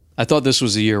surprised. I thought this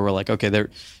was a year where, like, okay,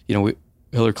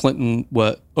 Hillary Clinton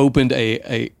opened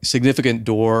a significant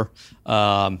door.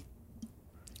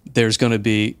 There's going to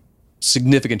be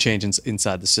significant change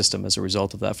inside the system as a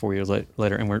result of that 4 years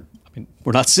later, and we're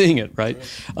not seeing it, right?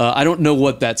 I don't know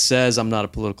what that says. I'm not a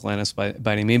political analyst by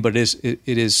any means, but it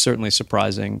is certainly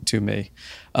surprising to me.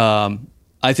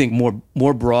 I think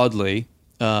more broadly,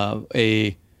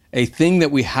 a thing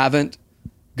that we haven't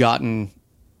gotten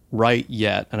right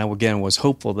yet, and I again was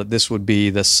hopeful that this would be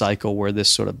the cycle where this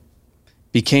sort of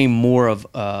became more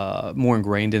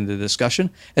ingrained into the discussion.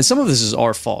 And some of this is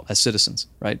our fault as citizens,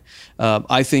 right?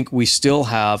 I think we still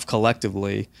have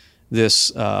collectively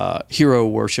this hero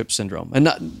worship syndrome, and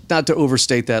not to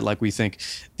overstate that, like we think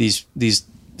the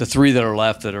three that are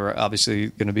left that are obviously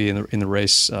going to be in the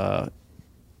race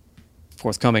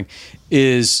forthcoming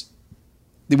is.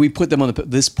 We put them on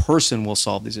this person will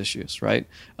solve these issues, right?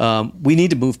 We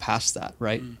need to move past that,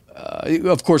 right?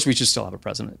 Of course, we should still have a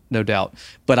president, no doubt.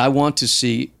 But I want to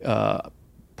see,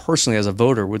 personally as a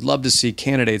voter, would love to see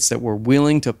candidates that were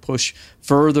willing to push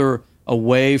further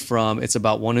away from it's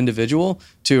about one individual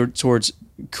towards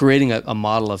creating a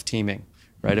model of teaming,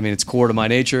 right? I mean, it's core to my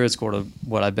nature. It's core to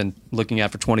what I've been looking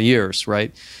at for 20 years,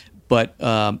 right? But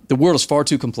the world is far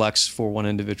too complex for one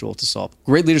individual to solve.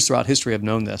 Great leaders throughout history have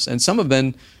known this, and some have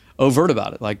been overt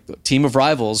about it, like the Team of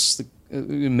Rivals, the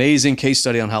amazing case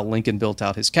study on how Lincoln built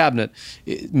out his cabinet.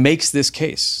 It makes this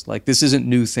case. Like, this isn't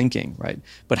new thinking, right?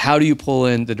 But how do you pull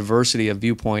in the diversity of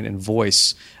viewpoint and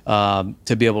voice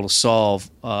to be able to solve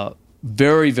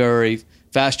very, very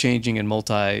fast-changing and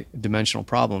multi-dimensional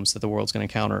problems that the world's going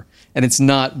to encounter? And it's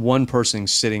not one person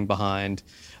sitting behind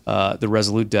the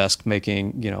Resolute desk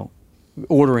making,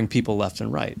 ordering people left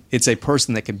and right. It's a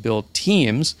person that can build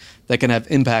teams that can have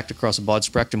impact across a broad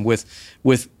spectrum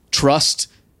with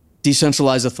trust,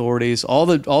 decentralized authorities, all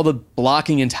the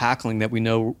blocking and tackling that we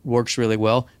know works really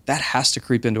well. That has to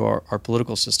creep into our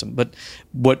political system. But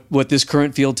what this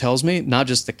current field tells me, not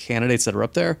just the candidates that are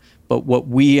up there, but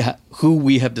who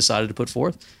we have decided to put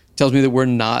forth, tells me that we're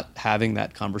not having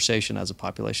that conversation as a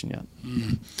population yet.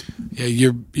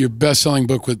 Yeah, your best-selling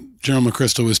book with General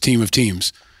McChrystal was Team of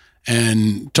Teams,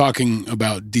 and talking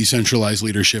about decentralized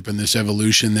leadership and this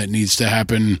evolution that needs to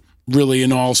happen really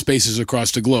in all spaces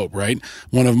across the globe, right?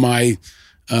 One of my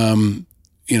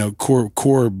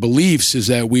core beliefs is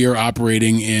that we are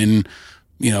operating in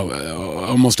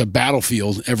almost a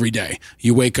battlefield every day.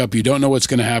 You wake up, you don't know what's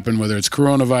going to happen, whether it's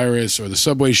coronavirus or the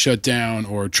subway shut down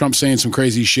or Trump saying some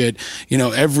crazy shit.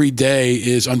 Every day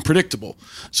is unpredictable.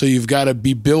 So you've got to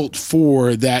be built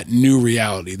for that new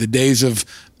reality. The days of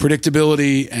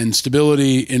predictability and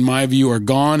stability, in my view, are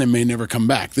gone and may never come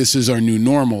back. This is our new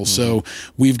normal. So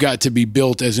we've got to be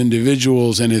built as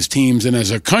individuals and as teams and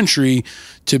as a country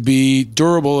to be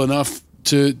durable enough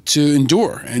to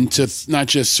endure and to not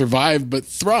just survive but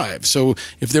thrive. So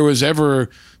if there was ever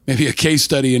maybe a case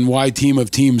study in why Team of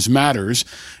Teams matters,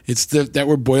 it's that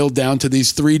we're boiled down to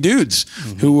these three dudes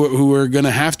who are going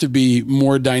to have to be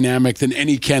more dynamic than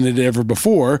any candidate ever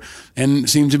before, and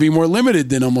seem to be more limited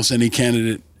than almost any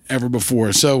candidate ever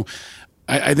before. So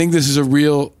I think this is a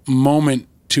real moment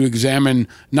to examine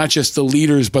not just the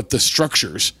leaders, but the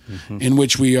structures in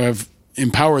which we have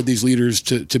empowered these leaders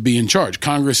to be in charge.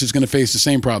 Congress is going to face the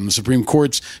same problem. The Supreme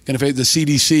Court's going to face, the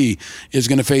CDC is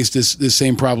going to face this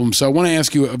same problem. So I want to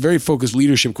ask you a very focused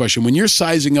leadership question. When you're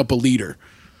sizing up a leader,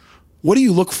 what do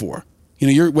you look for?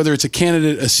 Whether it's a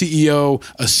candidate, a CEO,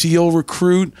 a SEAL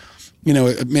recruit,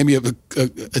 maybe a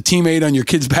teammate on your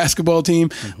kid's basketball team.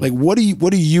 Like, what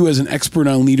do you as an expert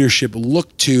on leadership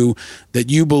look to that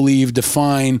you believe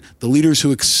define the leaders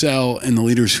who excel and the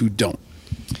leaders who don't?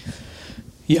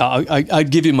 Yeah, I'd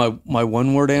give you my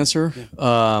one-word answer,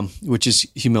 which is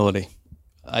humility.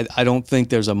 I don't think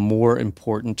there's a more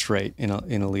important trait in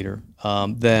a leader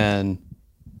than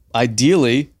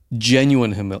ideally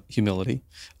genuine humility,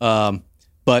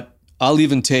 but I'll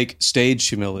even take staged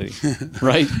humility,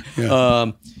 right?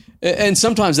 Yeah. And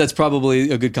sometimes that's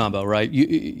probably a good combo, right?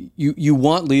 You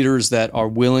want leaders that are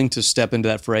willing to step into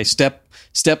that fray, step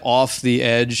off the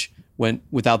edge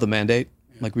without the mandate,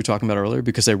 like we were talking about earlier,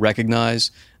 because they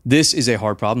recognize this is a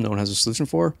hard problem no one has a solution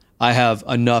for. I have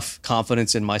enough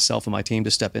confidence in myself and my team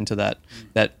to step into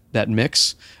that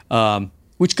mix,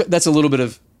 which that's a little bit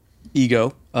of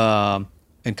ego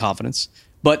and confidence.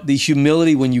 But the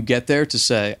humility when you get there to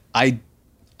say, I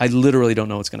literally don't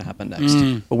know what's going to happen next,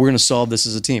 but we're going to solve this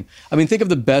as a team. I mean, think of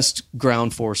the best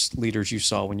ground force leaders you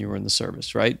saw when you were in the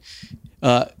service, right?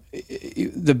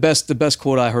 The best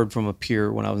quote I heard from a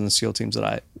peer when I was in the SEAL teams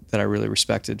that I really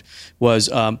respected was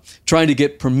trying to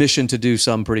get permission to do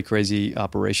some pretty crazy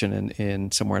operation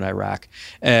in somewhere in Iraq,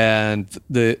 and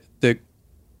the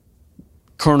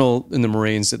colonel in the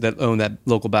Marines that owned that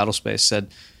local battle space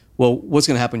said, "Well, what's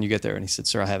going to happen when you get there?" And he said,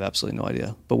 "Sir, I have absolutely no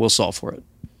idea, but we'll solve for it."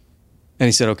 And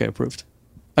he said, "Okay, approved."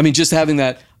 I mean, just having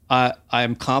that, I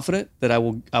am confident that I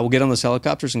will get on those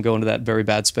helicopters and go into that very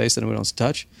bad space that nobody wants to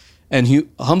touch. And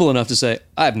humble enough to say,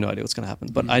 I have no idea what's going to happen,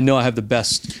 but I know I have the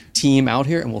best team out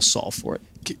here and we'll solve for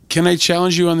it. Can I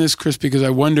challenge you on this, Chris? Because I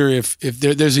wonder if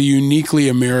there's a uniquely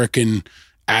American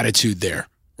attitude there,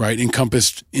 right?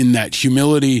 Encompassed in that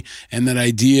humility and that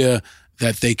idea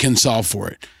that they can solve for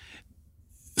it.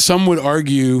 Some would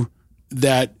argue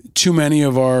that too many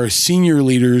of our senior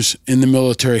leaders in the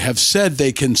military have said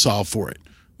they can solve for it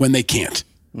when they can't.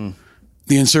 The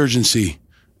insurgency,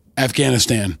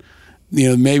 Afghanistan,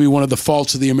 maybe one of the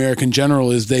faults of the American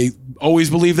general is they always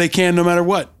believe they can no matter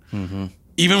what,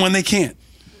 even when they can't.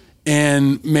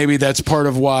 And maybe that's part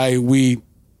of why we,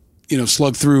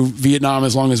 slug through Vietnam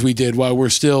as long as we did, while we're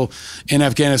still in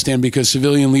Afghanistan, because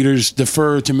civilian leaders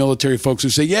defer to military folks who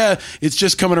say, yeah, it's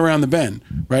just coming around the bend,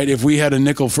 right? If we had a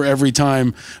nickel for every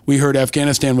time we heard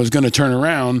Afghanistan was going to turn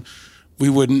around, we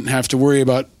wouldn't have to worry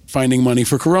about finding money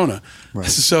for Corona. Right.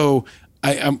 So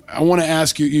I want to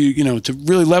ask you, to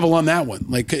really level on that one,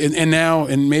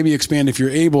 and maybe expand if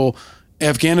you're able.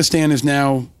 Afghanistan is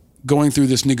now going through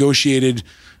this negotiated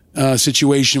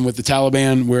situation with the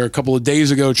Taliban, where a couple of days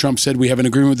ago Trump said we have an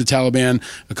agreement with the Taliban.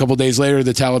 A couple of days later,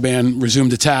 the Taliban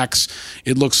resumed attacks.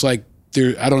 It looks like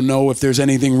I don't know if there's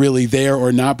anything really there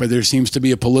or not, but there seems to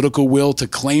be a political will to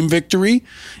claim victory,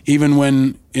 even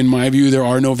when, in my view, there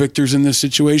are no victors in this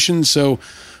situation. So,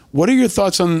 what are your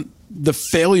thoughts on the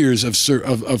failures of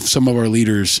some of our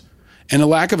leaders and a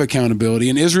lack of accountability?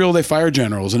 In Israel, they fire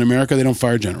generals. In America, they don't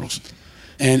fire generals.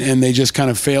 And they just kind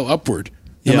of fail upward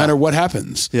no matter what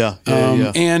happens.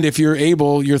 And if you're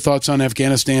able, your thoughts on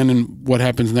Afghanistan and what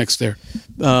happens next there.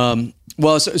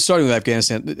 Well, starting with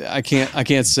Afghanistan, I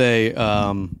can't say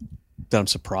that I'm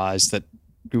surprised that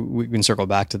we can circle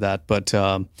back to that. But,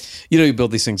 you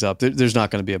build these things up. There's not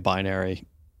going to be a binary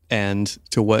end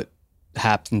to what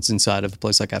happens inside of a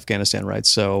place like Afghanistan, right?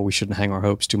 So we shouldn't hang our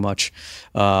hopes too much.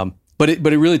 But it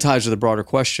really ties to the broader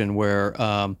question where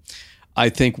I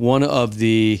think one of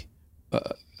the,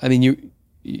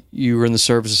 you were in the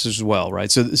services as well,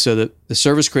 right? So the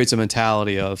service creates a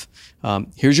mentality of,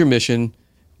 here's your mission,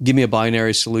 give me a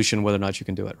binary solution whether or not you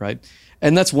can do it, right?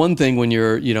 And that's one thing when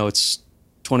you're, it's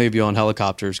 20 of you on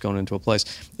helicopters going into a place.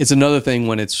 It's another thing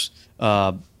when it's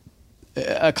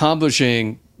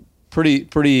accomplishing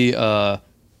pretty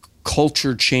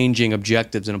culture-changing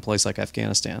objectives in a place like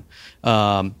Afghanistan.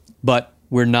 But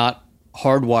we're not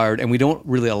hardwired, and we don't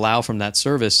really allow from that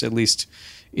service, at least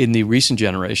in the recent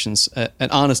generations, an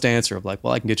honest answer of I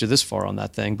can get you this far on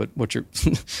that thing, but what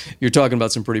you're talking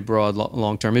about some pretty broad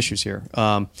long-term issues here.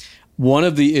 one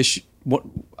of the what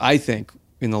I think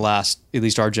in the last, at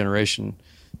least our generation,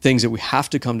 things that we have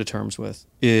to come to terms with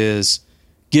is,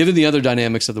 given the other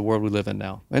dynamics of the world we live in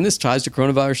now, and this ties to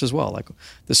coronavirus as well, like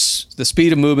the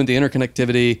speed of movement, the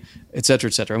interconnectivity, et cetera,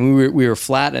 et cetera. I mean, we were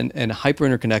flat and hyper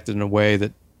interconnected in a way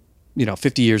that,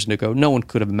 50 years ago, no one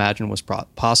could have imagined was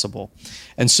possible.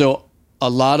 And so a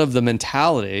lot of the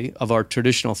mentality of our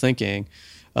traditional thinking,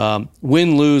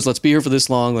 win, lose, let's be here for this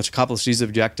long, let's accomplish these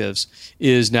objectives,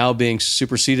 is now being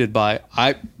superseded by,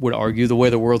 I would argue, the way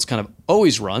the world's kind of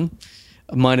always run,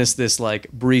 minus this like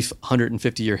brief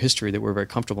 150-year history that we're very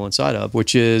comfortable inside of,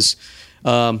 which is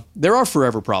there are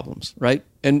forever problems, right?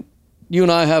 And you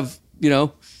and I have,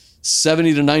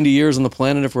 70 to 90 years on the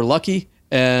planet if we're lucky,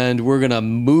 and we're going to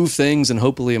move things and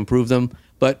hopefully improve them,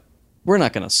 but we're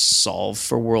not going to solve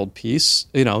for world peace.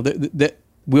 That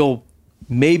we'll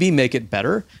maybe make it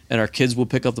better, and our kids will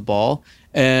pick up the ball,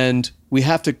 and we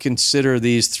have to consider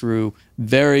these through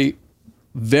very,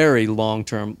 very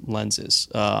long-term lenses.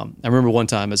 I remember one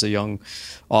time as a young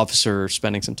officer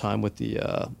spending some time with the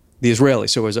Israelis.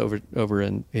 So I was over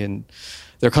in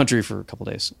their country for a couple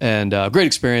of days, and great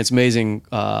experience, amazing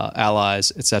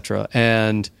allies, etc.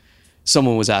 And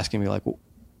someone was asking me like,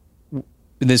 and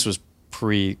this was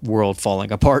pre-world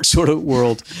falling apart sort of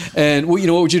world, and what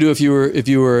would you do if you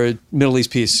were a Middle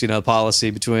East peace, policy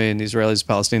between the Israelis,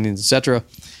 Palestinians, etc.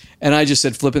 And I just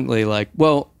said flippantly like,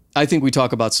 well, I think we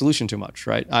talk about solution too much,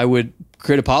 right? I would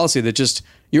create a policy that just,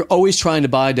 you're always trying to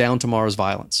buy down tomorrow's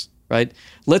violence, right?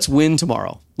 Let's win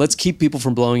tomorrow. Let's keep people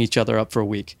from blowing each other up for a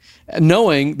week. And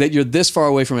knowing that you're this far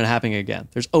away from it happening again.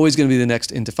 There's always going to be the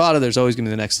next intifada. There's always going to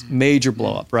be the next major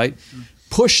blow up, right?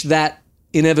 Push that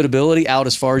inevitability out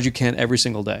as far as you can every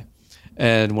single day.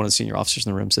 And one of the senior officers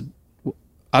in the room said,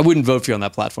 I wouldn't vote for you on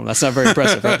that platform. That's not very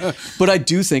impressive, right? But I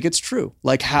do think it's true.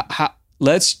 Like,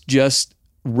 let's just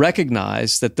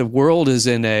recognize that the world is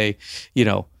in a,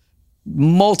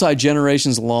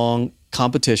 multi-generations long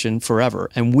competition forever.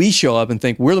 And we show up and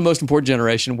think we're the most important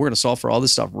generation. We're going to solve for all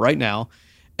this stuff right now.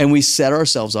 And we set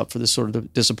ourselves up for this sort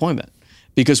of disappointment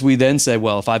because we then say,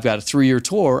 well, if I've got a 3-year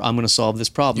tour, I'm going to solve this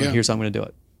problem. Yeah. Here's how I'm going to do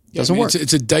it. Yeah, Doesn't work.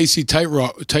 It's a dicey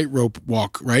tightrope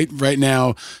walk, right? Right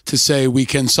now, to say we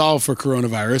can solve for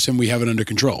coronavirus and we have it under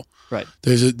control. Right.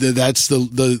 That's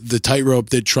the tightrope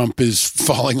that Trump is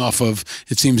falling off of,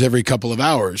 it seems, every couple of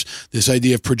hours. This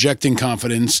idea of projecting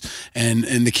confidence and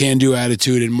the can-do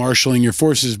attitude and marshaling your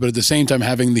forces, but at the same time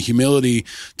having the humility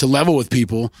to level with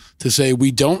people to say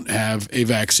we don't have a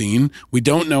vaccine, we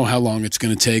don't know how long it's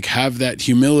going to take, have that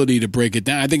humility to break it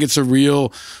down. I think it's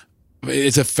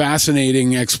a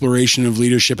fascinating exploration of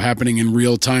leadership happening in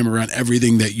real time around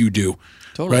everything that you do.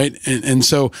 Totally. Right? And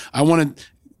so I want to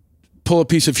pull a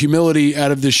piece of humility out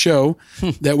of this show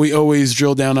that we always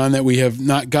drill down on that we have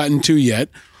not gotten to yet.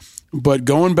 But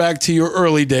going back to your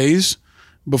early days,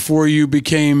 before you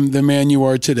became the man you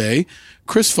are today,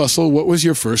 Chris Fussell, what was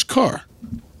your first car?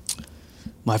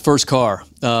 My first car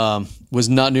was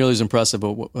not nearly as impressive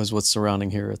as what's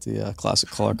surrounding here at the Classic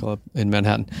Car Club in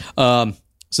Manhattan. So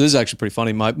this is actually pretty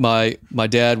funny. My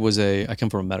dad was I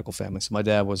come from a medical family. So my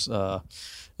dad was a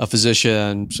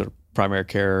physician, sort of primary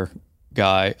care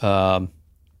guy,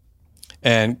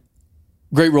 and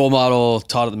great role model,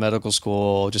 taught at the medical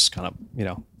school, just kind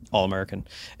of, all American.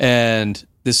 And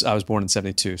I was born in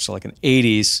 72. So like in the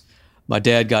 80s, my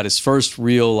dad got his first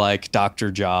real like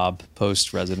doctor job,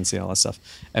 post residency and all that stuff,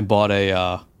 and bought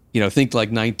think like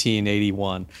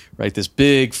 1981, right? This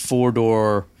big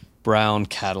 4-door brown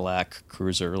Cadillac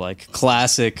Cruiser, like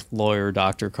classic lawyer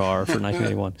doctor car for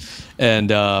 1981.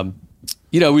 And,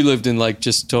 we lived in like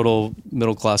just total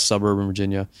middle-class suburb in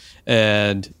Virginia,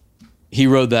 and he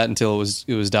rode that until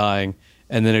it was dying,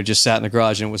 and then it just sat in the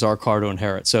garage, and it was our car to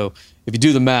inherit. So if you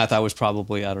do the math, I was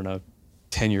probably,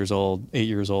 10 years old, 8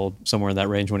 years old, somewhere in that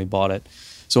range when he bought it.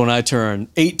 So when I turned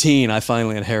 18, I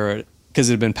finally inherited it because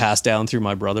it had been passed down through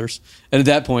my brothers. And at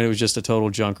that point, it was just a total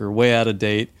junker, way out of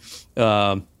date,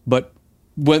 but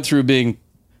went through being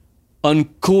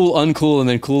uncool, and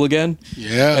then cool again.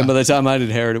 Yeah. And by the time I'd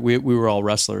inherited it, we were all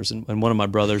wrestlers. And one of my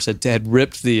brothers had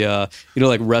ripped the,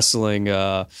 like wrestling,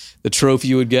 the trophy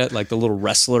you would get, like the little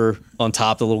wrestler on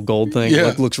top, the little gold thing, Yeah.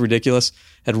 like, looks ridiculous.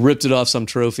 Had ripped it off some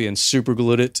trophy and super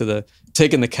glued it to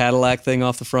taken the Cadillac thing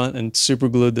off the front and super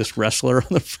glued this wrestler on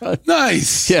the front.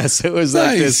 Nice. Yes, it was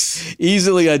like this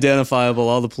easily identifiable.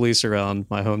 All the police around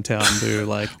my hometown do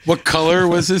like. What color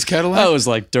was this Cadillac? Oh, it was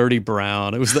like dirty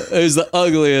brown. It was the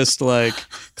ugliest like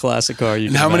classic car you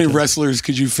could And how many imagine. wrestlers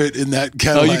could you fit in that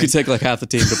Cadillac? Oh, you could take like half the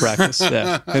team to practice.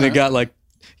 Yeah, and it got like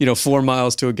 4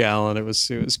 miles to a gallon. It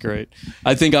was great.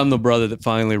 I think I'm the brother that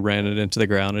finally ran it into the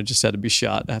ground and just had to be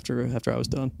shot after I was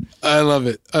done. I love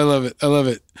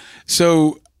it.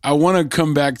 So I want to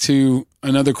come back to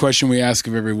another question we ask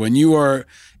of everyone.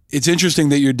 It's interesting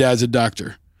that your dad's a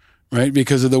doctor, right?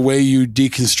 Because of the way you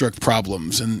deconstruct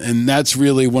problems. And that's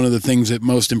really one of the things that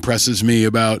most impresses me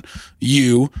about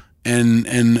you and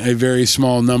a very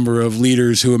small number of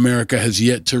leaders who America has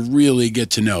yet to really get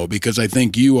to know, because I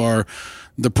think you are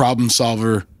the problem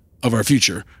solver of our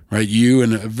future, right? You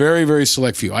and a very, very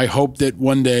select few. I hope that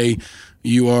one day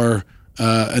you are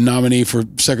a nominee for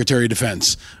Secretary of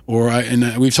Defense,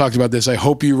 and we've talked about this. I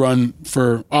hope you run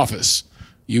for office.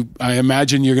 I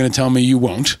imagine you're going to tell me you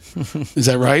won't. Is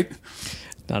that right?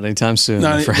 Not anytime soon.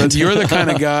 But you're the kind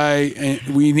of guy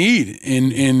we need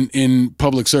in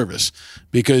public service,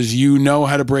 because you know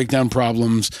how to break down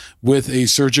problems with a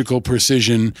surgical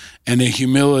precision and a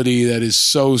humility that is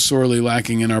so sorely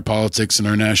lacking in our politics and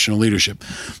our national leadership.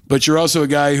 But you're also a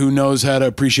guy who knows how to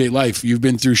appreciate life. You've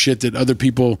been through shit that other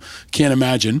people can't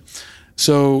imagine.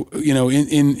 So,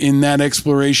 in that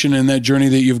exploration and that journey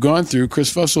that you've gone through,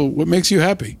 Chris Fussell, what makes you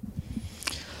happy?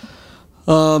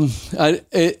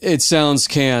 It sounds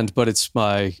canned, but it's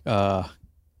my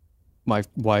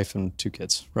wife and 2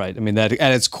 kids, right? I mean, that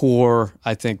at its core,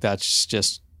 I think that's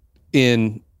just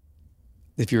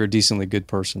if you're a decently good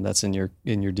person, that's in your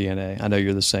DNA. I know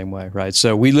you're the same way, right?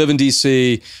 So we live in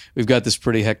DC. We've got this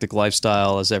pretty hectic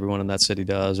lifestyle, as everyone in that city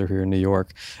does, or here in New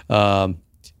York.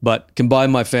 But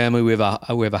combine my family, we have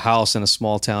a house in a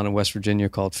small town in West Virginia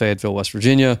called Fayetteville, West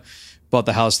Virginia. Bought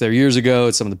the house there years ago.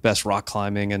 It's some of the best rock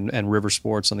climbing and river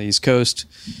sports on the East Coast.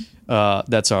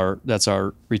 That's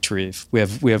our retrieve. We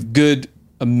have good,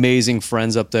 amazing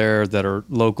friends up there that are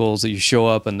locals that you show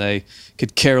up and they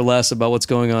could care less about what's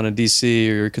going on in DC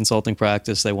or your consulting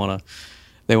practice. They want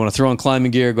to throw on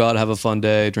climbing gear, go out, have a fun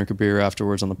day, drink a beer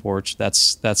afterwards on the porch.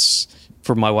 That's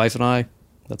for my wife and I.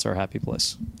 That's our happy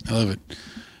place. I love it.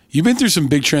 You've been through some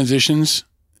big transitions.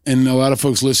 And a lot of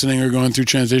folks listening are going through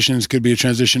transitions. Could be a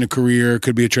transition of career,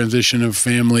 could be a transition of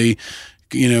family.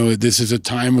 This is a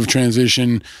time of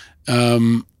transition.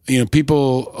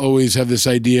 People always have this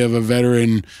idea of a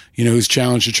veteran, who's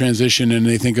challenged to transition, and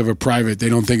they think of a private. They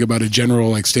don't think about a general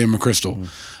like Stan McChrystal.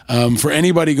 For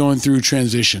anybody going through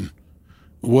transition,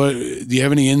 do you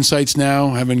have any insights now,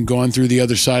 having gone through the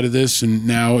other side of this, and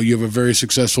now you have a very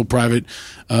successful private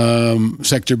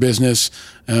sector business?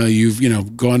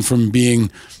 You've gone from being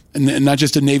not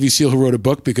just a Navy SEAL who wrote a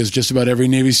book, because just about every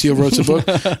Navy SEAL writes a book.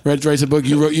 Writes a book.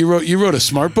 You wrote a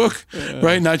smart book,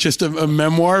 right? Not just a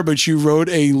memoir, but you wrote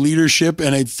a leadership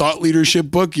and a thought leadership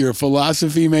book. You're a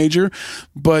philosophy major,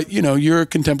 but you're a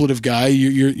contemplative guy.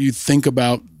 You think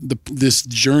about this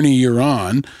journey you're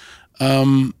on.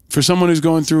 For someone who's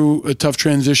going through a tough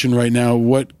transition right now,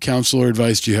 what counsel or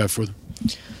advice do you have for them?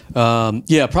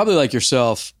 Probably like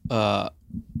yourself.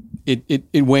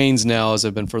 It wanes now as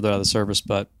I've been further out of the service,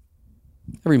 but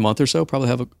every month or so, probably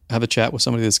have a chat with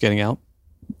somebody that's getting out.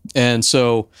 And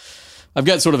so I've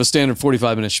got sort of a standard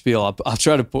 45-minute spiel. I'll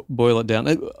try to boil it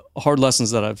down. Hard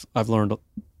lessons that I've learned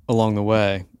along the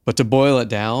way, but to boil it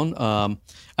down,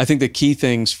 I think the key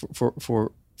things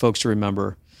for folks to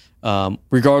remember,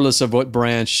 regardless of what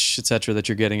branch, et cetera, that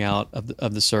you're getting out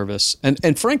of the service.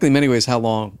 And frankly, in many ways, how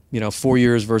long, 4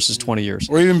 years versus 20 years.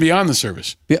 Or even beyond the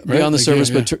service. Beyond the service,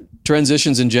 but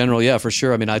transitions in general, yeah, for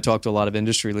sure. I mean, I talk to a lot of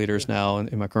industry leaders now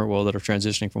in my current role that are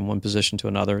transitioning from one position to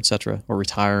another, et cetera, or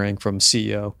retiring from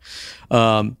CEO.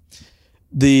 I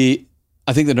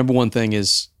think the number one thing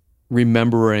is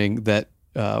remembering that,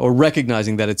 or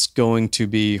recognizing that it's going to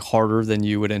be harder than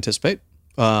you would anticipate.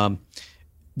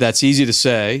 That's easy to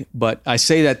say, but I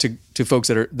say that to folks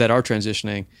that are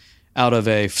transitioning out of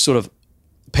a sort of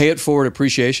pay it forward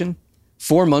appreciation.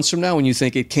 4 months from now, when you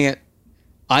think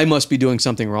I must be doing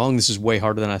something wrong, this is way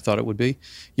harder than I thought it would be,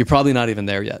 you're probably not even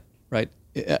there yet, right?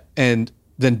 And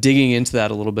then digging into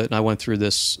that a little bit, and I went through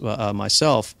this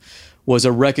myself, was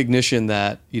a recognition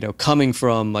that, coming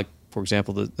from, like, for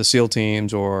example, the SEAL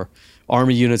teams or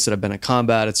Army units that have been in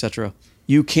combat, et cetera,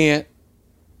 you can't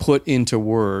put into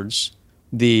words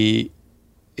the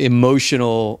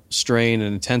emotional strain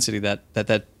and intensity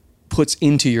that puts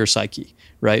into your psyche,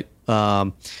 right?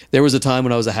 There was a time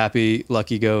when I was a happy,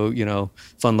 lucky go,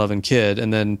 fun-loving kid,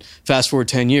 and then fast forward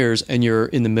 10 years and you're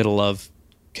in the middle of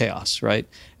chaos, right?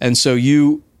 And so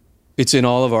it's in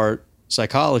all of our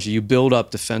psychology, you build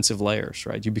up defensive layers,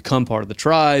 right? You become part of the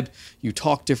tribe, you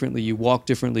talk differently, you walk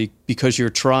differently, because you're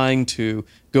trying to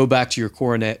go back to your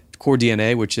core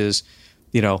DNA, which is,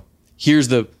 here's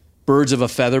the birds of a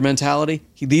feather mentality.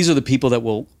 These are the people that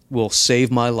will will save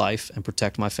my life and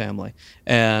protect my family.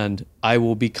 And I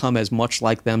will become as much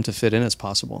like them to fit in as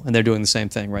possible. And they're doing the same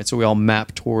thing, right? So we all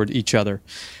map toward each other.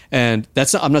 And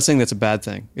I'm not saying that's a bad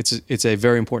thing. It's a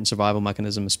very important survival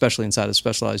mechanism, especially inside of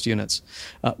specialized units.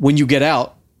 When you get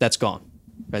out, that's gone.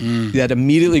 Right? That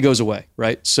immediately goes away,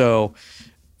 right? So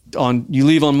you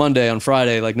leave on Monday, on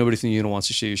Friday, like nobody from the unit wants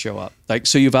to see you show up. Like,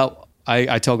 so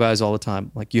I tell guys all the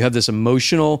time, like you have this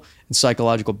emotional and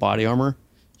psychological body armor.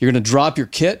 You're going to drop your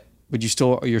kit, but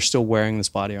you're still wearing this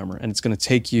body armor, and it's going to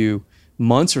take you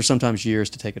months or sometimes years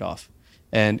to take it off.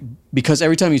 And because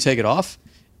every time you take it off,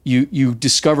 you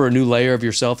discover a new layer of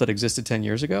yourself that existed 10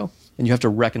 years ago, and you have to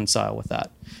reconcile with that.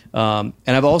 And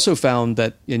I've also found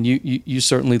that, and you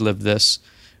certainly lived this,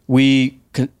 we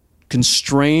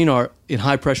constrain in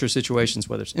high pressure situations,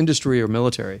 whether it's industry or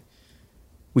military,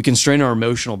 we constrain our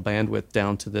emotional bandwidth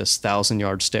down to this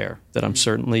 1,000-yard stare that I'm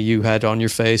certainly you had on your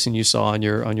face and you saw on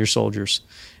your soldiers.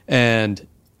 And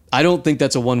I don't think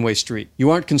that's a one-way street. You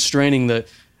aren't constraining the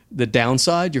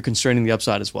downside, you're constraining the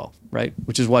upside as well, right?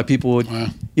 Which is why people would,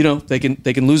 they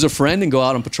can lose a friend and go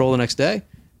out on patrol the next day,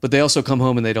 but they also come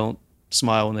home and they don't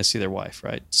smile when they see their wife,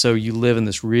 right? So you live in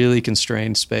this really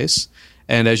constrained space.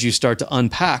 And as you start to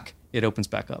unpack, it opens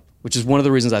back up, which is one of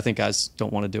the reasons I think guys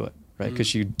don't want to do it, right?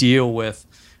 Because you deal with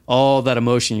all that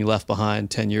emotion you left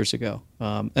behind 10 years ago.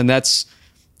 And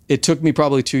it took me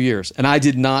probably 2 years. And I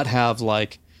did not have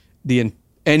like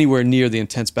anywhere near the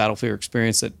intense battlefield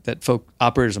experience that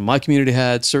operators in my community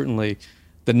had. Certainly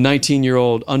the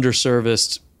 19-year-old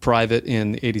underserviced private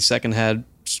in the 82nd had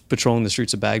patrolling the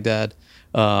streets of Baghdad.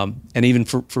 And even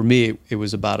for me, it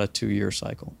was about a 2-year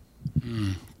cycle.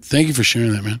 Thank you for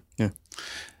sharing that, man. Yeah.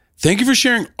 Thank you for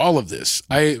sharing all of this.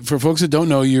 For folks that don't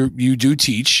know, you do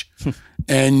teach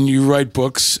and you write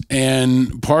books.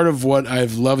 And part of what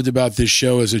I've loved about this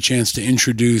show is a chance to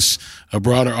introduce a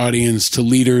broader audience to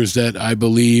leaders that I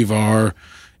believe are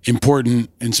important,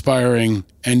 inspiring,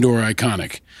 and/or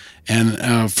iconic.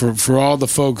 And for all the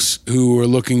folks who are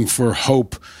looking for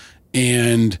hope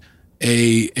and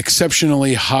a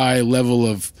exceptionally high level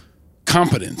of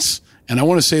competence. And I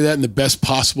want to say that in the best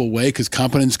possible way, because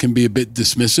competence can be a bit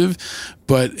dismissive.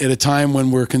 But at a time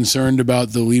when we're concerned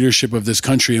about the leadership of this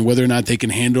country and whether or not they can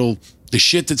handle the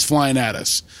shit that's flying at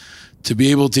us, to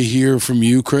be able to hear from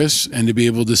you, Chris, and to be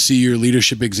able to see your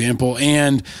leadership example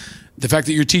and the fact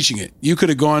that you're teaching it. You could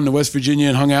have gone to West Virginia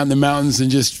and hung out in the mountains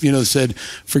and just, said,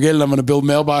 forget it, I'm going to build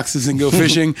mailboxes and go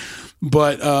fishing.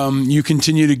 But you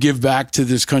continue to give back to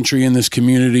this country and this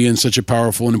community in such a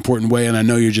powerful and important way. And I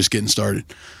know you're just getting started.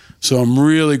 So I'm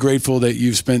really grateful that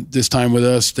you've spent this time with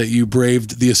us, that you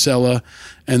braved the Acela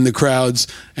and the crowds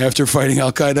after fighting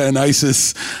Al-Qaeda and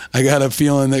ISIS. I got a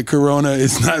feeling that Corona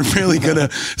is not really going to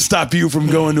stop you from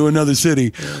going to another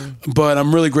city. But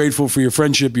I'm really grateful for your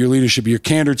friendship, your leadership, your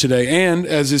candor today. And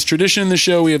as is tradition in the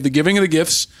show, we have the giving of the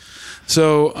gifts.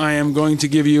 So I am going to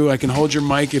give you, I can hold your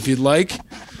mic if you'd like.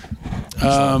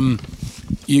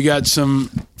 You got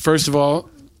first of all,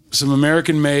 some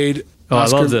American-made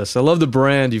Oscar. I love this. I love the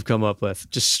brand you've come up with.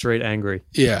 Just straight angry.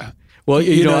 Yeah. Well,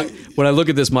 you know, when I look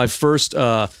at this, my first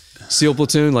SEAL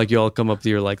platoon, like you all come up with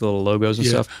your like little logos and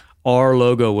stuff. Our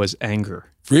logo was anger.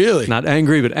 Really? Not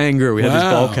angry, but anger. We had these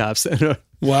ball caps.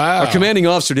 Wow. Our commanding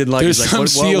officer didn't like it. There's some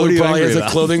SEAL who probably has a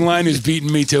clothing line who's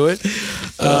beating me to it.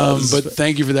 But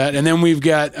thank you for that. And then we've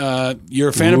got, you're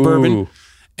a fan of bourbon.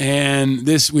 And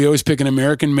we always pick an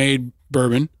American-made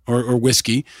bourbon or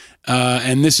whiskey.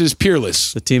 And this is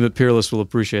Peerless. The team at Peerless will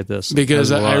appreciate this.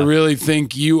 Because I really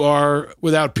think you are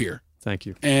without peer. Thank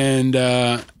you. And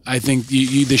I think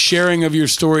the sharing of your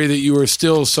story that you are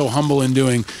still so humble in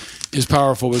doing is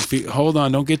powerful. Hold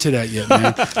on, don't get to that yet,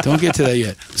 man. Don't get to that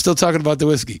yet. Still talking about the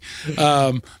whiskey.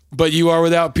 But you are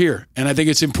without peer. And I think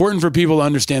it's important for people to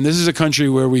understand this is a country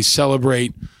where we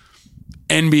celebrate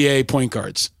NBA point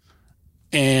guards.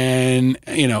 And,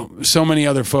 so many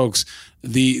other folks,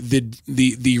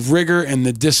 the rigor and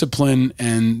the discipline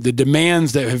and the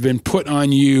demands that have been put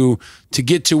on you to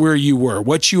get to where you were,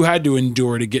 what you had to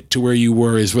endure to get to where you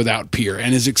were is without peer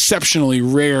and is exceptionally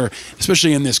rare,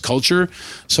 especially in this culture.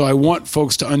 So I want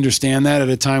folks to understand that at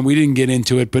a time we didn't get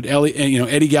into it, but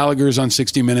Eddie Gallagher's on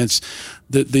 60 Minutes.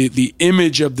 The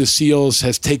image of the SEALs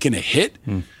has taken a hit,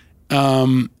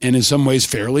 and in some ways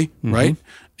fairly, right?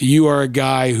 You are a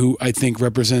guy who I think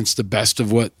represents the best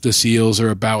of what the SEALs are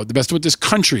about, the best of what this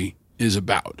country is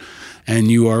about.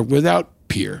 And you are without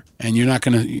peer. And you're not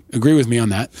going to agree with me on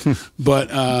that.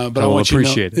 But I want you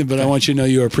to know, but I want you to know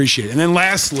you appreciate it. And then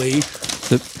lastly,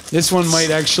 this one might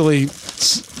actually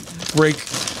break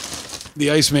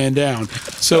the Iceman down.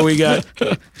 So we got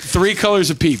 3 colors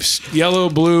of Peeps, yellow,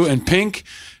 blue, and pink.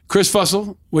 Chris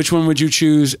Fussell, which one would you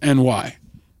choose and why?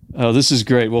 Oh, this is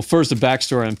great. Well, first, a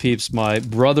backstory on Peeps. My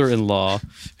brother-in-law,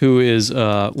 who is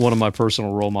one of my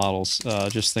personal role models,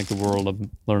 just think the world. I've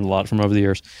learned a lot from over the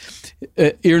years.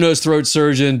 Ear, nose, throat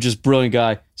surgeon, just brilliant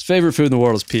guy. His favorite food in the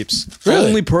world is Peeps. Really?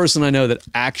 Only person I know that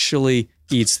actually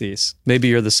eats these. Maybe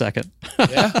you're the second.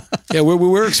 Yeah,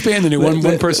 we're expanding it.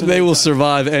 One person. They will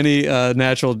survive any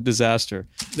natural disaster.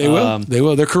 They will. They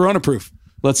will. They're Corona-proof.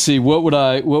 Let's see.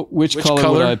 Which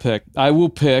color would I pick? I will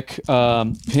pick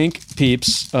pink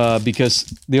Peeps because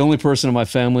the only person in my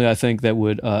family I think that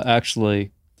would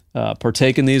actually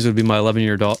partake in these would be my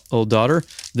 11-year-old daughter.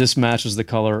 This matches the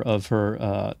color of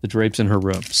her the drapes in her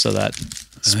room, so that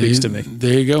speaks to me.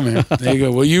 There you go, man. There you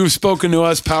go. Well, you've spoken to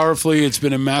us powerfully. It's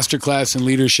been a masterclass in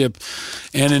leadership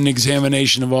and an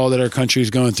examination of all that our country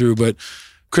is going through. But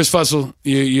Chris Fussell,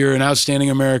 you're an outstanding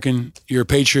American. You're a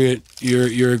patriot.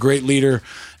 You're a great leader,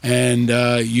 and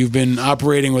you've been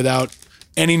operating without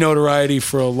any notoriety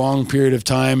for a long period of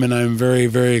time. And I'm very,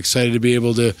 very excited to be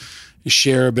able to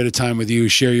share a bit of time with you,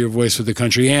 share your voice with the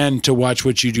country, and to watch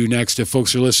what you do next. If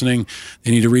folks are listening,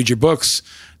 they need to read your books.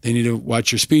 They need to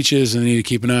watch your speeches, and they need to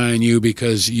keep an eye on you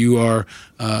because you are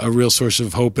a real source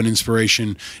of hope and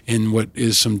inspiration in what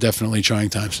is some definitely trying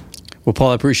times. Well,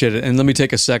 Paul, I appreciate it. And let me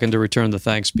take a second to return the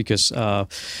thanks because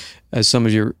as some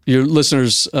of your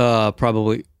listeners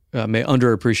probably may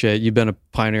underappreciate, you've been a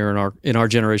pioneer in our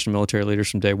generation of military leaders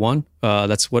from day one.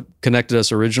 That's what connected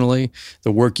us originally.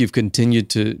 The work you've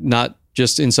continued to, not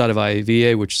just inside of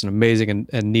IAVA, which is an amazing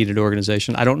and needed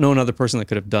organization. I don't know another person that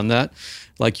could have done that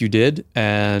like you did.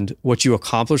 And what you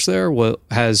accomplished there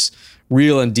has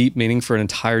real and deep meaning for an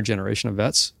entire generation of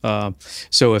vets.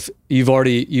 So if you've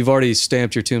already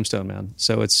stamped your tombstone, man.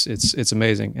 So it's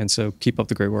amazing. And so keep up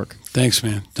the great work. Thanks,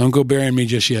 man. Don't go burying me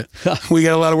just yet. We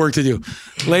got a lot of work to do.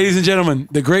 Ladies and gentlemen,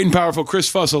 the great and powerful Chris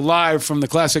Fussell live from the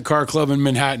Classic Car Club in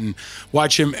Manhattan.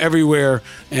 Watch him everywhere,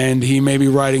 and he may be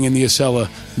riding in the Acela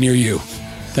near you.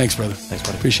 Thanks, brother. Thanks,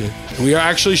 buddy. Appreciate it. We are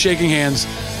actually shaking hands,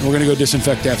 and we're going to go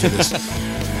disinfect after this.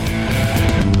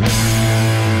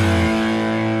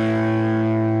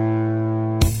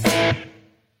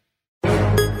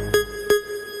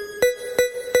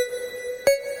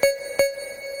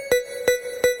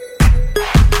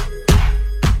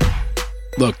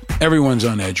 Look, everyone's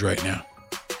on edge right now,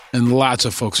 and lots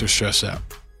of folks are stressed out,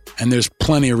 and there's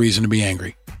plenty of reason to be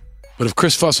angry. But if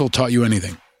Chris Fussell taught you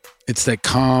anything, it's that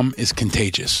calm is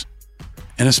contagious,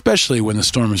 and especially when the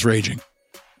storm is raging.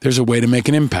 There's a way to make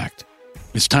an impact.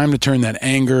 It's time to turn that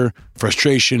anger,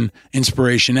 frustration,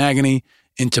 inspiration, agony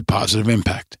into positive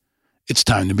impact. It's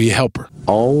time to be a helper.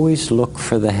 Always look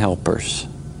for the helpers.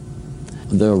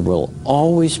 There will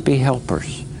always be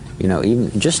helpers,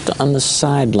 even just on the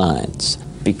sidelines.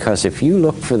 Because if you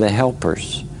look for the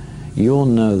helpers, you'll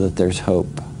know that there's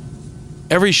hope.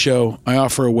 Every show, I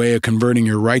offer a way of converting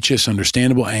your righteous,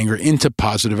 understandable anger into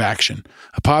positive action.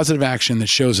 A positive action that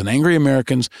shows that angry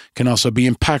Americans can also be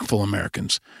impactful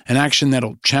Americans. An action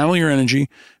that'll channel your energy,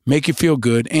 make you feel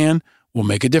good, and will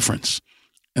make a difference.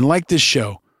 And like this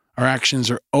show, our actions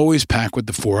are always packed with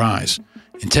the 4 I's: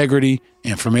 integrity,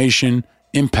 information,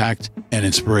 impact, and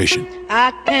inspiration.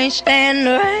 I can't stand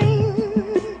the rain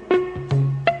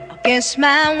against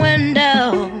my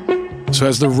window. So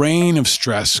as the rain of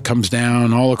stress comes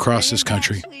down all across this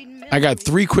country, I got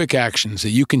 3 quick actions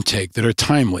that you can take that are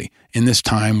timely in this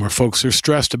time where folks are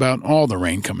stressed about all the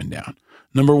rain coming down.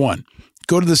 Number 1,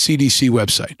 go to the CDC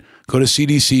website. Go to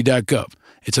cdc.gov.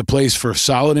 It's a place for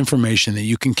solid information that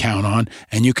you can count on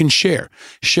and you can share.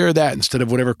 Share that instead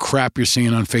of whatever crap you're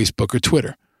seeing on Facebook or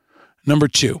Twitter. Number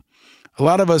 2, a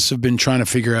lot of us have been trying to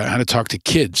figure out how to talk to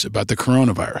kids about the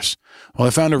coronavirus. Well,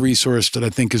 I found a resource that I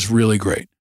think is really great.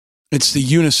 It's the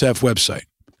UNICEF website.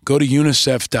 Go to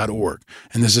unicef.org,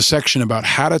 and there's a section about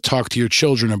how to talk to your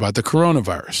children about the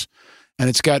coronavirus. And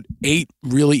it's got 8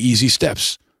 really easy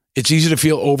steps. It's easy to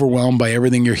feel overwhelmed by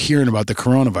everything you're hearing about the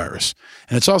coronavirus.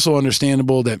 And it's also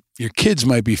understandable that your kids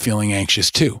might be feeling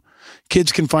anxious too.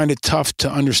 Kids can find it tough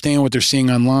to understand what they're seeing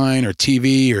online or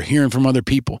TV or hearing from other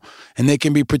people, and they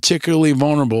can be particularly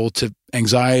vulnerable to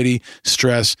anxiety,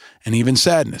 stress, and even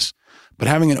sadness. But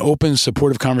having an open,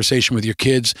 supportive conversation with your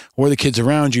kids or the kids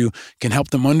around you can help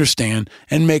them understand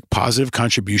and make positive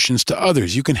contributions to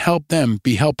others. You can help them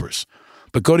be helpers.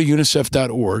 But go to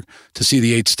unicef.org to see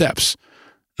the 8 steps.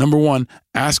 Number 1,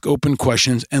 ask open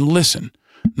questions and listen.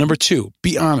 Number 2,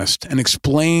 be honest and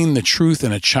explain the truth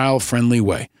in a child-friendly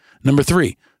way. Number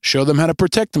 3, show them how to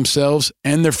protect themselves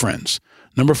and their friends.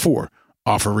 Number 4,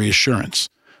 offer reassurance.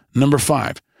 Number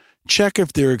 5, check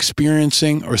if they're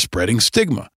experiencing or spreading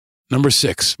stigma. Number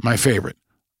 6, my favorite,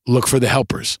 look for the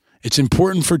helpers. It's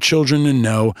important for children to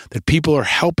know that people are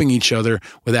helping each other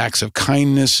with acts of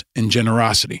kindness and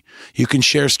generosity. You can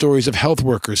share stories of health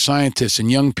workers, scientists, and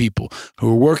young people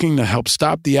who are working to help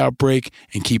stop the outbreak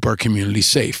and keep our community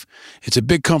safe. It's a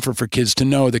big comfort for kids to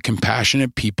know that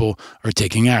compassionate people are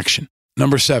taking action.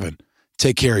 Number 7,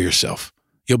 take care of yourself.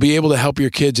 You'll be able to help your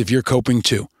kids if you're coping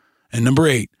too. And number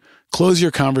 8, close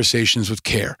your conversations with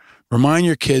care. Remind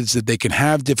your kids that they can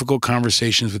have difficult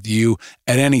conversations with you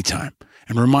at any time.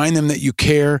 And remind them that you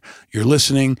care, you're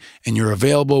listening, and you're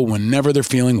available whenever they're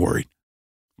feeling worried.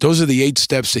 Those are the 8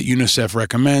 steps that UNICEF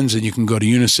recommends, and you can go to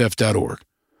unicef.org.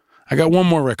 I got one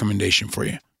more recommendation for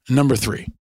you. Number 3,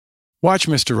 watch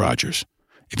Mr. Rogers.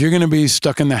 If you're going to be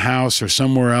stuck in the house or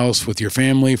somewhere else with your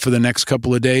family for the next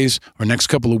couple of days or next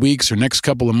couple of weeks or next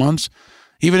couple of months,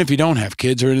 even if you don't have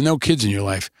kids or no kids in your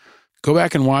life, go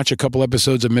back and watch a couple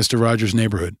episodes of Mr. Rogers'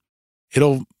 Neighborhood.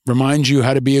 It'll remind you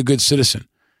how to be a good citizen.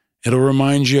 It'll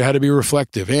remind you how to be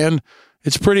reflective, and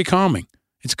it's pretty calming.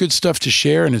 It's good stuff to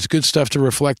share, and it's good stuff to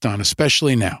reflect on,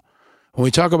 especially now. When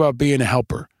we talk about being a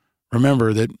helper,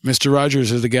 remember that Mr.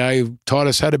 Rogers is the guy who taught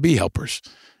us how to be helpers.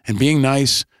 And being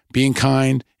nice, being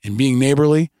kind, and being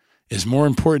neighborly is more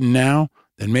important now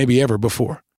than maybe ever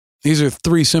before. These are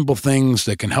 3 simple things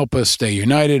that can help us stay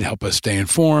united, help us stay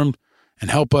informed,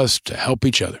 and help us to help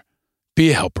each other.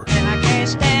 Be a helper.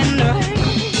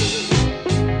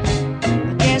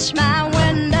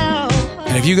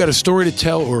 And if you got a story to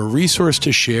tell or a resource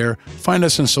to share, find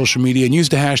us on social media and use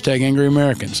the hashtag Angry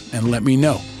Americans and let me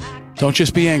know. Don't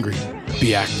just be angry,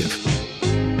 be active.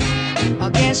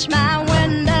 Against my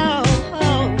window,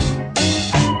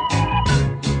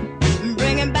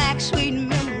 bringing back sweet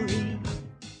memories.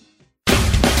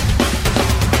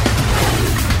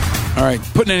 All right,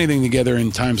 putting anything together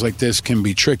in times like this can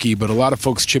be tricky, but a lot of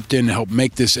folks chipped in to help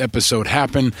make this episode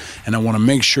happen, and I want to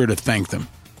make sure to thank them.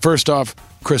 First off,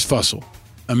 Chris Fussell.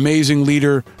 Amazing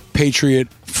leader,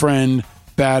 patriot, friend,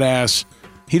 badass.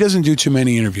 He doesn't do too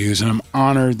many interviews, and I'm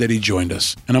honored that he joined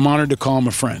us, and I'm honored to call him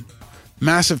a friend.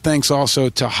 Massive thanks also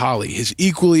to Holly, his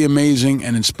equally amazing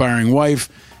and inspiring wife,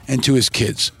 and to his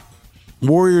kids.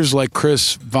 Warriors like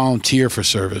Chris volunteer for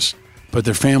service, but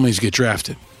their families get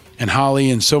drafted. And Holly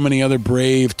and so many other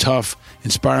brave, tough,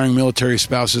 inspiring military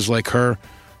spouses like her,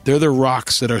 they're the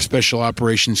rocks that our special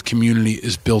operations community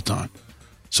is built on.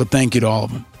 So thank you to all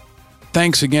of them.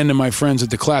 Thanks again to my friends at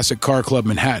the Classic Car Club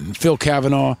Manhattan, Phil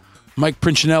Cavanaugh, Mike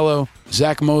Princinello,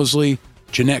 Zach Mosley,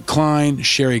 Jeanette Klein,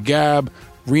 Sherry Gabb,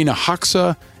 Rena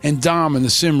Hoxa, and Dom in the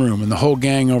Sim Room and the whole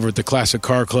gang over at the Classic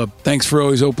Car Club. Thanks for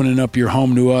always opening up your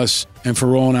home to us and for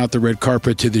rolling out the red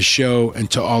carpet to this show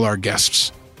and to all our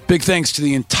guests. Big thanks to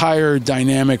the entire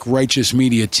dynamic Righteous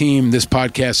Media team. This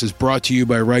podcast is brought to you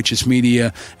by Righteous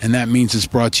Media, and that means it's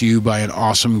brought to you by an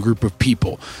awesome group of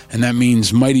people. And that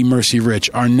means Mighty Mercy Rich,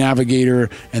 our navigator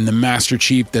and the Master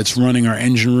Chief that's running our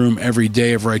engine room every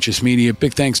day of Righteous Media.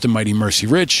 Big thanks to Mighty Mercy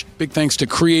Rich. Big thanks to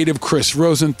creative Chris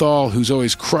Rosenthal, who's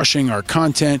always crushing our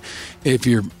content. If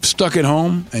you're stuck at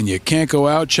home and you can't go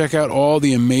out, check out all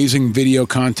the amazing video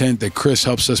content that Chris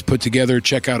helps us put together.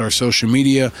 Check out our social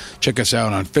media. Check us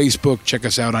out on Facebook, check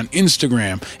us out on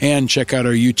Instagram, and check out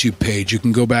our YouTube page. You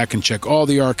can go back and check all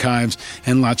the archives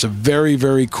and lots of very,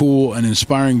 very cool and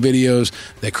inspiring videos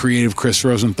that creative Chris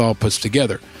Rosenthal puts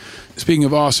together. Speaking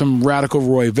of awesome, Radical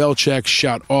Roy Velchek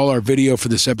shot all our video for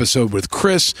this episode with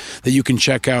Chris that you can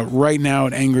check out right now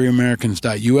at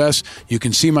angryamericans.us. You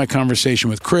can see my conversation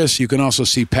with Chris. You can also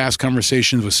see past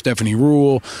conversations with Stephanie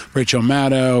Ruhle, Rachel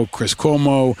Maddow, Chris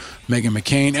Cuomo, Meghan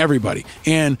McCain, everybody.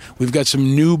 And we've got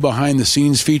some new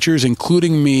behind-the-scenes features,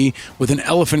 including me with an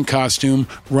elephant costume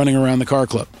running around the car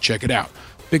club. Check it out.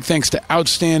 Big thanks to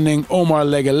outstanding Omar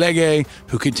Legelege,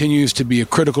 who continues to be a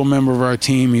critical member of our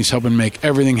team. He's helping make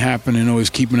everything happen and always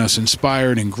keeping us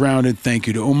inspired and grounded. Thank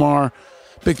you to Omar.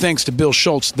 Big thanks to Bill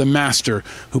Schultz, the master,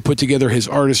 who put together his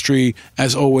artistry,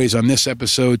 as always, on this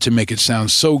episode to make it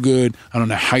sound so good. I don't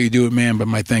know how you do it, man, but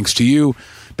my thanks to you.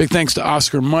 Big thanks to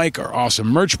Oscar Mike, our awesome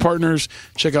merch partners.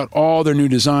 Check out all their new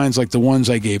designs like the ones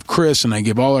I gave Chris and I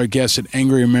give all our guests at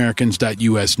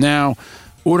angryamericans.us now.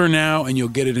 Order now and you'll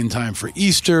get it in time for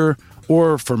Easter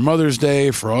or for Mother's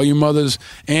Day for all you mothers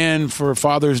and for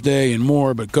Father's Day and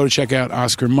more. But go to check out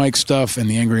Oscar Mike's stuff and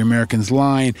the Angry Americans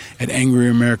line at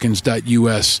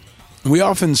angryamericans.us. We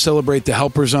often celebrate the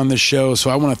helpers on this show, so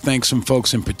I want to thank some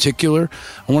folks in particular.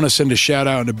 I want to send a shout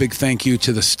out and a big thank you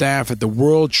to the staff at the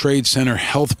World Trade Center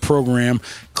Health Program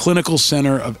Clinical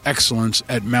Center of Excellence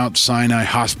at Mount Sinai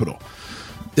Hospital.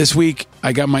 This week,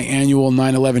 I got my annual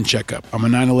 9/11 checkup. I'm a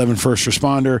 9/11 first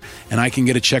responder, and I can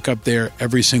get a checkup there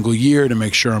every single year to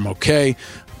make sure I'm okay.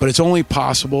 But it's only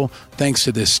possible thanks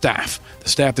to this staff, the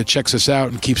staff that checks us out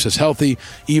and keeps us healthy,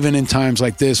 even in times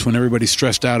like this when everybody's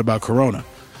stressed out about corona.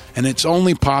 And it's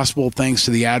only possible thanks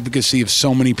to the advocacy of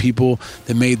so many people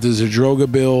that made the Zadroga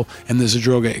bill and the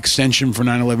Zadroga extension for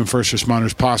 9/11 first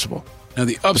responders possible. Now,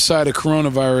 the upside of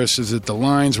coronavirus is that the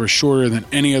lines were shorter than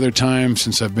any other time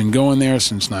since I've been going there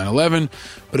since 9/11.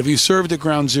 But if you served at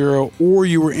Ground Zero or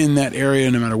you were in that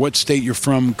area, no matter what state you're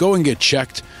from, go and get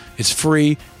checked. It's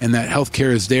free, and that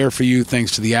healthcare is there for you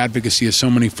thanks to the advocacy of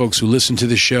so many folks who listen to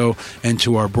the show and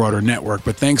to our broader network.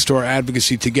 But thanks to our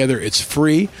advocacy together, it's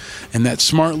free, and that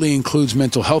smartly includes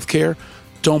mental health care.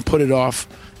 Don't put it off.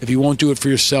 If you won't do it for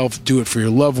yourself, do it for your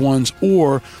loved ones,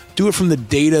 or do it from the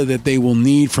data that they will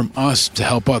need from us to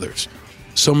help others.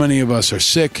 So many of us are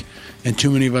sick, and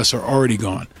too many of us are already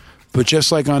gone. But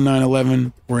just like on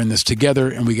 9/11, we're in this together,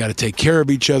 and we got to take care of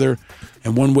each other.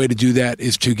 And one way to do that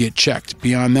is to get checked.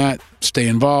 Beyond that, stay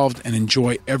involved and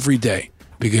enjoy every day,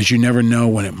 because you never know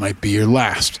when it might be your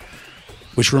last.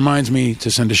 Which reminds me to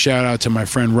send a shout out to my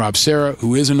friend Rob Serra,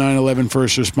 who is a 9/11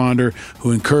 first responder,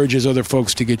 who encourages other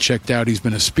folks to get checked out. He's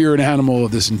been a spirit animal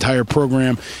of this entire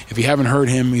program. If you haven't heard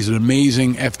him, he's an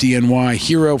amazing FDNY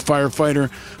hero firefighter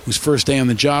whose first day on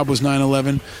the job was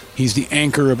 9/11. He's the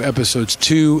anchor of episodes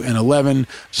 2 and 11.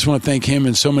 Just want to thank him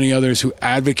and so many others who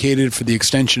advocated for the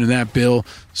extension of that bill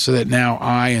so that now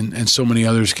I and so many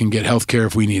others can get health care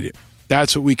if we need it.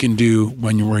 That's what we can do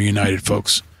when we're united,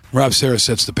 folks. Rob Serra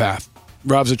sets the path.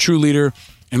 Rob's a true leader,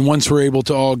 and once we're able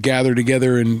to all gather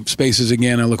together in spaces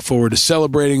again, I look forward to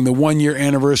celebrating the 1-year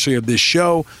anniversary of this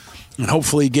show and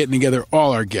hopefully getting together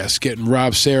all our guests, getting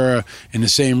Rob Serra in the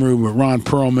same room with Ron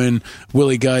Perlman,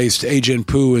 Willie Geist, Agent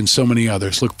Pooh, and so many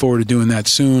others. Look forward to doing that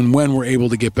soon when we're able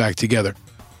to get back together.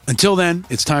 Until then,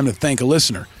 it's time to thank a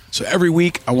listener. So every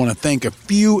week, I want to thank a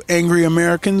few angry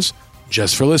Americans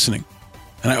just for listening.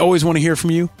 And I always want to hear from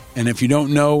you. And if you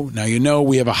don't know, now you know,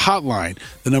 we have a hotline.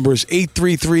 The number is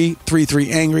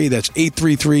 833-33-ANGRY. That's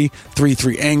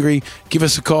 833-33-ANGRY. Give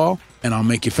us a call, and I'll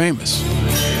make you famous.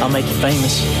 I'll make you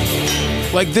famous.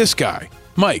 Like this guy,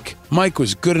 Mike. Mike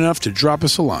was good enough to drop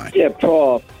us a line. Yeah,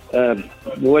 Paul,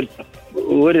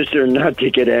 what is there not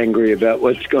to get angry about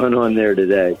what's going on there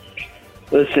today?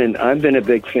 Listen, I've been a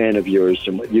big fan of yours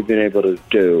and what you've been able to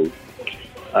do.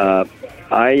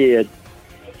 I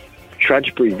tried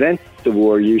to prevent the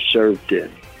war you served in.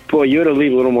 Boy, you ought to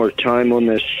leave a little more time on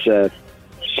this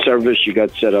service you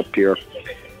got set up here.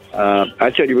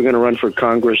 I thought you were going to run for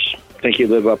Congress. I think you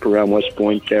live up around West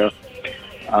Point there.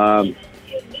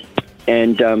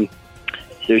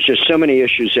 There's just so many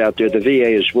issues out there. The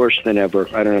VA is worse than ever.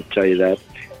 I don't have to tell you that.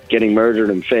 Getting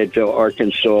murdered in Fayetteville,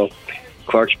 Arkansas,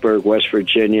 Clarksburg, West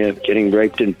Virginia, getting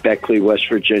raped in Beckley, West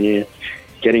Virginia,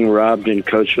 getting robbed in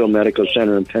Coatesville Medical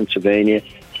Center in Pennsylvania.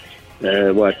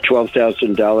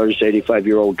 $12,000,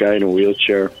 85-year-old guy in a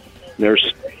wheelchair.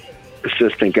 Nurse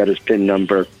assistant got his PIN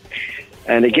number.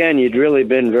 And again, you'd really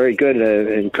been very good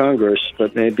in Congress,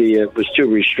 but maybe it was too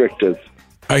restrictive.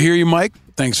 I hear you, Mike.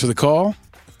 Thanks for the call.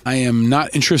 I am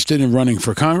not interested in running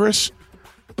for Congress,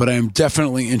 but I am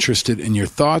definitely interested in your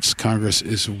thoughts. Congress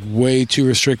is way too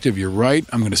restrictive. You're right.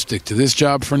 I'm going to stick to this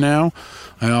job for now.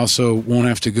 I also won't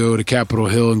have to go to Capitol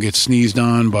Hill and get sneezed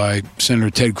on by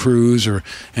Senator Ted Cruz or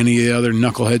any of the other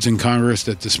knuckleheads in Congress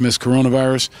that dismiss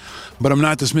coronavirus. But I'm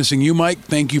not dismissing you, Mike.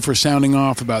 Thank you for sounding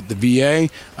off about the VA.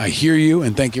 I hear you,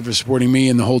 and thank you for supporting me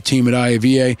and the whole team at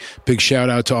IAVA. Big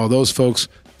shout out to all those folks.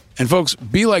 And folks,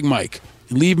 be like Mike.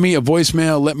 Leave me a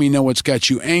voicemail. Let me know what's got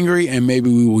you angry, and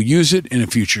maybe we will use it in a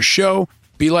future show.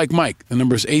 Be like Mike. The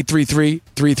number is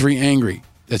 833-33-ANGRY.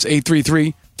 That's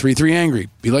 833-33-ANGRY.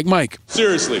 Be like Mike.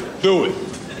 Seriously, do it.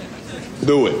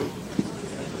 Do it.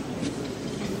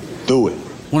 Do it.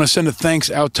 I want to send a thanks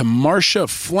out to Marcia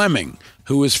Fleming,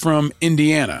 who is from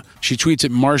Indiana. She tweets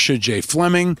at Marcia J.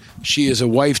 Fleming. She is a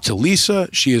wife to Lisa.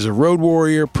 She is a road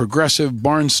warrior, progressive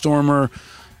barnstormer,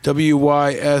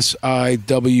 WYSIWYG,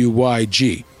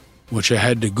 which I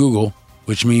had to Google,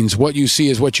 which means what you see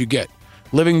is what you get.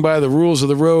 Living by the rules of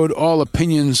the road, all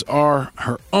opinions are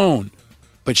her own.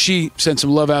 But she sent some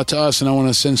love out to us, and I want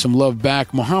to send some love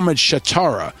back. Mohammed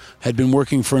Shatara had been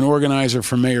working for an organizer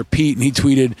for Mayor Pete, and he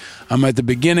tweeted, "I'm at the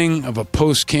beginning of a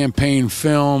post-campaign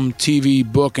film, TV,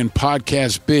 book, and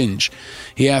podcast binge."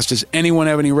 He asked, does anyone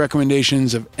have any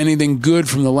recommendations of anything good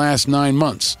from the last 9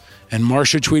 months? And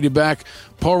Marcia tweeted back,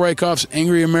 Paul Rykoff's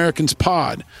Angry Americans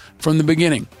pod from the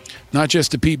beginning. Not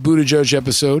just the Pete Buttigieg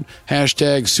episode,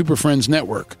 hashtag Super Friends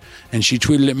Network. And she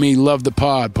tweeted at me, love the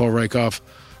pod, Paul Rykoff.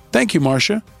 Thank you,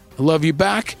 Marcia. I love you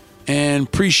back. and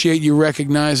appreciate you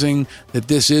recognizing that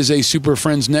this is a Super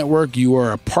Friends network. You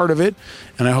are a part of it,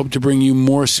 and I hope to bring you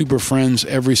more Super Friends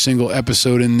every single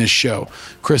episode in this show.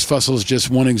 Chris Fussell is just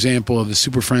one example of the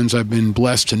Super Friends I've been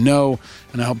blessed to know,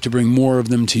 and I hope to bring more of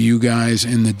them to you guys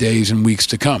in the days and weeks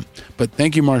to come. But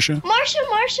thank you, Marsha.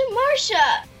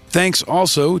 Marsha. Thanks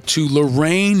also to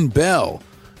Lorraine Bell,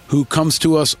 who comes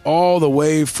to us all the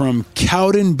way from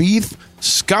Cowdenbeath,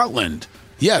 Scotland.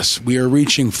 Yes, we are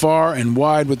reaching far and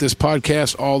wide with this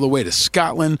podcast all the way to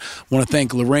Scotland. I want to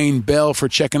thank Lorraine Bell for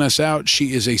checking us out.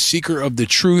 She is a seeker of the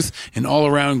truth and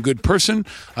all-around good person.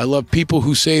 I love people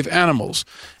who save animals.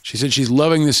 She said she's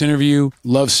loving this interview,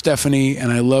 loves Stephanie,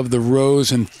 and I love the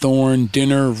Rose and Thorn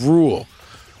dinner rule.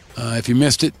 If you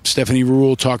missed it, Stephanie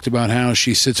Rule talked about how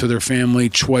she sits with her family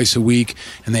twice a week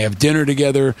and they have dinner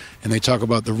together and they talk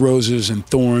about the roses and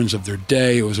thorns of their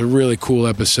day. It was a really cool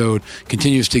episode.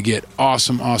 Continues to get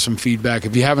awesome feedback.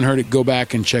 If you haven't heard it, go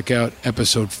back and check out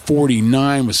episode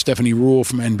 49 with Stephanie Rule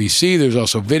from NBC. There's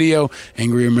also video,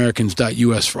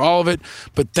 angryamericans.us for all of it.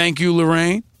 But thank you,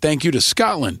 Lorraine. Thank you to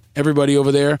Scotland, everybody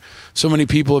over there. So many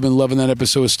people have been loving that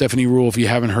episode with Stephanie Rule. If you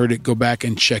haven't heard it, go back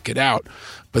and check it out.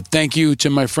 But thank you to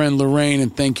my friend Lorraine,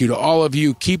 and thank you to all of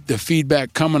you. Keep the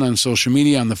feedback coming on social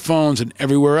media, on the phones, and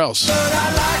everywhere else.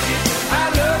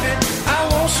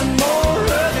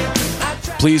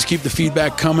 Please keep the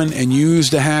feedback coming and use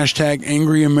the hashtag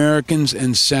 #AngryAmericans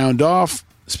and sound off.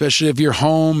 Especially if you're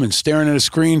home and staring at a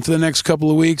screen for the next couple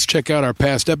of weeks, check out our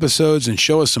past episodes and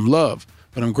show us some love.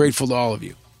 But I'm grateful to all of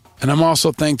you. And I'm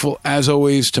also thankful, as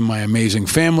always, to my amazing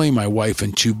family, my wife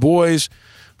and 2 boys.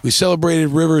 We celebrated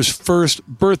River's first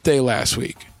birthday last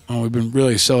week. Well, we've been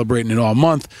really celebrating it all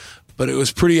month, but it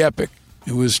was pretty epic.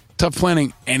 It was tough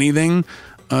planning anything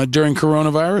during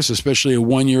coronavirus, especially a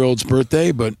 1-year-old's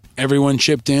birthday, but everyone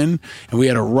chipped in, and we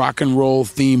had a rock and roll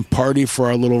themed party for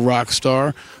our little rock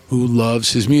star who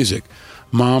loves his music.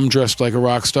 Mom dressed like a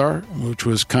rock star, which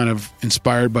was kind of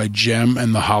inspired by Jem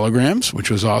and the Holograms, which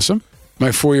was awesome. My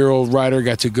 4-year-old Ryder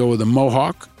got to go with a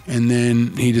mohawk, and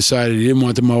then he decided he didn't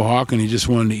want the mohawk and he just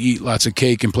wanted to eat lots of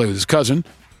cake and play with his cousin.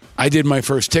 I did my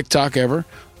first TikTok ever,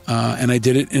 and I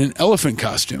did it in an elephant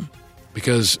costume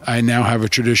because I now have a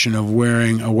tradition of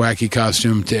wearing a wacky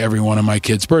costume to every one of my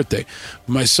kids' birthday.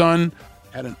 My son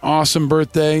had an awesome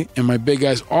birthday, and my big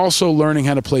guy's also learning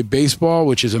how to play baseball,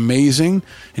 which is amazing,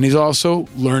 and he's also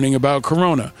learning about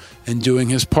Corona and doing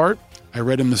his part. I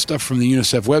read him the stuff from the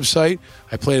UNICEF website.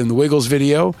 I played him the Wiggles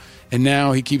video, and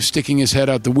now he keeps sticking his head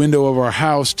out the window of our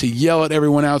house to yell at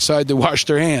everyone outside to wash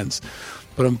their hands.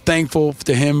 But I'm thankful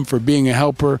to him for being a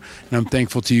helper, and I'm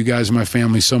thankful to you guys and my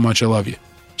family so much. I love you.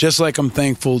 Just like I'm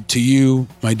thankful to you,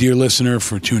 my dear listener,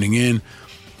 for tuning in.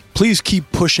 Please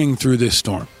keep pushing through this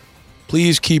storm.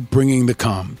 Please keep bringing the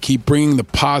calm. Keep bringing the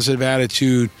positive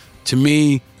attitude to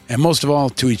me, and most of all,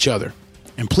 to each other.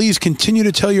 And please continue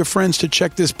to tell your friends to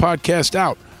check this podcast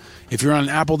out. If you're on an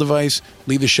Apple device,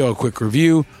 leave the show a quick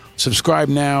review. Subscribe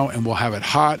now, and we'll have it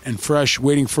hot and fresh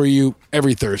waiting for you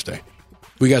every Thursday.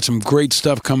 We got some great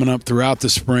stuff coming up throughout the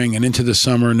spring and into the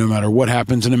summer. No matter what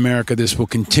happens in America, this will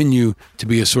continue to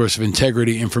be a source of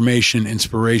integrity, information,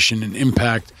 inspiration, and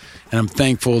impact. And I'm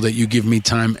thankful that you give me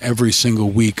time every single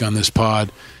week on this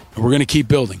pod. And we're going to keep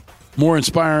building. More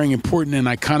inspiring, important, and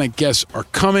iconic guests are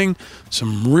coming.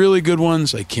 Some really good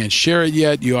ones. I can't share it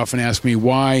yet. You often ask me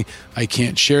why I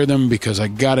can't share them because I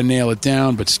got to nail it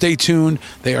down. But stay tuned.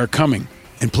 They are coming.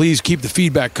 And please keep the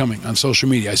feedback coming on social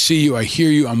media. I see you. I hear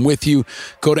you. I'm with you.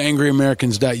 Go to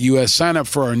angryamericans.us. Sign up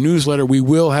for our newsletter. We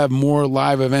will have more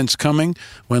live events coming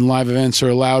when live events are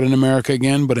allowed in America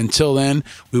again. But until then,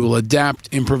 we will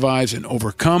adapt, improvise, and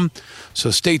overcome. So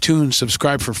stay tuned,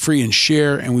 subscribe for free, and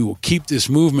share. And we will keep this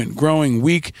movement growing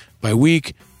week by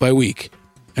week by week.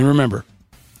 And remember,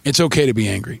 it's okay to be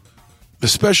angry,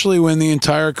 especially when the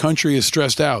entire country is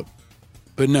stressed out.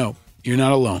 But no, you're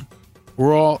not alone.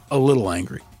 We're all a little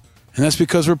angry. And that's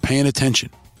because we're paying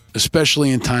attention, especially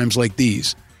in times like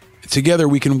these. Together,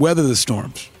 we can weather the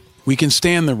storms. We can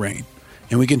stand the rain.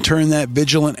 And we can turn that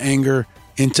vigilant anger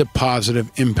into positive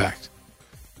impact.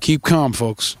 Keep calm,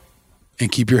 folks.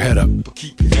 And keep your head up.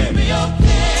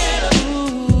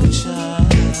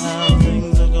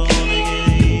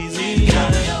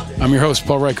 I'm your host,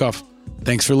 Paul Rykoff.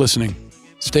 Thanks for listening.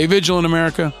 Stay vigilant,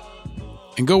 America.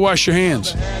 And go wash your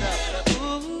hands.